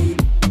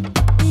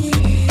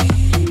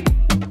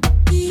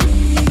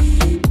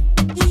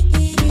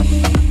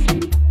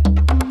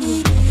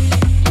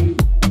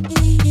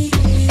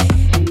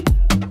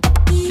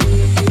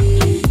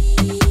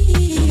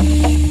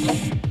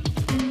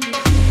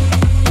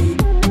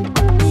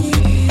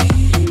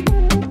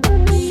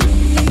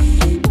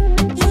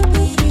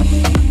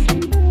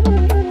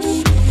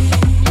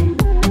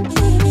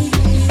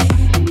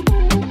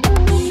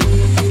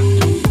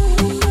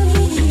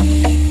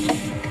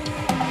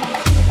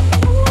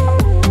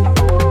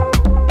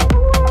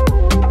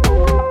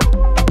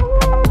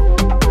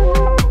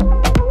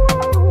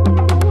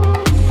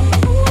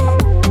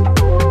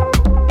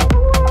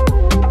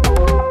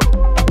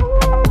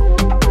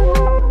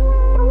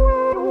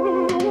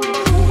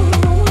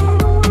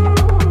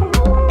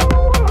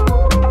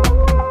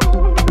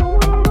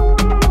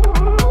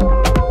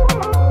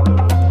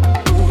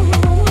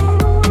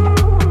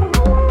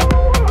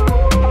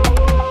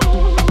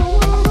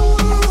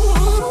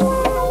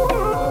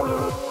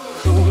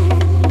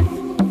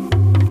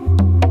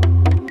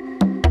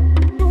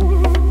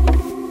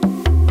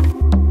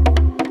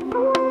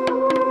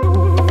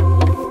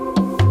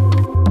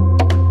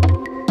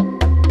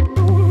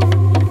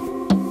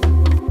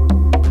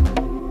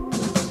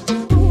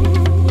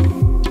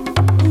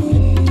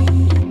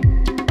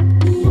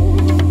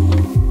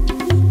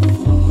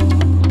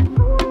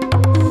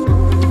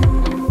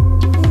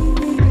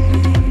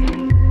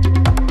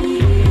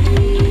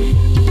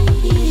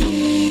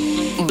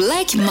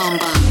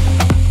 Mamba.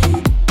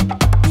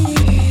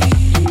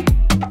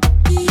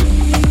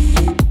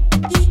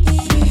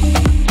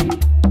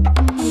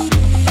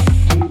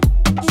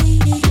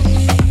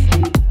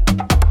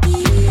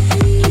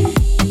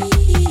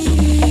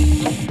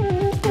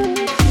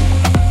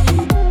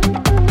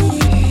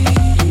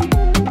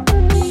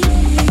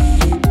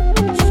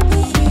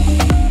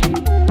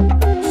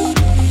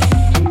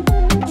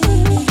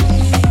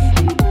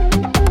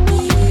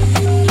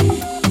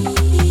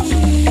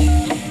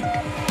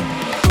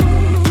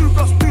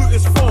 Plus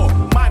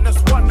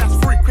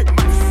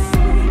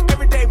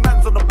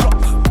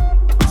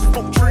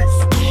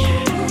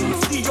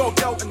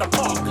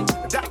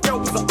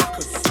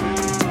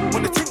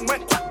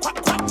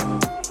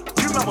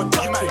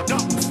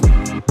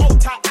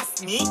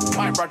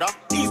brother,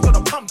 he's got a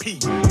pumpy.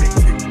 Big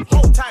thing,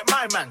 hold tight,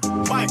 my man.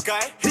 My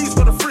guy, he's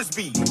got a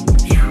frisbee.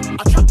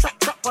 I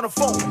trap on the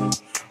phone,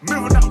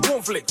 moving that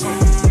cornflakes.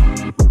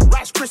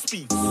 Rice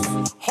Krispies,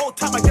 hold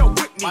tight, my girl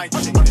Whitney.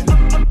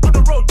 On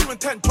the road doing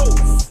 10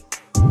 toes,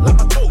 like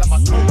my toes.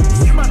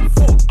 You man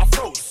thought I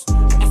froze.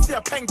 I see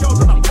a pen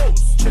girls on a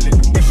pose,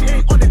 chillin'. If she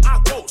ain't on it,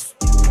 I ghost.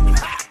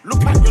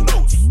 Look at your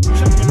nose,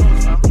 check your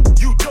nose, fam.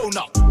 You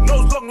donut,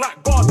 nose long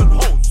like bars and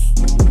hoes.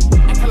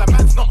 I tell a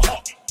man's not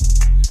hot.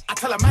 I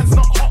tell a man's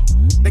not hot.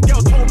 The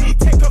girl told me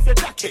take off your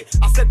jacket.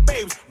 I said,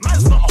 babes,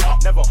 man's not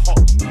hot, never hot.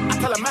 I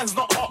tell a man's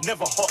not hot,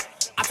 never hot.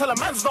 I tell a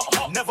man's not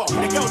hot, never hot.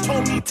 The girl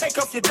told me take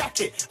off your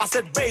jacket. I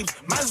said, babes,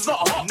 man's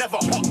not hot, never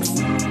hot.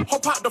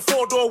 Hop out the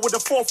 4-door with the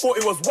 440.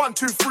 It was 1,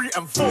 2, 3,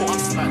 and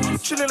 4.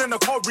 Chilling in the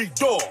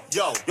corridor.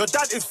 Yo, your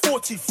dad is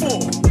 44,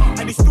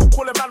 and he still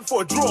call a man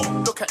for a draw.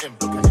 Look at him,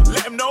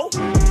 let him know.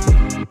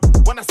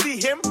 When I see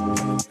him,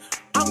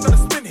 I'm gonna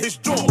spin his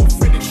jaw.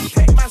 Finish.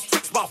 Take man's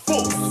tricks by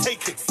force.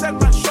 Take it. Send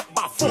man shot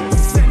by force.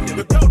 Send it.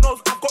 The girl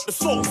knows I've got the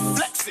sauce.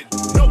 Flexing.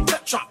 No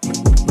ketchup.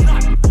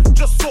 None.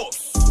 Just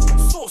sauce.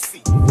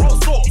 Saucy. Raw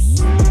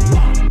sauce.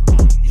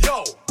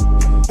 Yo.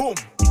 Boom.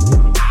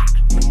 Ah.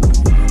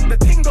 The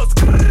thing goes.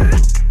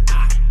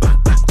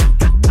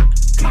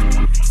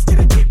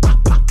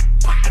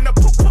 And the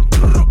boom.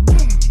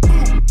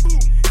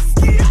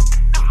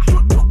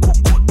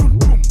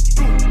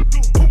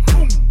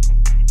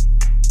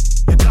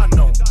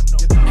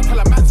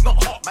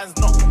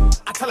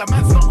 I tell a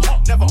man's not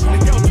hot, never hot.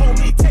 The girl told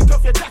me take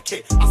off your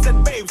jacket. I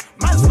said, babes,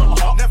 man's not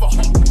hot, never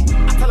hot.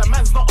 I tell a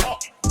man's not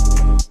hot.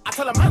 I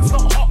tell a man's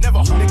not hot, never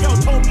hot. The girl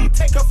told me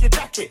take off your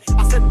jacket.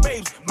 I said,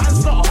 babes,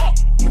 man's not hot.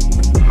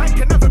 Man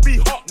can never be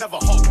hot, never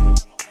hot.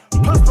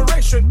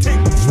 Perspiration,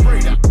 ting,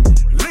 spray that.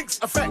 Links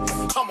effects,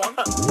 come on.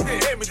 You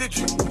didn't hear me, did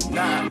you?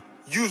 Nah,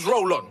 use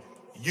roll-on,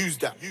 use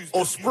that,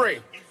 or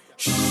spray.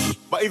 Shh.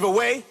 But either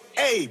way,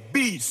 A,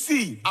 B,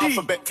 C, D.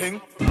 Alphabet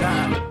ting.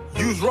 Nah,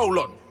 use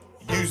roll-on.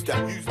 Use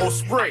that, or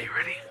spray.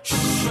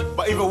 Shh.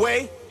 But either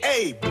way,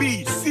 A,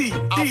 B, C, D.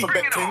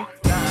 Alphabet ting.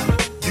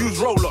 Nah. Use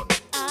roll-on.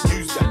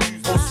 Use that,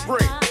 or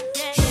spray.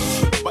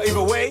 Shh. But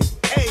either way,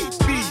 A,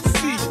 B,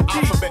 C, D.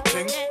 Alphabet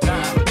ting.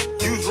 Nah.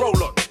 Use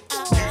roll-on.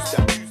 Use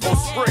that, or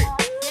spray.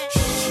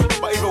 Shh.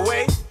 But either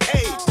way,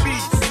 A, B,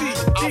 C,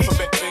 D.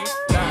 Alphabet ting.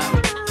 Nah.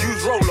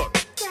 Use roll-on.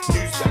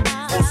 Use that,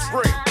 or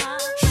spray.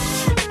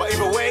 Shh. But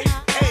either way,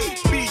 A,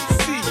 B,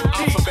 C,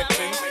 alphabet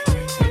ting.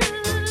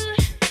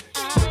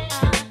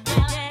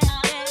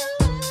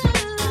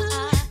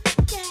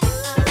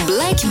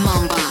 Black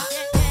Mamba.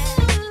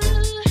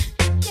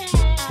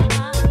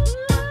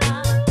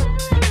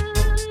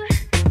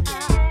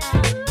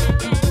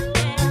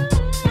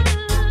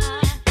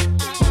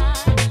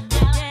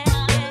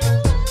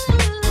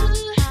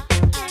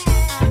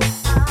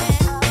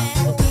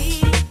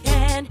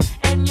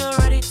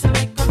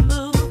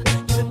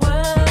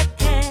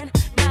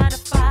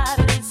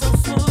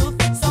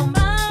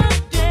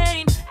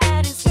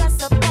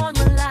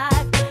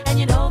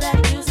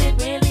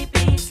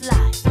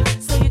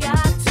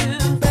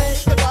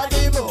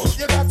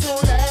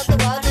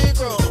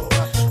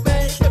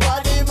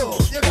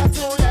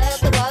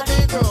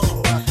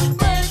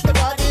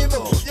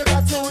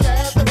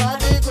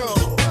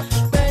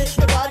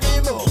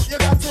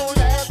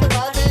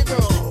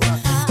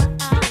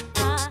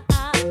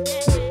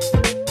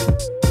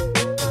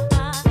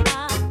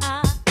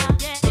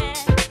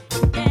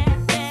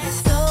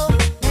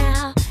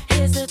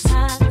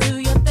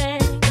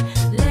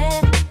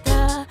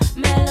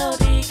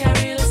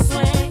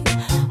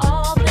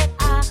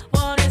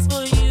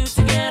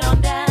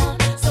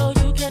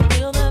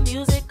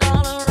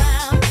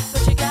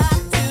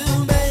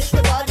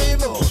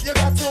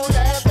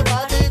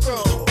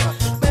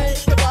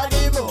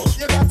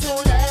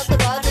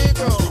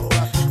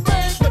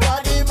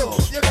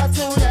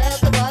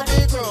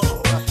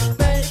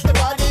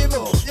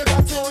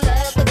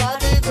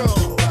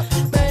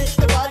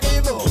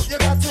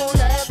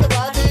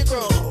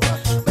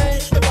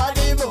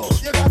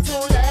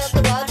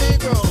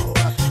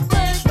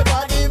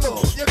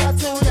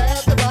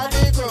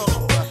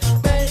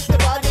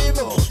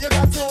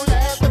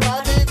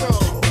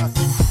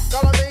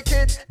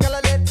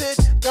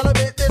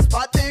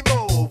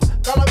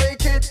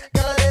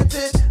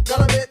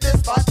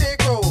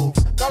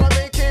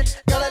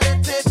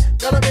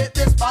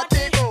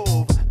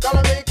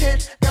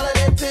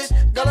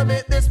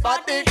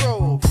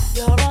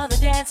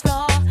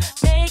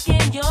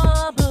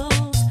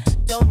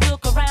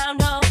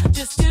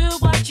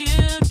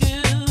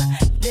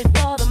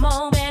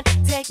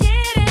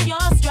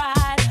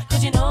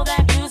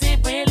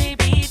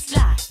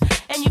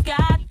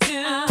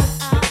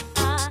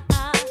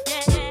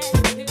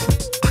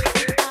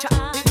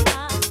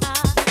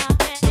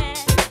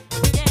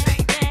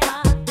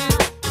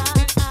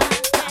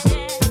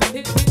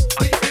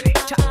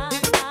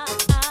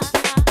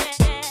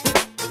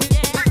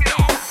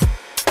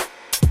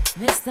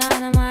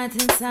 Dynamite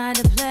inside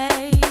the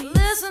play.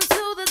 Listen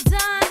to the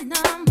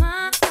dynamite.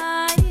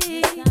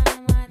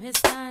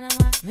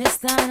 Miss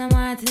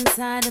Dynamite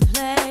inside the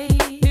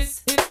play.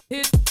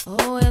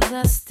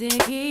 kinda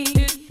sticky.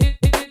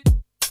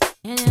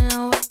 And you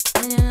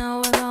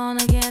know we're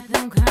gonna get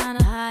them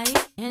kinda high.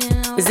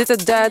 We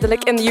zitten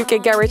duidelijk in de UK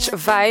Garage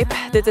vibe.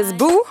 Dit is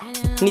Boo.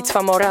 Niet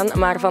van Morane,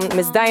 maar van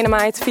Miss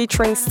Dynamite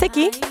featuring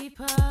Sticky.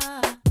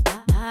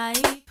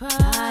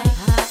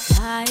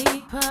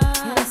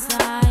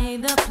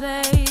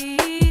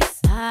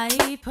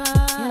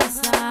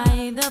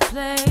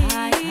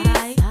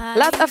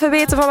 Laat even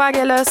weten van waar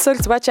je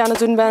luistert, wat je aan het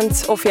doen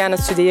bent, of je aan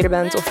het studeren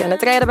bent, of je aan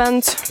het rijden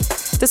bent.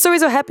 Het is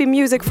sowieso happy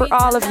music for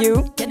all of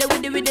you. Get it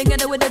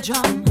with the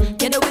drum.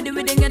 Get it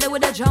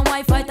with the drum.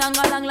 Why fight and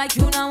go along like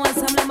you now want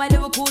some of my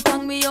lyrical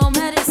tongue, me your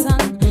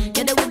medicine.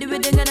 Get it with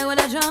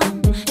the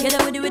drum. Get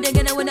it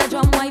with the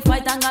drum. Why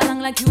fight and go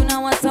along like you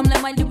now want some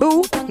of my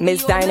lyrical tongue, me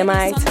Miss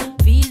Dynamite.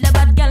 Feel the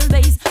bad girl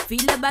bass,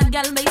 feel the bad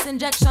girl bass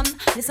injection.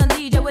 Listen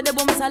DJ with the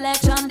boom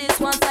selection. This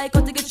one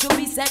psychotic, it should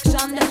be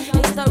sectioned.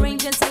 It's the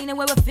range insane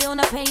where we feel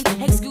no pain.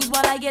 Excuse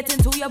while I get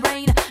into your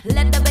brain.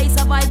 Let the bass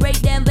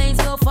vibrate, them veins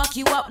will fuck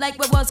you up like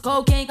what was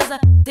cocaine. Cause I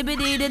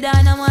tippity the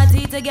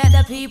dynamite to get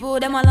the people,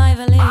 them alive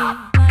and live.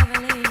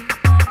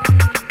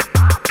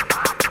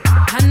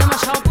 And I'm a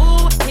shop,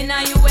 ooh, in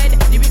a you head.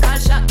 Lyrical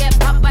shot get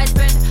popped by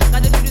spread.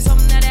 Gotta do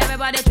something that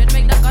everybody tread.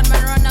 Make the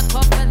gunman run the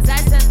cup and I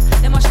said,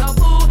 them a shop,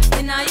 ooh,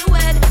 in a you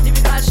head.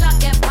 Lyrical shot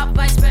get popped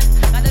by spread.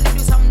 Gotta do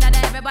something that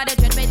everybody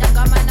tread. Make the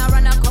gunman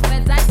run the cup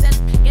and I said,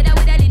 get out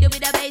with a little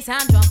bit of bass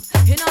and drum.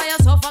 You know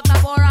you're so fuck the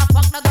bore and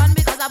fuck the gun.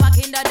 Because back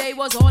in the day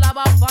was all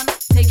about fun.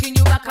 Taking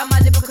you back on my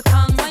lyrical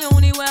tongue. My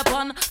only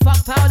weapon.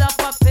 Fuck powder,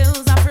 fuck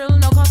pills, April,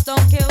 no custom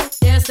kill.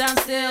 Yeah, stand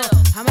still.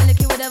 I'm a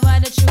licky with a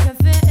vibe that you can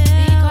feel.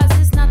 Because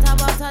it's not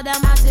about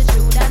them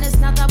attitude, and it's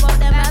not about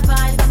them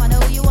advice. No matter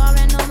who you are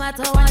and no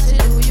matter what you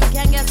do, you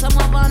can get some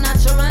of a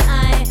natural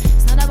eye.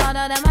 It's not about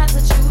them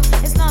attitude,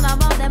 it's not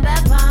about them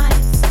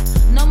advice.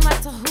 No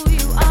matter who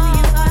you are,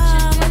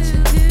 what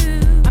you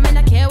do. I mean,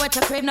 I care what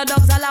you crave, no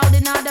dogs allowed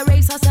in all the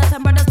race. So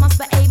certain brothers must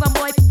behave, and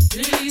boy,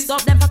 please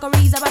stop them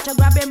fuckeries about you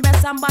grabbing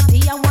breasts and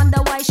body and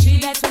wonder why she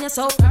vexed when you're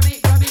so grabby.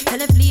 Tell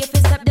him flee if he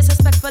step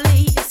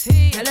disrespectfully.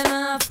 Tell him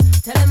off,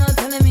 tell him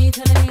flee.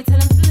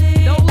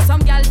 Though some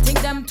gal think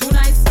them too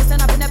nice,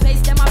 listen up in the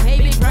place, them a pay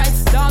big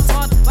price. Dogs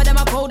hot, but them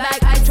a cold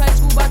like I try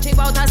to but cheap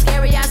out as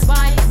scary as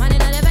spy. Man in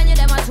the venue,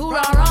 them a too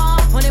raw.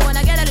 Only when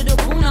I get a little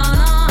cool na.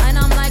 And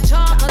I'm like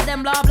chalk, cause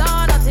them blah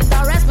blah. Not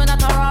interest me,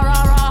 not a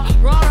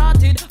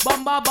raw-rotted.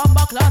 Bumba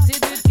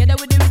clotted. Get it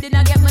with the rhythm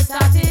and get me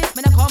started.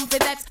 Me no come for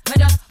vex, me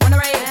just wanna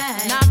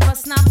rave. Knock for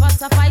snap, a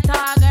fighter.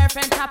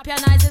 Girlfriend tap your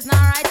nice, it's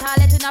not right.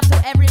 Letting up to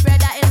every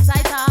brother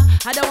inside her.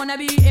 I don't wanna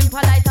be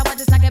impolite, but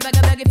it's like a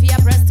beg if you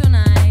press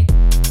tonight.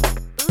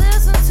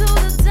 Listen to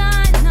the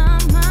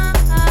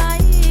dynamite.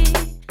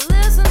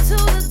 Listen to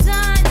the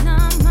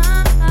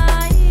dynamite.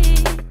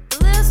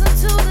 Listen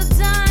to the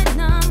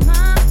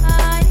dynamite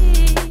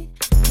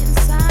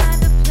inside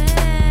the place.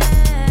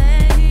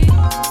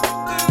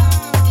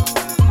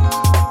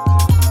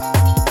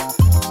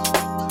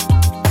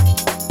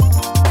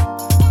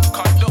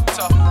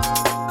 Conductor.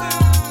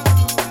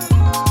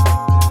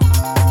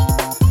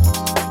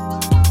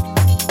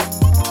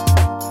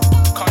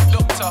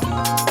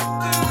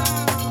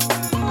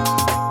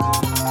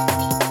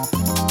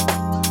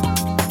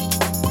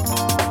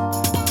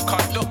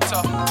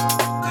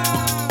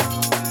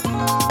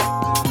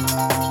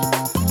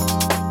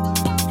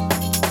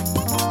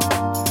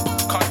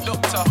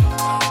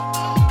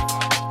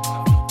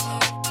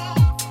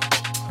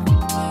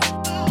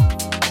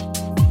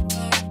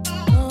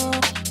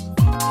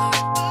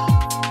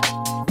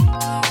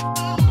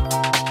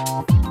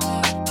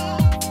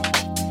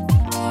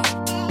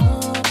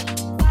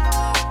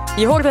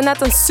 Je hoorde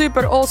net een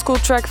super oldschool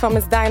track van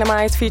Miss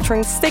Dynamite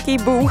featuring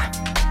Sticky Boo.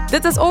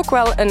 Dit is ook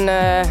wel een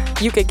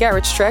UK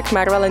Garage track,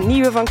 maar wel een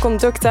nieuwe van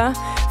Conducta.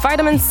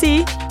 Vitamin C.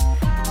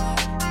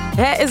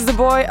 Hij is de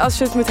boy als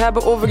je het moet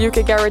hebben over UK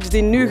Garage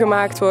die nu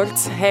gemaakt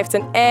wordt. Hij heeft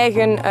een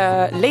eigen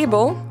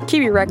label,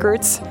 Kiwi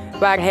Records,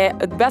 waar hij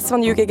het beste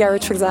van UK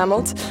Garage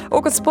verzamelt.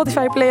 Ook een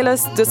Spotify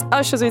playlist, dus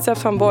als je zoiets hebt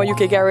van boy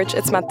UK Garage,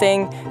 it's my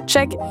thing.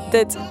 Check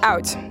dit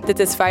out. Dit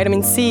is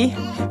Vitamin C,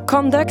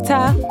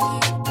 Conducta.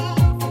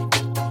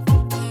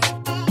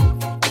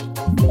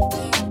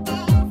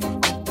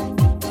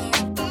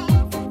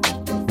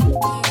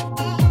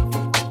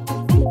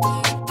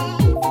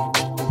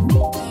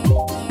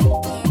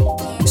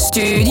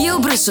 Studio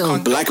Brussel.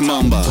 Black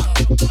Mamba.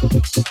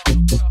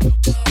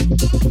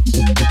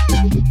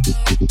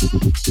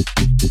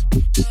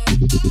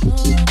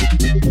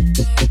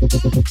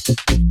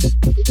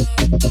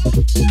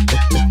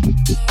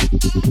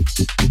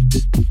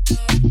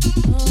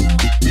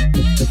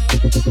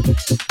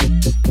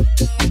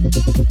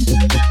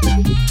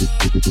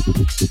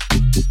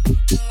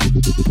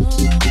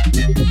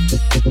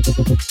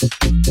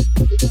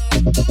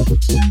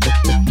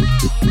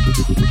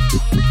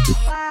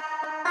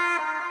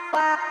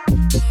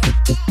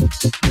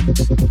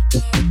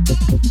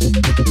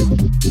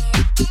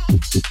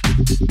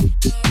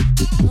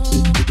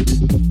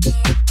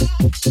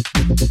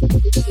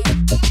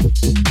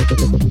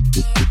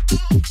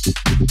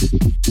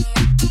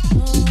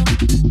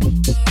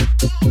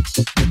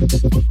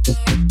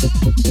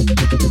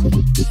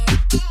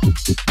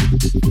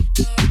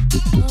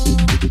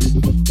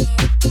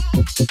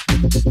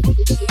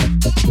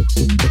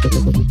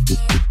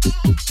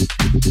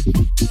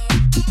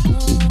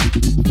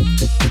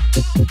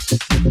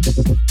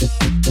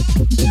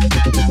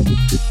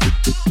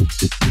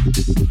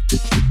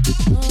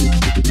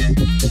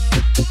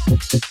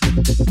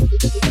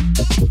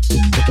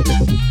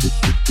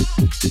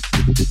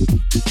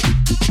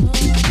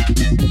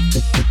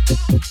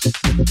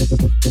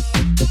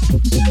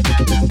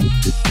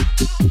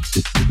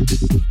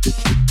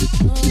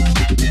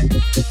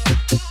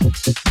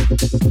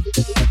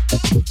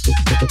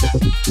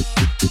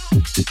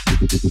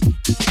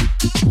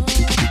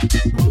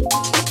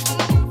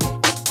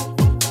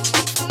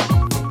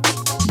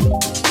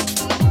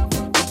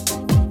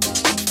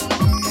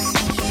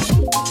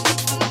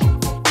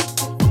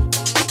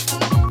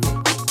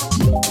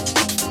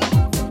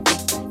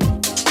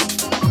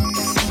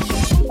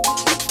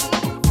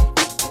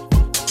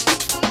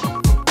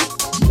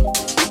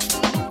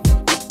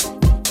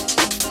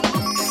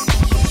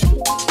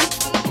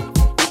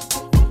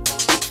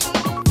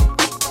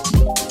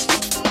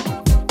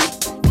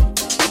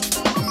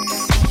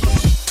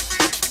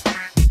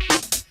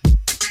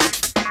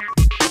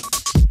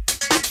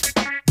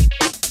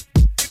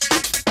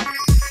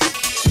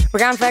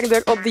 We gaan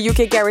verder op de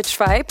UK Garage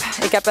Vibe.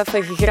 Ik heb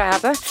even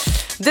gegraven.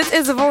 Dit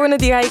is de volgende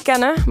die ga je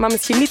kennen, maar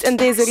misschien niet in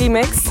deze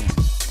remix.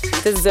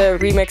 Dit is de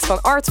remix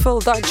van Artful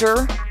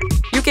Dodger.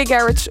 UK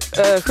Garage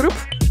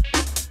groep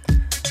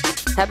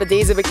hebben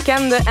deze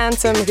bekende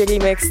anthem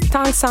geremixed.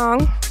 Tang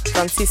Song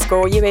van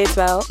Cisco, je weet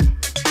wel.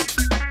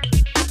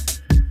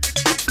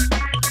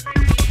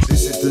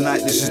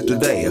 Tonight, this is the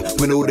day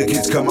when all the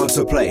kids come out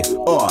to play.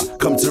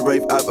 Come to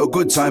rave, have a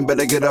good time.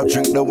 Better get up,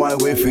 drink the wine,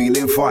 we're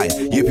feeling fine.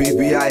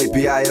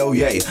 Yippee-pee-I, oh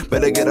yay.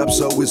 Better get up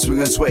so we swing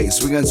and sway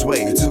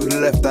to the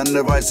left and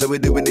the right. So we're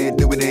doing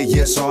it,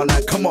 yes all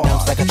night. Come on.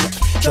 Bounce like a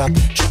truck.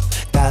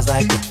 Guys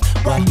like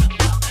what?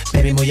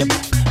 Baby, move your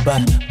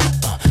butt.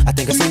 I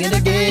think I'm singing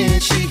again.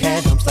 She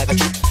had bumps like a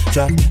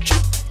truck.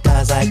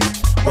 Guys like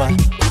what?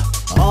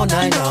 All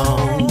night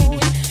long.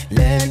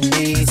 Let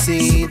me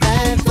see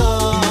that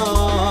flow.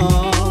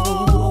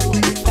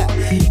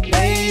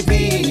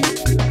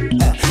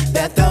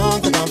 That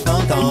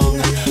thong.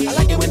 I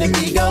like it when the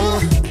beat go.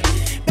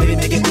 Baby,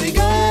 make it booty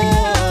go.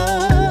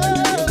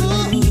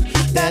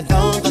 That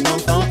thong. Come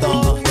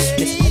on,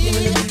 baby.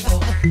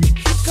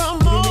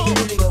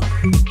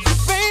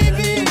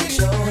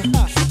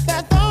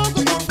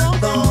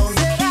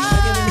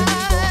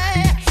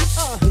 That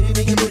thong. Baby,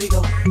 make it booty go.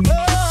 Alright.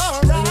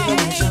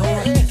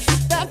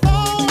 That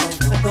thong.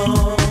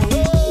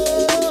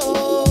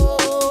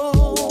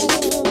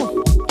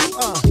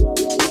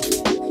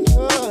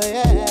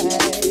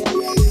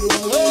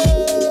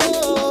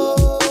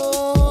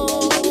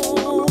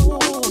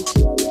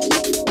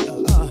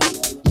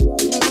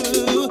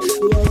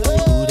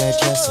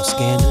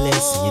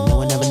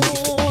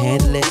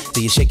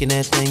 Shaking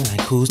that thing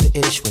like who's the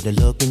ish with a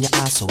look in your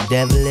eyes so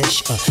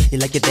devilish. You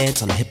like to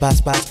dance on the hip hop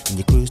spots and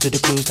you cruise to the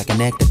cruise like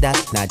an actor dot.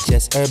 Not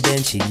just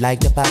urban, she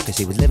liked the pop cause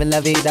she was living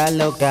la vida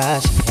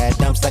loca. She had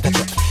dumps like a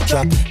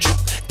truck.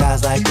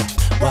 Guys like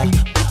what?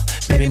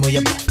 Baby, move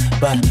your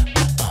butt.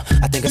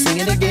 I think I'm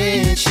singing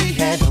again. She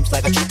had dumps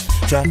like a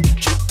truck.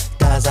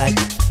 Guys like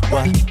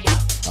what?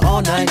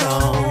 All night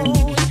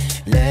long.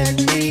 Let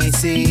me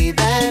see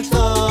that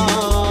flow.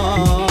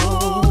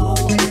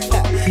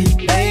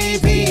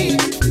 Baby,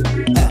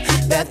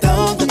 that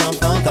thong.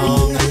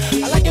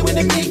 I like it when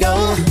the beat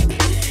go.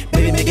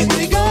 Baby, make it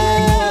booty go.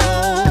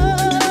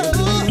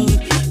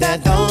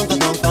 That thong.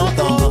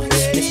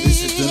 This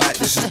is the night,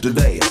 this is the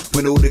day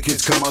when all the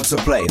kids come out to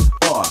play.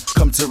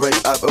 Come to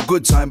rave, have a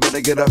good time.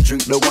 Better get up,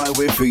 drink the wine,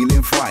 we're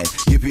feeling fine.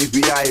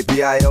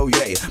 Yippee-pee-I, oh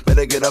yay.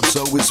 Better get up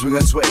so we swing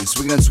and sway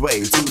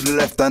to the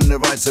left and the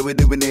right. So we're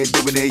doing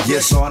it,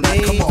 yes all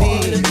night. Come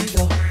on.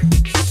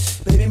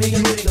 Baby, make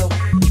it booty go.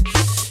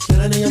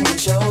 Girl, I know you want to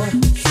show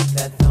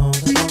that thong.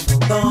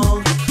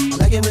 I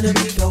like it when the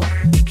beat go.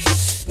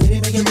 Baby,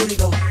 make it booty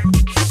go.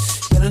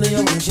 Girl, I know you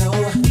want to show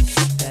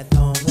that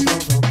thong.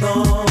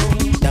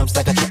 Dumps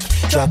like a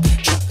truck.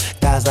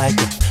 Guys like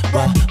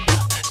what?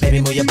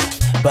 Baby, move your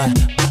butt.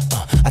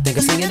 I think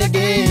I'm singing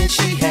again.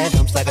 She had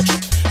dumps like a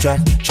truck.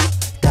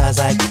 Guys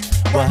like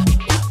what?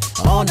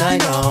 All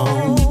night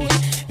long.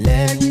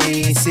 Let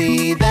me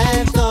see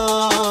that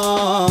flow.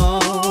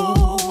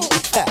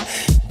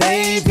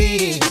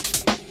 Baby,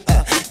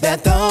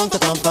 that thong.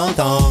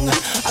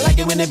 I like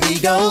it when the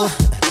beat go.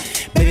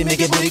 Baby, make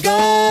it booty go.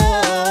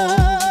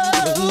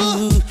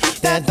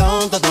 That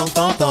thong.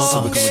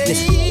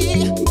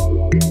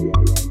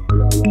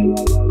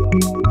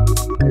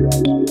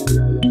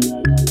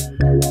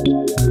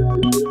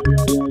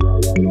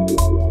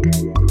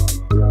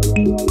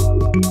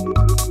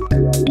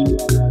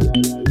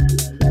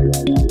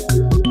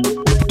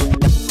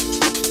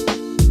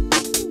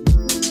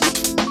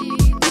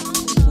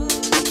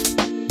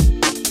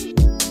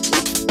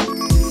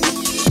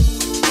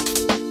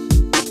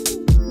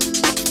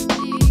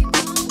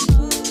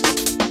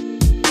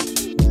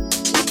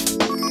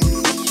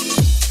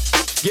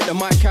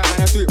 mic out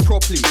and I do it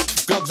properly.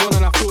 Gloves on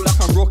and I feel like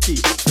I'm Rocky.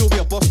 Still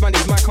be a boss man,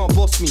 these man can't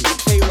boss me.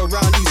 Hey, all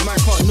around, these man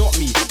can't knock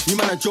me. You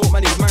man a joke,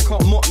 man, these man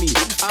can't mock me.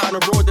 Out on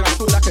the road and I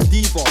feel like a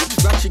diva.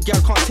 Ratchet gal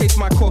can't taste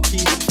my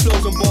cocky. Flows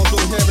and bars,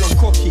 long hair and I'm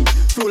cocky.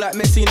 Feel like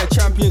Messi in the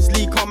Champions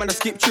League. Can't man, I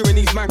skip through and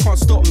these man can't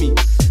stop me.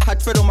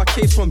 Had fed on my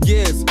case from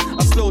years.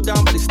 I slowed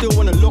down, but they still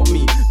wanna lock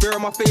me. Bear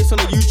on my face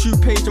on the YouTube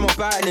page, I'm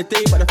about in the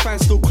day, but the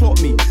fans still clock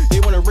me. They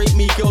wanna rape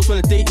me, girls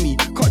wanna date me.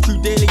 Cut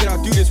through daily and I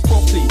do this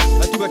properly.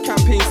 I do a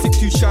campaign,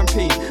 6-2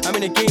 champagne. I'm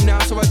in a game now,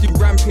 so I do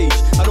rampage.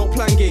 I don't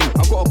plan game,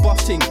 I've got a buff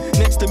ting.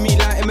 Next to me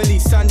like Emily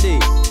Sandé.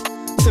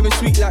 7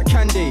 sweet like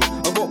candy.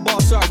 I got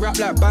bars, so I rap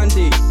like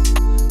Band-Aid.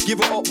 Give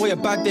it up, boy, a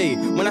bad day.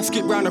 When I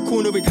skip round the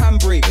corner with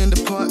handbrake. In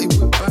the party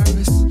with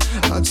Barris,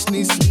 I just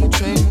need some new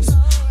trainers.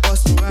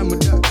 Bust the rhyme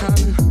with that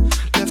timing.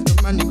 Left the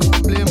man, you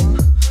can't blame him.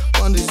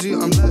 On the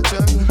zoo, I'm like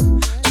Jagger.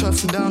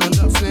 Chuffing down on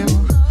that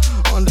flamer.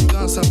 On the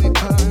dance, I make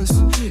patterns.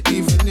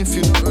 Even if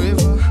you're not a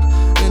river.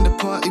 In the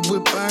party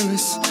with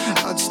Barris,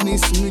 I just need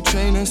some new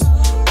trainers.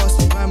 Bust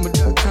the rhyme with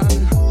that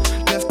timing.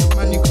 Left the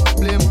man, you can't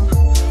blame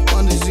him.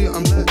 On the zoo,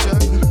 I'm like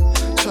Jagger.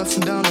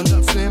 Chuffing down on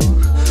that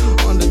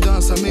flamer. On the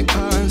dance, I make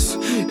patterns.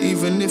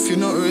 Even if you're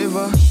not a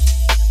river.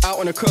 Out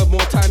on the curb,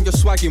 more time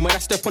just swagging. When I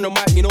step on the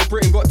mic, you know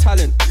Britain got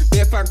talent.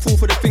 Bare thankful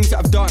for the things that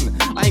I've done.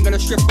 I ain't gonna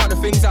stress about the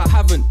things that I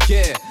haven't.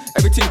 Yeah,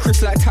 everything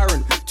Chris like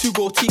Tarrant. 2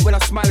 gold teeth when I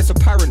smile, it's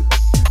apparent.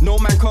 No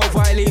man can't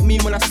violate me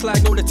when I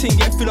slide. Know the ting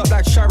get filled up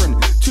like Sharon.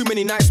 Too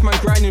many nights, man,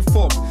 grinding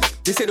fog.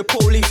 They say the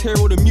police hear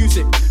all the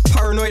music.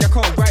 Paranoid, I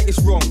can't write this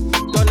wrong.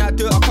 Done that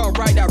dirt, I can't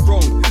write that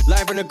wrong.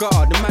 Live in the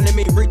guard, the man that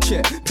made rich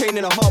yet. Pain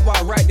in the heart where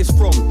I write this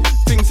from.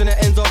 Things in the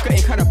ends are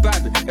getting kinda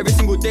bad. Every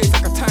single day's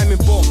like a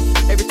timing bomb.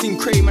 Everything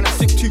cray, man, I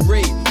sick to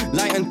rate.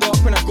 Light and dark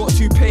when I got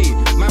to pay.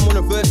 Man want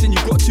a verse and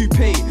you got to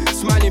pay.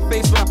 Smiling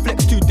face when I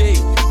flex today.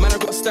 Man, I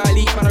got style,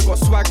 man, I got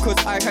swag. Cause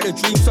I had a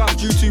dream, so I'm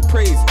due to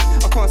praise.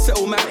 I can't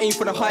settle, man, aim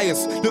for the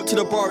highest. Look to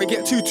the bar and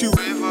get too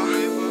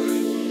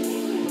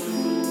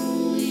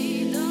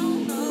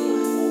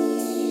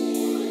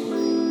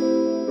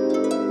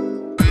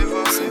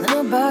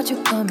Something about you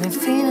got me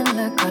feeling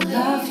like I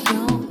love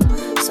you.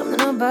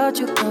 Something about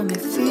you got me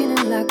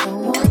feeling like I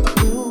want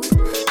you.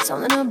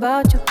 Something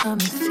about you got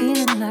me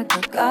feeling like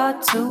I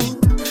got to.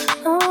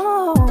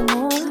 Oh,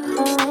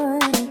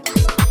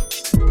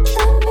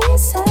 let me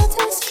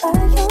satisfy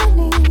your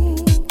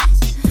needs.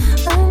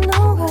 I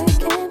know I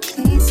can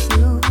please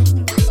you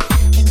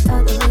in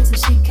other ways that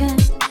she can,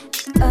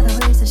 other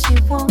ways that she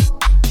won't,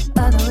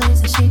 other ways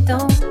that she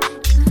don't.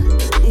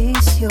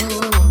 Release you.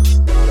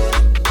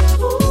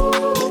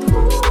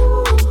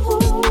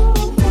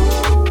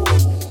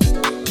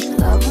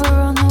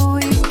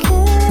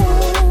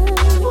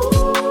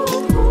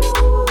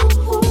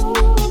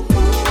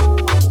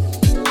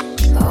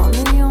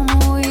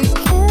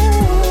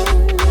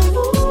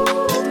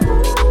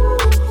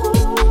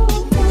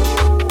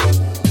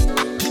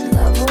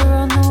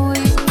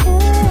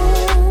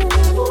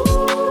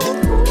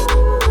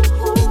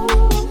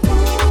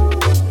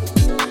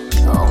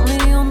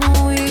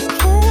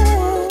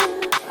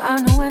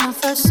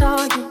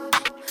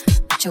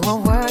 You are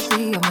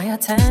worthy of my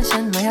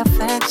attention, my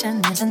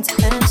affection is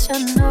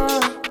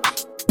intentional.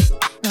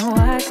 No,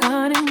 I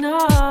can't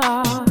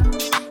ignore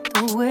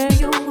the way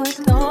you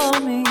adore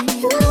me.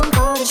 You don't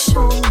gotta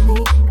show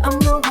me I'm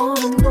the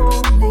one and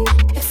only.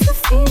 If you're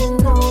feeling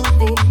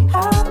lonely,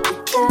 I'll be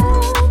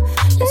there.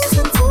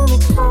 Listen to me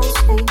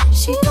closely.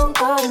 She don't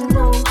gotta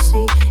know,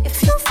 see.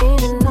 If you're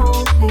feeling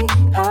lonely,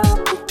 I'll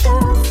be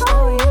there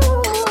for you.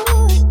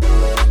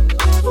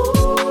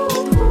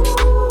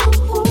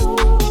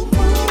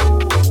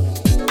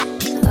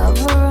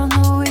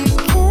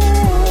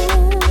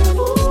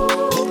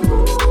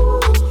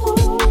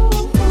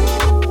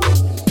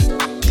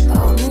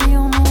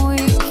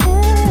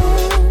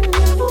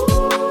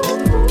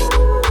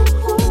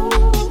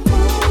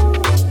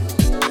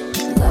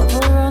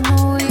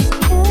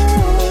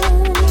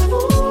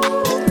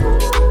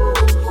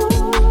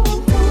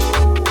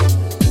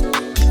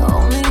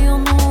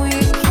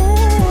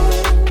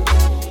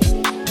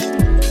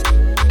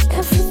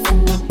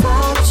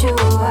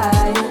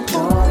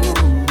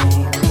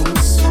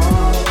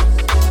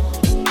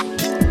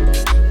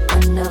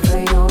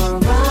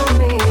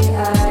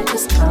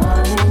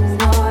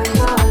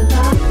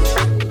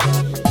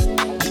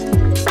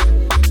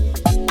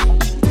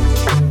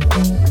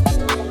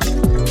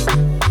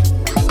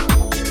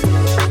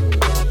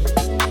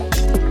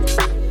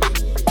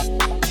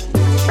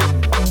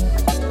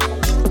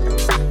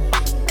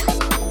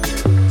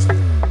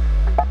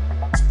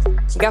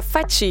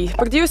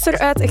 Producer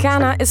uit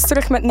Ghana is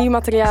terug met nieuw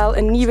materiaal,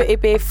 een nieuwe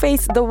EP,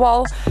 Face the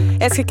Wall.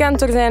 Hij is gekend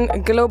door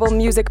zijn Global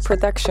Music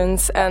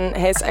Productions en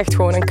hij is echt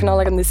gewoon een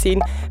knaller in de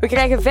scene. We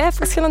krijgen 5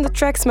 verschillende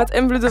tracks met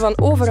invloeden van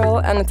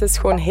overal en het is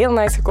gewoon heel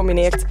nice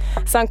gecombineerd.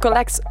 Er staan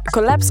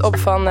collabs op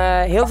van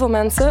heel veel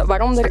mensen,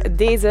 waaronder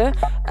deze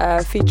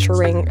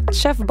featuring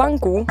Chef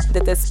Banku.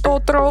 Dit is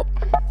Totro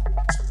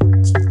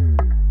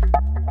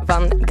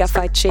van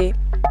Gafache.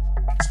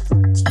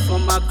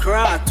 From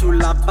Accra to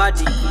La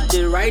Badi,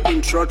 they ride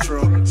in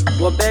trotro.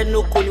 Wabe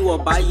no kuni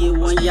wabaye,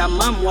 one ya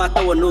mam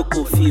wata wa no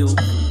kofio.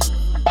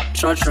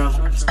 Trotro,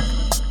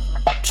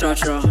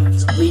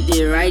 we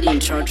they ride in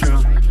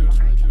trotro.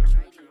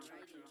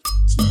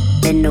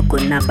 Ben no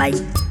gonna buy.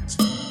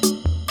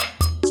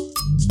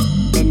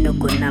 Ben no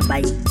gonna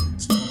buy.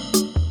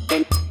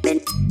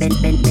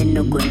 Ben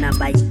no gonna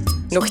buy.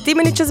 Nog 10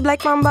 minuutjes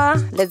Black Mamba,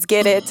 let's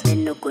get it.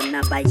 Ben no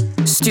gonna buy.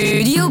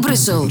 Studio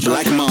Brussel.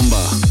 Black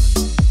Mamba.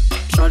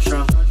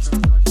 Trotro,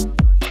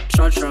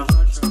 trotro,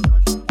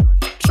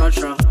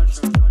 trotro,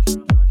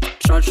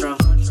 trotro,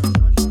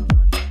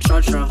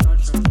 trotro,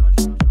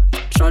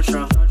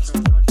 trotro,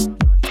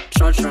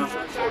 trotro.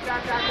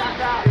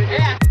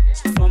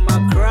 From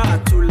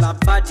Accra to La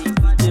Badi,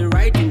 they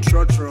ride in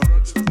trotro.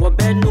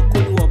 Wabe no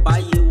kuni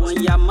wabaye,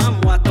 one ya mam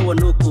wata wa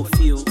no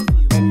kofio.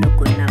 Ben no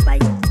gonna buy.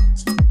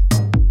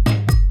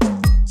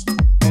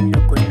 Ben no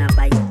gonna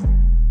buy.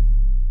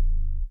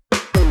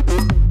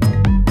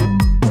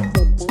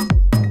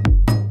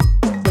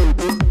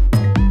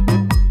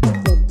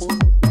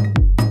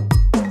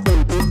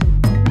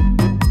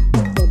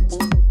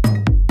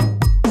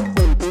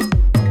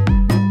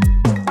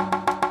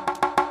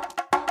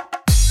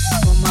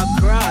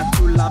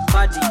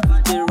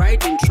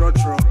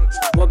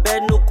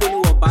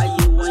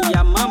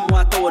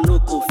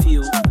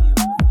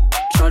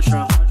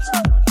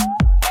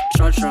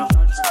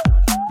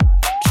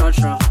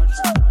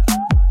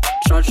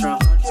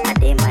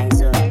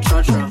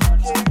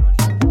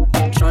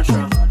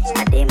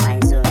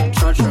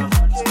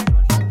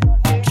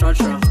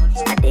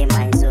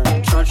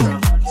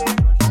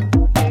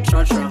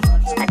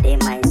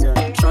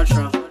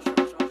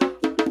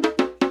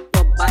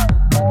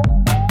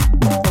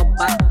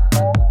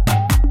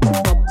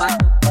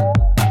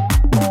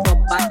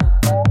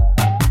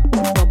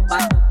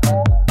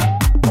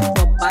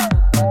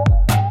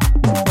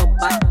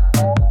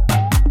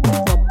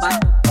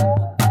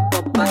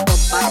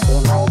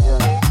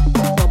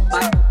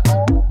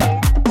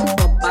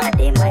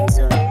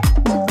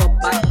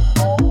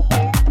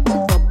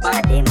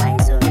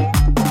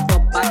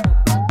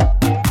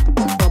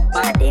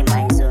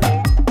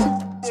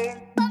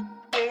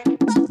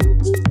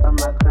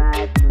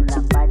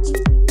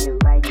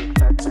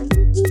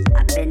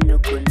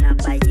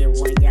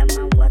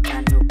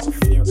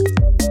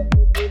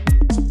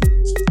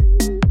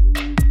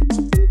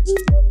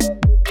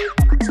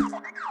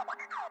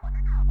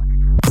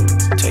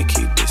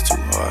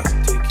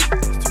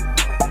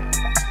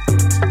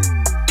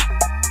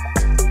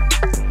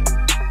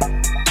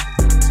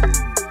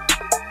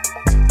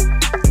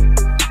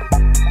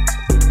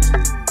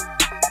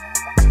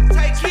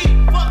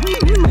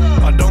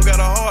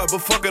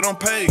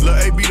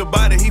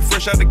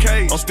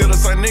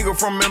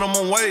 From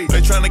minimum wage,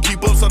 they tryna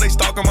keep up, so they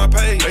stalking my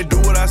page. They do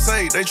what I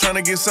say, they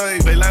tryna get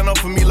saved. They line up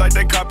for me like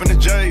they copping the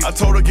J. I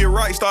told her get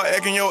right, start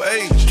acting your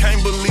age.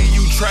 Can't believe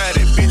you tried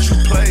it, bitch, you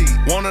played.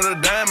 Wanted a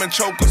diamond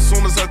choke as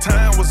soon as her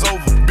time was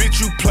over.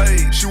 Bitch, you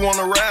played. She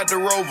wanna ride the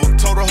Rover.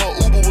 Told her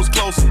Uber was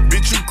closer.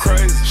 Bitch, you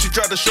crazy. She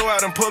tried to show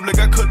out in public.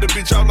 I cut the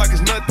bitch out like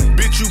it's nothing.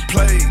 Bitch, you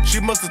played. She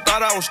must've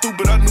thought I was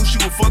stupid. I knew she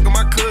was fucking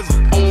my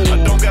cousin.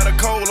 I don't got a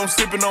cold. I'm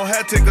sipping on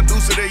hat. Take a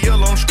deuce of that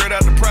yellow. I'm straight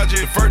out the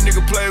project. The first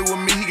nigga played with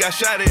me. He got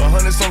shot at.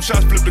 100-some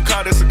shots. Flip the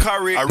car. That's a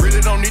car wreck. I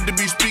really don't need to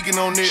be speaking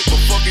on it. But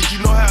fuck it.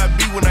 You know how I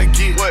be when I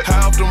get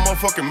high off the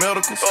motherfucking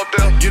medicals. Up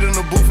there. Get in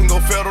the booth and go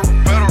federal.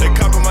 They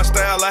copy my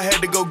style. I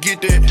had to go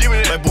get that. Give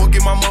me that. Like, boy,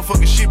 get my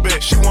motherfucking shit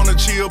back. She wanna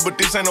chill, but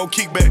this ain't no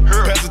kickback.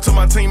 Pass it to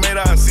my teammate,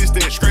 I assist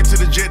that. Straight to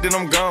the jet, then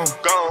I'm gone.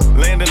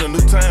 Land in a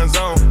new time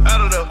zone.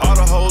 Out of the all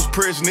the hoes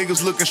pressed,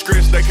 niggas looking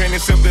stressed. They can't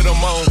accept that I'm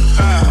on.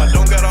 I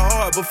don't got a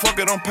heart, but fuck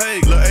it, I'm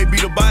paid. Lil' A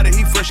beat the body,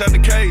 he fresh out the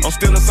cage. I'm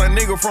still the same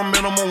nigga from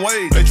minimum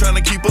wage. They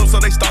tryna keep up, so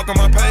they stalking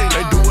my page.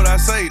 They do what I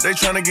say, they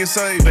tryna get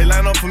saved. They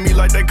line up for me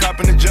like they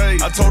copping the J.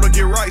 I told her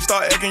get right,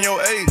 start acting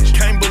your age.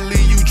 Can't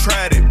believe you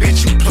tried it,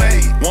 bitch, you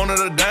played. Wanted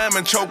a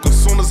diamond choke as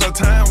soon as her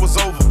time was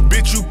over.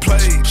 Bitch, you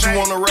played. She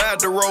wanna ride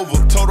the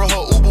Rover. Told her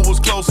Uber was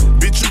closer.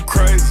 Bitch, you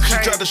crazy. She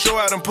tried to show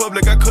out in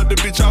public. I cut the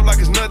bitch out like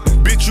it's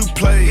nothing. Bitch, you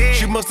played.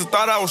 She must've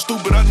thought I was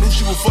stupid. I knew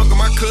she was fucking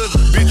my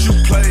cousin. Bitch, you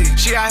played.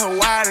 She out here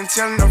wild and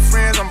telling her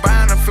friends I'm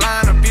buying her,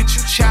 flying her. Bitch,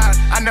 you child.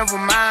 I never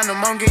mind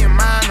them. I'm getting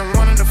mine. I'm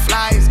one of the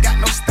flyers. Got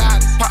no style.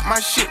 Pop my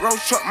shit, roll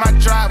truck my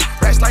driver.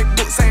 Racks like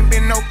books, ain't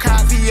been no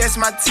cop. VS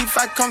my teeth,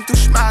 I come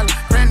through smiling.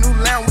 Brand new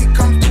land, we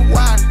come through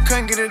wild.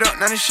 Couldn't get it up,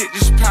 none of shit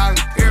just piling.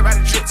 Everybody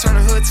drip, turn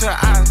the hood to an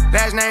island.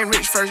 Last name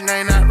rich, first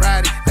name not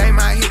riding. They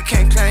my hit,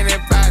 can't claim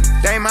that body.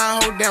 They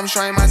my whole damn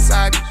show, ain't my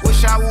side.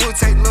 Wish I would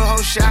take little whole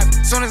shot.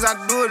 Soon as I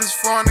do it, it's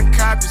foreign to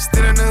copy.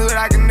 Still in the hood,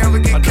 I can never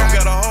get caught. I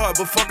don't got a heart,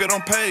 but fuck it,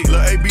 I'm paid.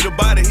 Lil' A beat the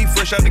body, he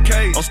fresh out the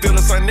cage. I'm still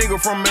the same nigga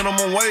from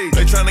minimum wage.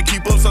 They tryna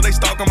keep up, so they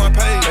stalking my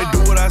page. They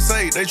do what I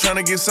say, they they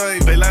tryna get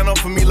saved. They line up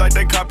for me like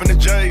they copping the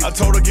J. I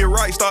told her get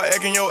right, start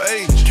acting your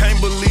age.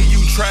 Can't believe you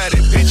tried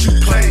it, bitch, you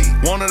played.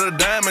 Wanted a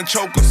diamond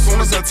choker,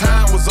 soon as her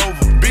time was over.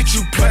 Bitch,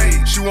 you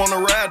played. She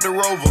wanna ride the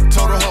Rover.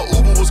 Told her her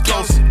Uber was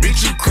close.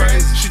 Bitch, you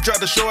crazy. She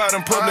tried to show out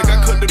in public.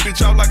 I cut the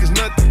bitch off like it's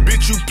nothing.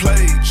 Bitch, you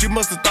played. She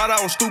must've thought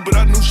I was stupid.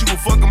 I knew she was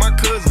fucking my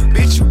cousin.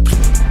 Bitch, you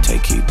played.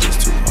 Take keep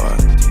this too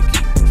hard.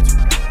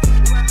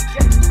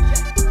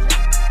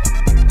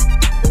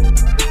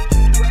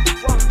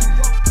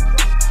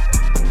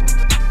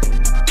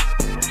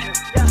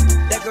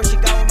 That girl, she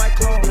got on my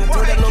clone. I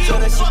told that little girl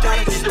that she got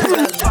it.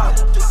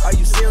 Are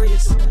you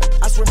serious?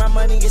 I swear my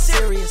money is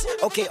serious.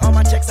 Okay, all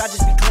my checks, I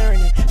just be clearing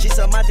it. She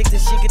suck my dick till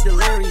she get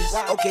delirious.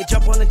 Okay,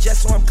 jump on the jet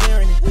so I'm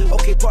clearing it.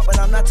 Okay, pop, but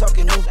I'm not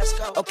talking new.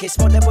 Okay,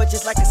 smoke that boy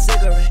just like a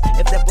cigarette.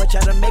 If that boy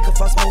try to make a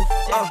false move,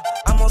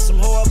 I'm on some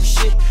whole other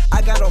shit.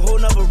 I got a whole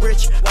nother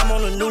rich. I'm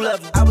on a new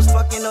level. I was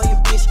fucking on your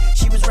bitch.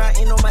 She was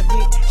riding on my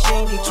dick. She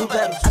ain't need two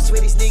pedals. I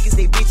swear these niggas,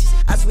 they bitches.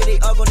 I swear they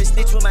all gonna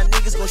snitch when my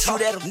niggas gon'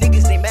 shoot at them.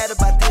 Niggas, they mad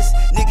about this.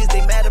 Niggas,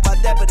 they mad about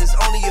that, but it's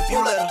only if you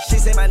let them. She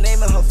say my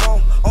name in her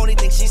phone. Only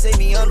thing she say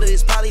me under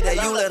is probably that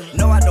you let her.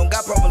 No, I don't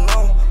got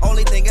provolone.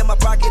 Only thing in my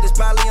pocket is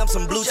probably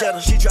some blue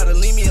cheddar. She try to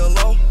leave me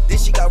alone. Then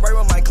she got right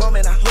with my clone,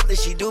 and I hope that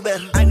she do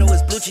better. I know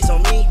it's blue cheese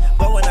on me,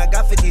 but when I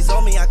got 50s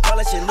on me, I call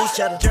that shit loose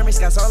cheddar. Jeremy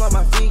Scott's all on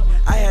my feet.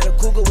 I had a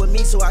cougar with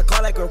me, so I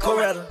call that girl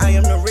Coretta. I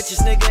am the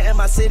richest nigga in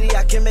my city.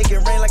 I can make it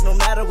rain like no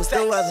matter what's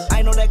the weather.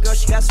 I know that girl,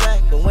 she got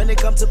swag, but when it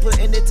come to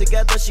putting it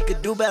together, she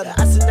could do better.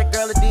 I sent that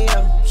girl a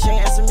DM. She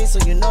ain't answer me, so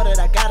you know that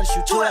I gotta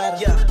shoot two at her.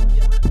 Yeah.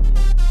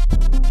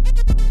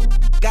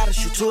 Gotta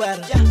shoot two at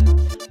her. Yeah.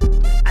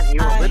 And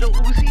you a little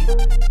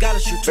Uzi? Gotta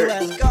shoot two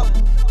at her.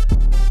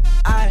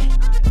 I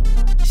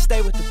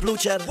stay with the blue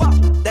cheddar.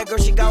 That girl,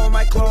 she got with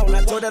my clone.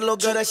 I told that little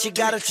girl that she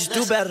got it, just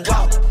do better.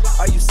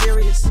 Are you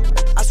serious?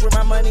 I swear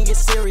my money is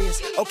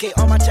serious. Okay,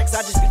 all my checks,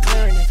 I just be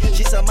clearing it.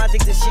 She suck my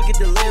dick till she get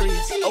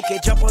delirious. Okay,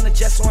 jump on the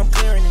jet so I'm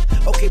clearing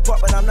it. Okay,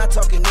 pop, but I'm not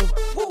talking new.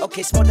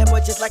 Okay, smoke that boy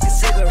just like a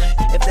cigarette.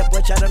 If that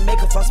boy try to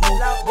make a false move,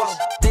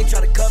 they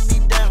try to cut me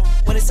down.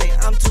 When they say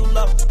I'm too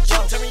low,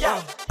 turn me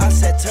out. I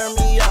said turn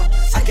me up.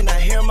 I cannot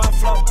hear my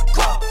flow.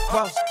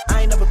 Cross,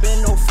 I ain't never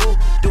been no fool.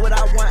 Do what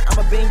I want,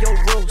 I'ma bend your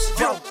rules.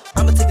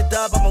 I'ma take a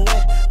dub, I'ma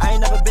win. I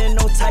ain't never been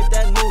no type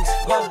that lose.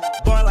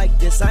 Born like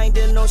this, I ain't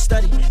did no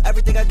study.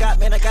 Everything I got,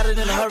 man, I got it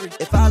in a hurry.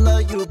 If I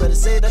love you, better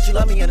say that you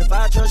love me. And if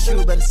I trust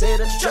you, better say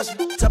that you trust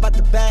me. Talk about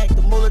the bag,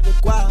 the moolah, the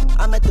guap.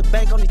 I'm at the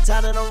bank, only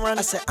time that I'm running.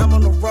 I said I'm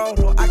on the road,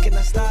 no, I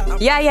cannot stop.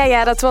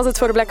 Ja, dat was het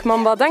voor Black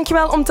Mamba.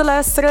 Dankjewel om te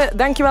luisteren.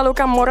 Dankjewel ook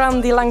aan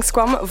Morane die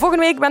langskwam.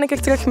 Volgende week ben ik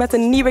er terug met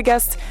een nieuwe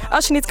gast.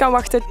 Als je niet kan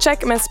wachten,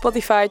 check mijn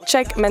Spotify,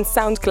 check mijn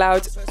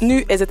Soundcloud.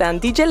 Nu is het aan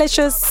DJ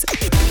Licious.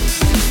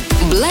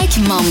 Black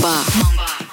Mamba.